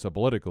 That's a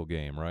political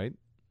game, right?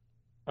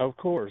 Of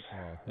course,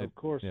 it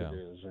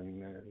is,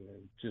 and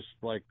just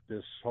like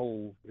this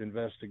whole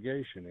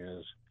investigation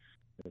is,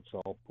 it's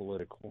all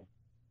political.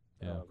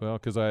 Yeah, well,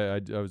 because I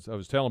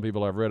was telling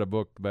people I've read a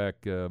book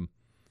back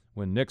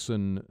when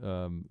Nixon,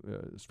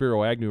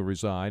 Spiro Agnew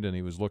resigned, and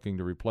he was looking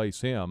to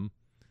replace him.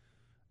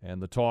 And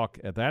the talk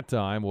at that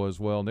time was,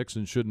 well,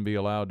 Nixon shouldn't be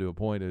allowed to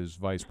appoint as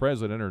vice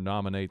president or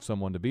nominate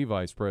someone to be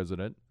vice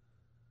president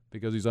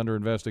because he's under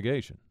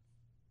investigation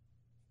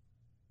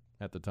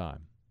at the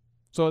time.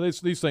 So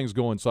these things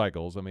go in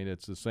cycles. I mean,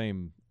 it's the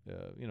same,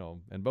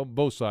 and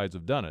both sides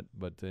have done it.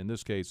 But in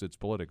this case, it's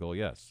political,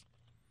 yes.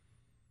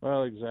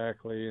 Well,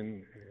 exactly.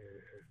 And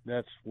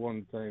that's one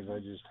of the things I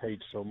just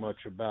hate so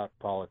much about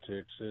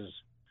politics is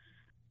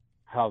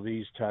how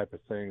these type of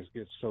things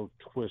get so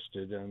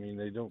twisted. I mean,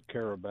 they don't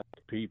care about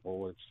the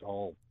people. It's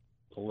all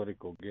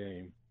political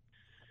game.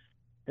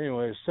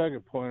 Anyway, the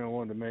second point I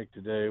wanted to make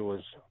today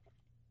was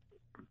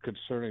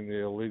concerning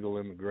the illegal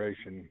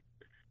immigration.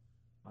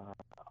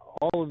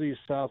 All of these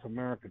South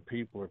American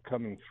people are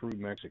coming through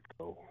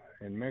Mexico,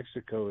 and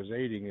Mexico is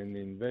aiding in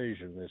the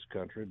invasion of this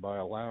country by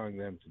allowing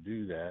them to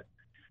do that.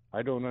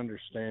 I don't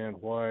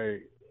understand why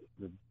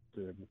the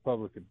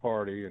Republican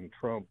Party and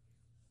Trump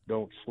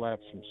don't slap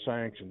some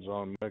sanctions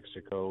on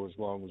Mexico as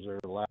long as they're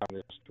allowing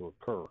this to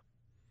occur.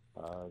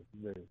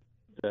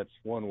 That's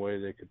one way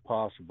they could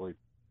possibly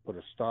put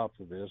a stop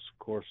to this. Of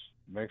course,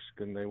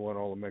 they want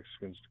all the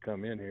Mexicans to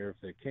come in here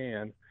if they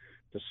can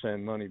to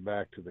send money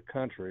back to the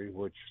country,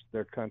 which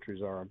their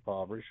countries are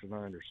impoverished, and I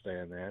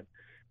understand that.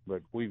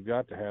 But we've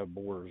got to have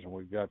borders, and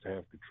we've got to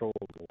have control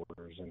of the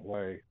borders, and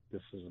why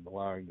this is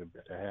allowing them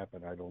to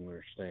happen, I don't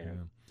understand.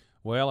 Yeah.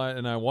 Well,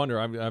 I wonder,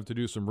 I have to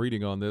do some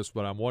reading on this,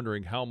 but I'm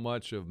wondering how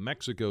much of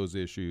Mexico's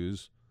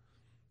issues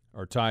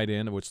are tied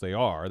in, which they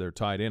are. They're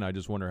tied in. I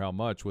just wonder how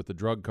much with the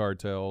drug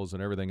cartels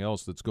and everything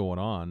else that's going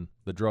on,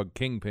 the drug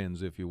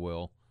kingpins, if you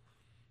will,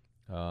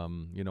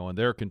 and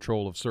their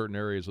control of certain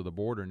areas of the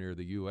border near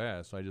the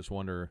U.S. I just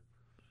wonder,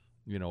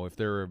 if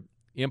they're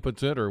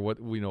impotent, or what?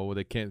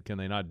 They can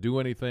they not do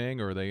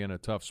anything, or are they in a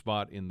tough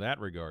spot in that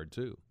regard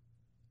too?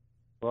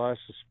 Well, I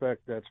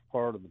suspect that's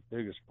the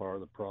biggest part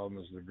of the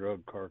problem is the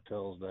drug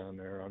cartels down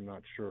there. I'm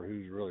not sure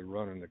who's really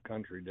running the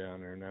country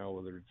down there now,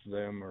 whether it's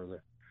them or the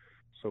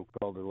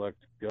so-called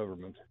elected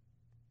government.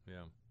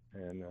 Yeah.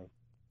 And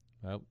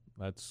well,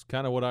 that's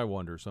kind of what I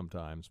wonder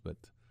sometimes. But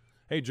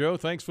hey, Joe,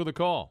 thanks for the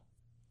call.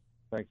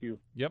 Thank you.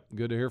 Yep,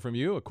 good to hear from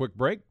you. A quick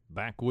break.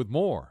 Back with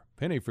more.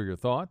 Penny for your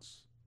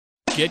thoughts.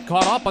 Get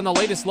caught up on the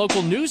latest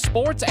local news,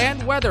 sports,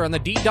 and weather on the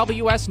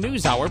DWS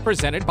News Hour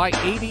presented by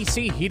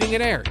ABC Heating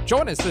and Air.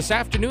 Join us this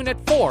afternoon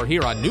at 4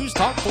 here on News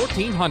Talk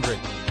 1400.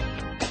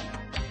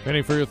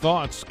 Penny for your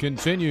thoughts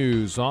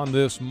continues on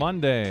this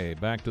Monday.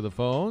 Back to the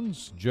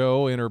phones.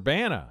 Joe in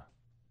Urbana.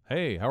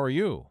 Hey, how are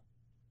you?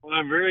 Well,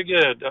 I'm very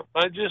good.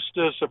 I'm just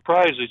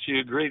surprised that you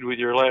agreed with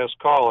your last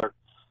caller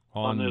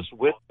on this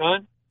witch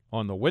hunt.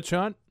 On the witch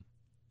hunt?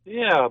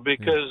 Yeah,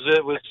 because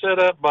it was set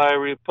up by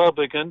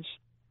Republicans,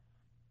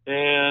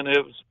 and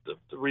it was the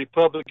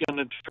Republican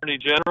Attorney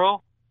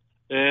General,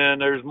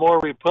 and there's more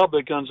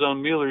Republicans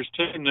on Mueller's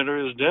team than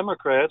there is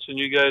Democrats, and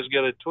you guys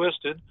got it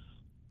twisted.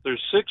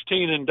 There's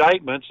 16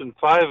 indictments and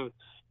 5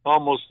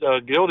 almost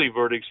guilty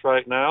verdicts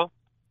right now,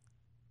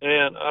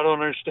 and I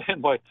don't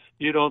understand why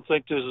you don't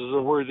think this is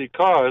a worthy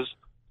cause.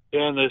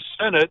 And the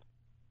Senate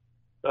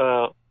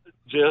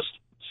just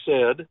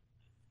said,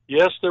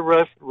 yes, the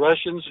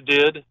Russians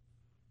did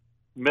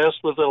mess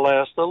with the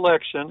last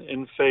election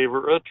in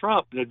favor of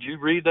Trump. Did you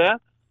read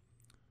that?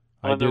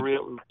 I did.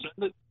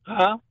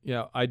 Huh?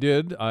 Yeah, I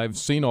did. I've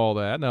seen all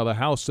that. Now, the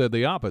House said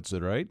the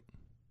opposite, right?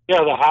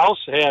 Yeah, the House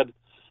had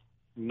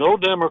no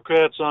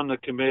Democrats on the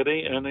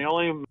committee, and they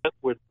only met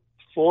with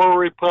 4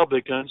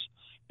 Republicans,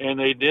 and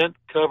they didn't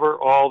cover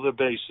all the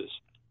bases.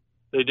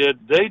 They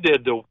did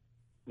the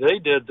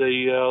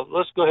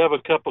let's go have a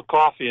cup of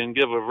coffee and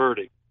give a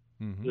verdict.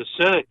 Mm-hmm. The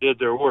Senate did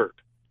their work.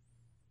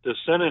 The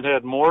Senate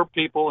had more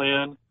people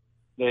in.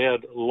 They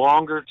had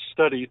longer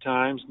study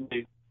times.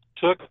 They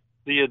took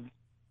the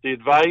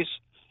advice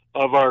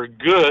of our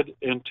good,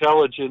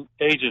 intelligent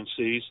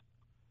agencies,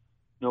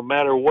 no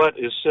matter what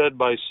is said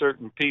by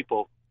certain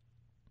people.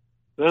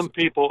 Them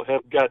people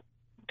have got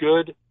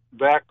good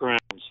backgrounds.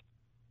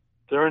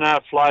 They're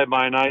not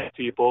fly-by-night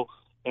people,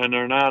 and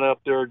they're not up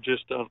there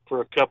just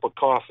for a cup of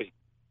coffee.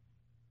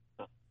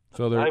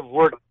 So I've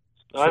worked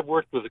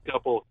with a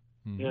couple,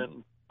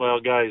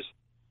 guys.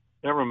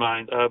 Never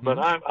mind. But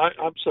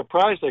I'm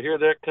surprised to hear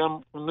that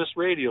come from this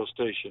radio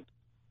station.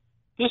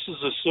 This is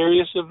a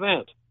serious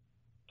event.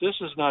 This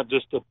is not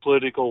just a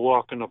political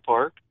walk in the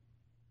park.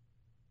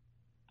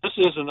 This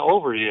isn't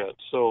over yet,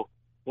 so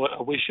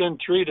we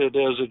shouldn't treat it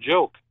as a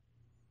joke.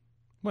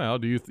 Well,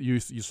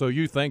 so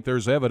you think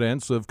there's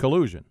evidence of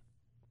collusion?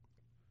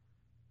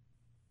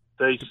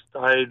 I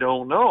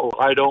don't know.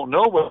 I don't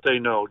know what they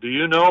know. Do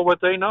you know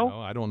what they know?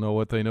 No, I don't know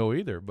what they know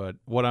either. But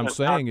what I'm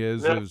saying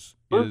is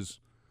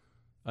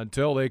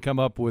until they come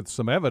up with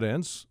some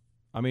evidence,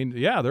 I mean,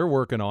 yeah, they're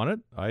working on it.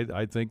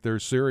 I think they're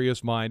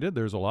serious-minded.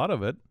 There's a lot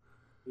of it.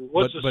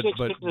 What's the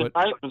 16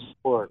 indictments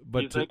for?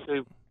 Do you think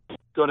they're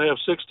going to have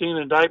 16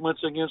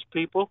 indictments against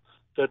people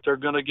that they're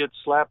going to get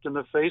slapped in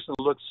the face and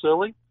look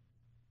silly?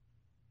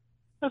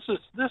 This is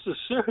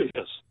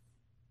serious.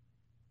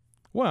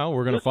 Well,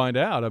 we're going to find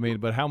out. I mean,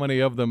 but how many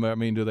of them, I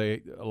mean, a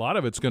lot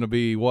of it's going to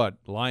be what,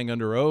 lying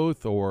under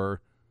oath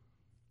or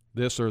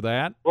this or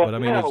that? Well, but I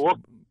mean,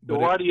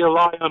 why do you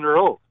lie under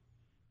oath?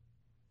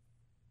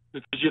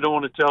 Because you don't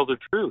want to tell the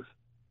truth.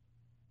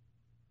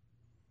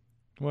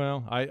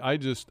 Well,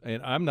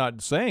 and I'm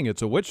not saying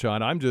it's a witch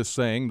hunt. I'm just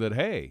saying that,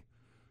 hey.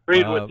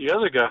 Agreed with the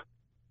other guy.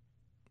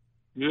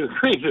 You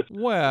agreed with.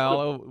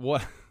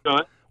 Well,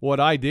 what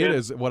I did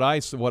is what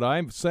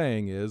I'm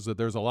saying is that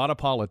there's a lot of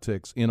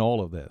politics in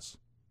all of this.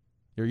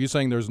 Are you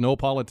saying there's no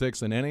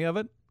politics in any of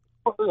it?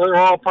 They're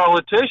all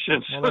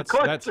politicians. Well,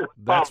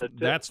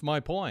 that's my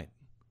point.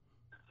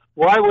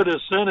 Why would a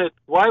Senate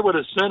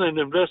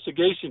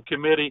investigation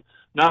committee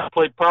not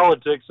play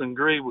politics and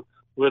agree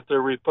with the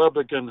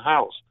Republican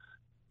House?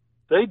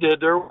 They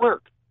did their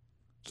work.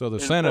 So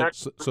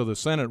the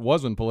Senate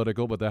wasn't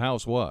political, but the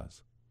House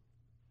was.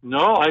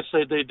 No, I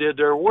say they did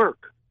their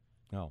work.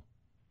 Oh,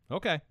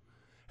 okay.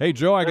 Hey,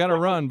 Joe, I got to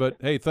run, but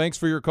hey, thanks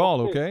for your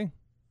call. Okay.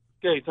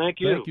 Okay, thank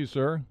you. Thank you,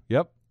 sir.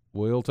 Yep,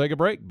 we'll take a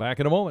break. Back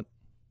in a moment.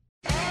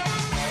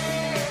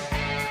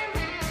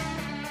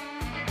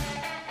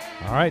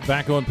 All right,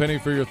 back on Penny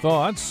for your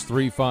thoughts.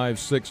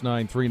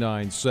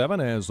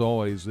 356-9397, as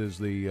always, is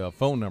the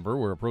phone number.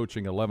 We're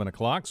approaching 11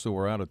 o'clock, so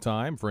we're out of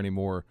time for any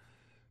more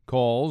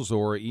calls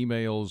or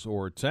emails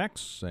or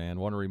texts. And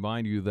want to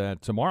remind you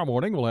that tomorrow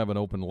morning we'll have an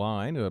open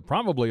line.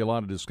 Probably a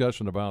lot of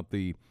discussion about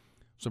the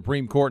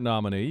Supreme Court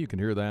nominee. You can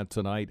hear that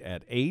tonight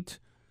at 8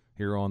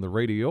 here on the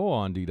radio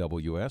on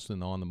DWS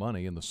and on the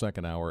money in the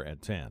second hour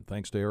at 10.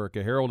 Thanks to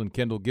Erika, Harold, and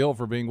Kendall Gill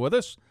for being with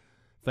us.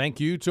 Thank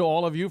you to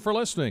all of you for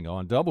listening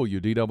on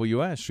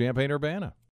WDWS Champaign-Urbana.